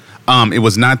okay. It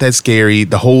was not that scary.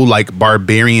 The whole like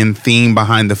barbarian theme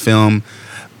behind the film,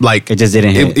 like it just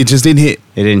didn't hit. It just didn't hit.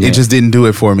 It just didn't do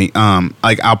it for me.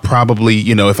 Like I'll probably,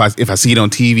 you know, if I see it on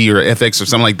TV or FX or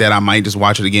something like that, I might just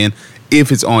watch it again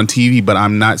if it's on TV. But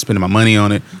I'm not spending my money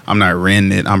on it. I'm not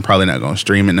renting it. I'm probably not going to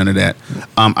stream it. None of that.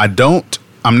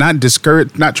 I'm not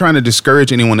discouraged. Not trying to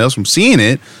discourage anyone else from seeing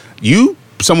it.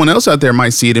 Someone else out there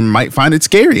might see it and might find it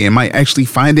scary and might actually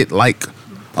find it like,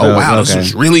 oh wow, okay. this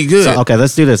is really good. So, okay,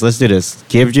 let's do this.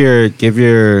 Give your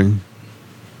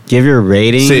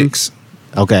rating. 6.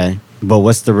 Okay, but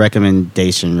what's the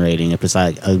recommendation rating? If it's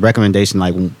like a recommendation,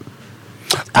 like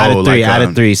out of 3, out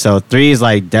of 3. So 3 is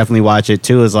like definitely watch it.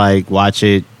 2 is like watch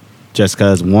it just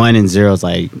because. 1 and 0 is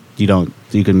like you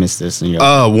can miss this. And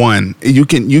 1. You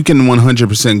can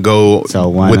 100% go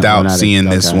without seeing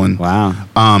this one. Wow.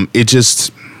 It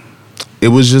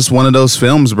was just one of those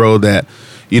films, bro, that,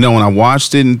 you know, when I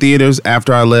watched it in theaters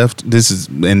after I left, this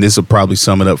will probably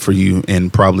sum it up for you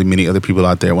and probably many other people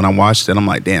out there. When I watched it, I'm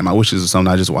like, damn, I wish this was something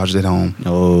I just watched at home.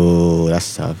 Oh,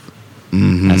 that's tough.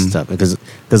 Mm-hmm. That's tough because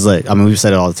like, I mean, we've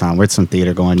said it all the time. We're at some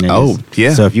theater going niggas. Oh,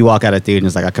 yeah. So if you walk out of theater and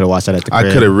it's like I could have watched that at the crib.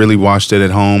 I could have really watched it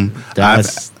at home.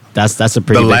 That's a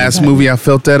pretty. The last movie I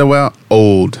felt that about,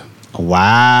 Old.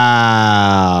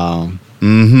 Wow.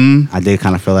 Mm-hmm. I did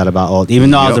kind of feel that about Old, even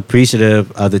though I was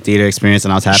appreciative of the theater experience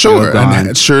and I was happy to have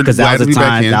gone. Sure, because that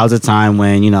was a time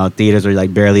when, you know, theaters were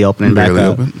like barely opening back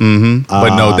up. Mm-hmm.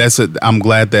 But no, I'm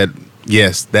glad that,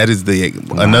 yes, that is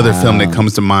another film that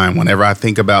comes to mind whenever I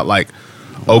think about like,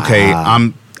 okay,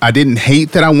 I didn't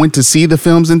hate that I went to see the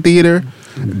films in theater.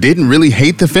 Didn't really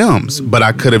hate the films, but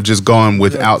I could have just gone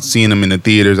without seeing them in the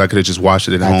theaters. I could have just watched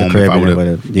it at home if I would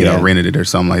have, rented it or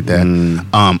something like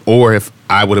that. Or if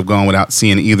I would have gone without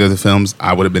seeing either of the films,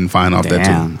 I would have been fine off that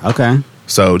too. Okay.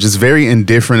 So just very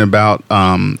indifferent about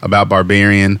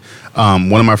Barbarian.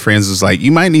 One of my friends was like,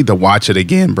 "You might need to watch it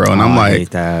again, bro." And I'm like, I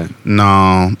hate that.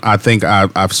 "No, I think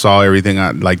I saw everything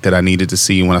that I needed to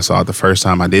see when I saw it the first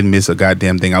time. I didn't miss a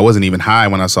goddamn thing. I wasn't even high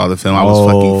when I saw the film. I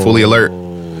was fucking fully alert."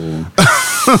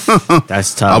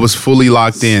 That's tough. I was fully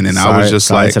locked in, and I was just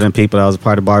sorry like, to them people that was a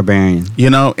part of Barbarian. you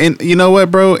know, and you know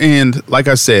what, bro? And like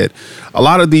I said, a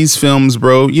lot of these films,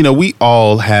 bro, you know, we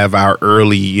all have our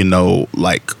early, you know,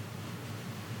 like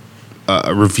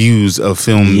reviews of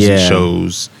films and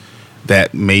shows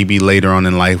that maybe later on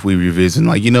in life we revisit.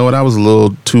 Like, you know what? I was a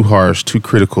little too harsh, too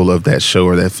critical of that show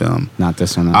or that film. Not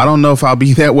this one. I don't know if I'll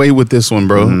be that way with this one,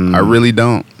 bro. I really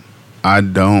don't. I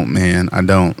don't, man. I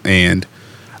don't. And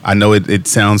I know it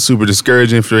sounds super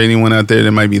discouraging for anyone out there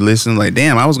that might be listening. Like,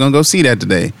 damn, I was going to go see that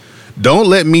today. Don't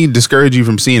let me discourage you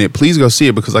from seeing it. Please go see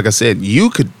it because, like I said, you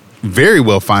could very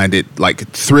well find it like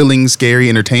thrilling, scary,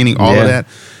 entertaining, all of that.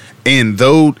 And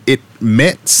though it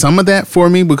met some of that for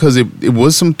me because it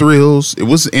was some thrills, it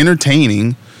was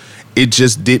entertaining, it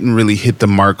just didn't really hit the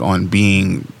mark on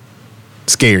being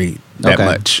scary that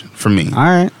much for me. All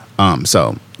right.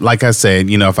 So, like I said,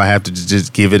 you know, if I have to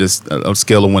just give it a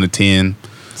scale of 1 to 10,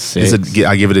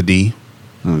 I give it a D.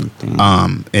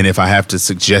 And if I have to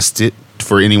suggest it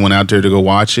for anyone out there to go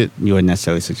watch it, you wouldn't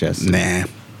necessarily suggest it. Nah.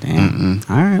 Damn.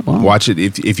 All right. Well, watch it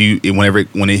if you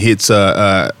when it hits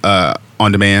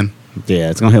on demand. Yeah,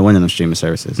 it's gonna hit one of them streaming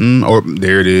services. Or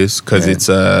there it is, because it's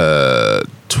a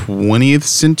 20th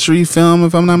century film,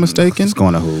 if I'm not mistaken. It's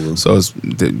going to Hulu. So it's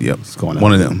going to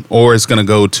one of them, or it's gonna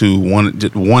go to one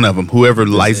of them. Whoever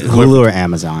Hulu or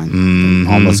Amazon,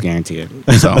 almost guaranteed.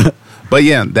 So, but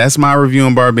yeah, that's my review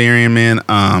on Barbarian, man.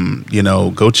 You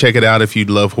know, go check it out if you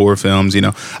love horror films. You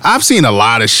know, I've seen a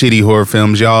lot of shitty horror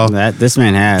films, y'all. That this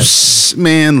man has.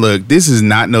 Man, look, this is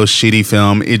not no shitty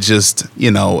film. It just,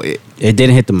 you know, it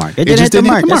didn't hit the mark. It didn't hit the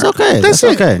mark. That's okay. That's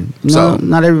okay. No,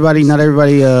 not everybody.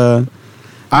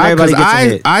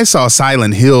 I saw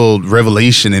Silent Hill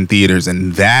Revelation in theaters,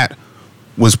 and that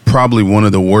was probably one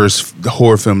of the worst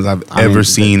horror films I've ever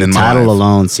seen in my life. The title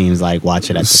alone seems like watch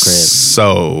it at the crib.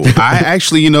 So I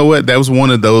actually, you know what? That was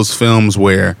one of those films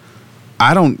where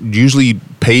I don't usually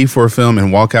pay for a film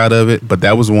and walk out of it, but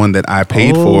that was one that I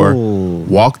paid for,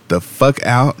 walked the fuck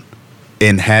out,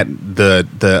 and had the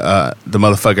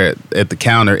motherfucker at the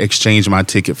counter exchange my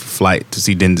ticket for flight to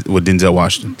see with Denzel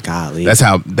Washington. Golly, that's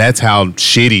how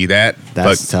shitty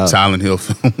that's Silent Hill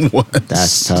film was.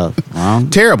 That's tough. Well,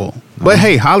 terrible. But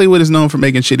hey, Hollywood is known for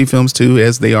making shitty films too,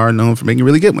 as they are known for making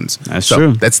really good ones. That's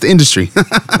true. That's the industry.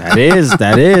 That is.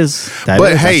 But hey,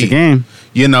 that's the game.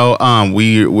 You know,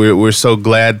 we're so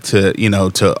glad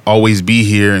to always be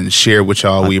here and share with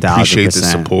y'all. We appreciate the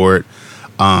support.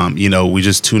 You know, we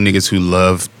just two niggas who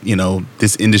love, you know,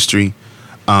 this industry.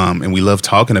 And we love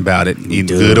talking about it,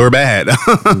 either good or bad.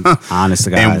 Honest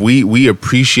to God. And we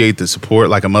appreciate the support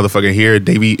like a motherfucker here.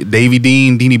 Davey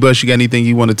Dean, Deanie Bush, you got anything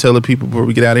you want to tell the people before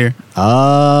we get out of here?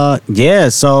 Yeah,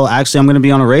 so actually I'm going to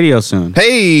be on the radio soon.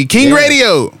 Hey, King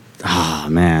Radio. Oh,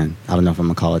 man. I don't know if I'm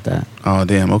going to call it that. Oh,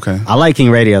 damn, okay. I like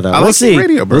King Radio, though. We'll see. King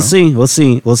Radio, bro.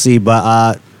 We'll see.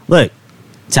 But look,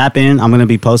 tap in. I'm going to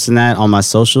be posting that on my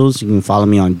socials. You can follow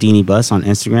me on Deanie Bus on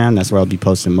Instagram. That's where I'll be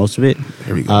posting most of it.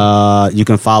 Here we go. You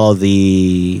can follow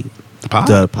the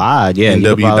pod. Yeah.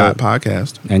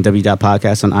 NW.podcast.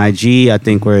 NW.podcast on IG. I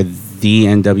think we're the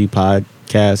NW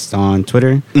Podcast on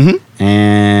Twitter. Mm-hmm.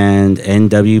 And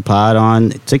NW Pod on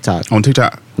TikTok. On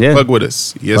TikTok. Yeah. Fuck with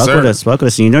us. Yes, sir. Fuck with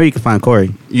us. You know you can find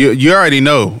Corey. You already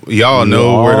know. Y'all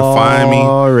know where to find me.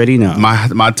 Already know. My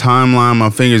timeline, my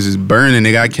fingers is burning,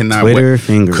 nigga. I cannot wait. Twitter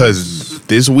fingers. Because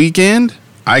this weekend,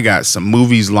 I got some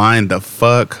movies lined the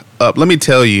fuck up. Let me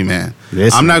tell you, man.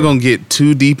 I'm not going to get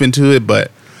too deep into it, but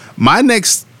my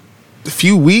next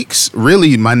few weeks,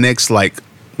 really my next, like,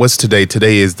 what's today?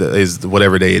 Today is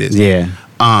whatever day it is. Yeah.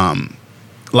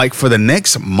 Like for the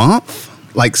next month,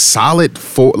 for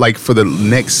the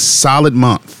next solid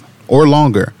month or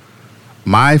longer,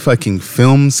 my fucking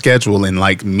film schedule and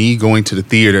like me going to the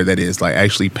theater, that is like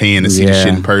actually paying to see the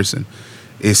shit in person,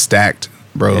 is stacked,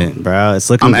 bro. Yeah, bro, it's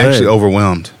looking good. I'm actually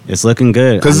overwhelmed. It's looking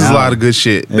good. Because there's a lot of good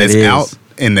shit that's out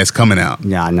and that's coming out.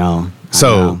 Yeah, I know.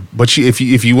 But if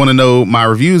you want to know my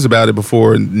reviews about it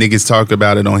before niggas talk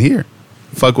about it on here,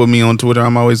 fuck with me on Twitter.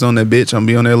 I'm always on that bitch. I'm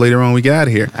be on there later on. We got out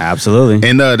of here. Absolutely.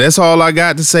 And that's all I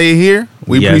got to say here.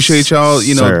 We appreciate y'all,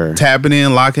 tapping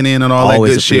in, locking in, and all that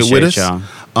good shit with us. Y'all.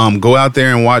 Go out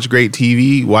there and watch great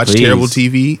TV. Watch terrible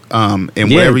TV. And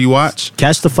wherever you watch,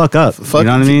 catch the fuck up. You know what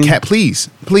I mean?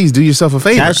 Please do yourself a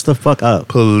favor. Catch the fuck up.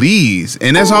 Please.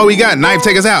 And that's all we got. Knife,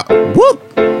 take us out. Whoop.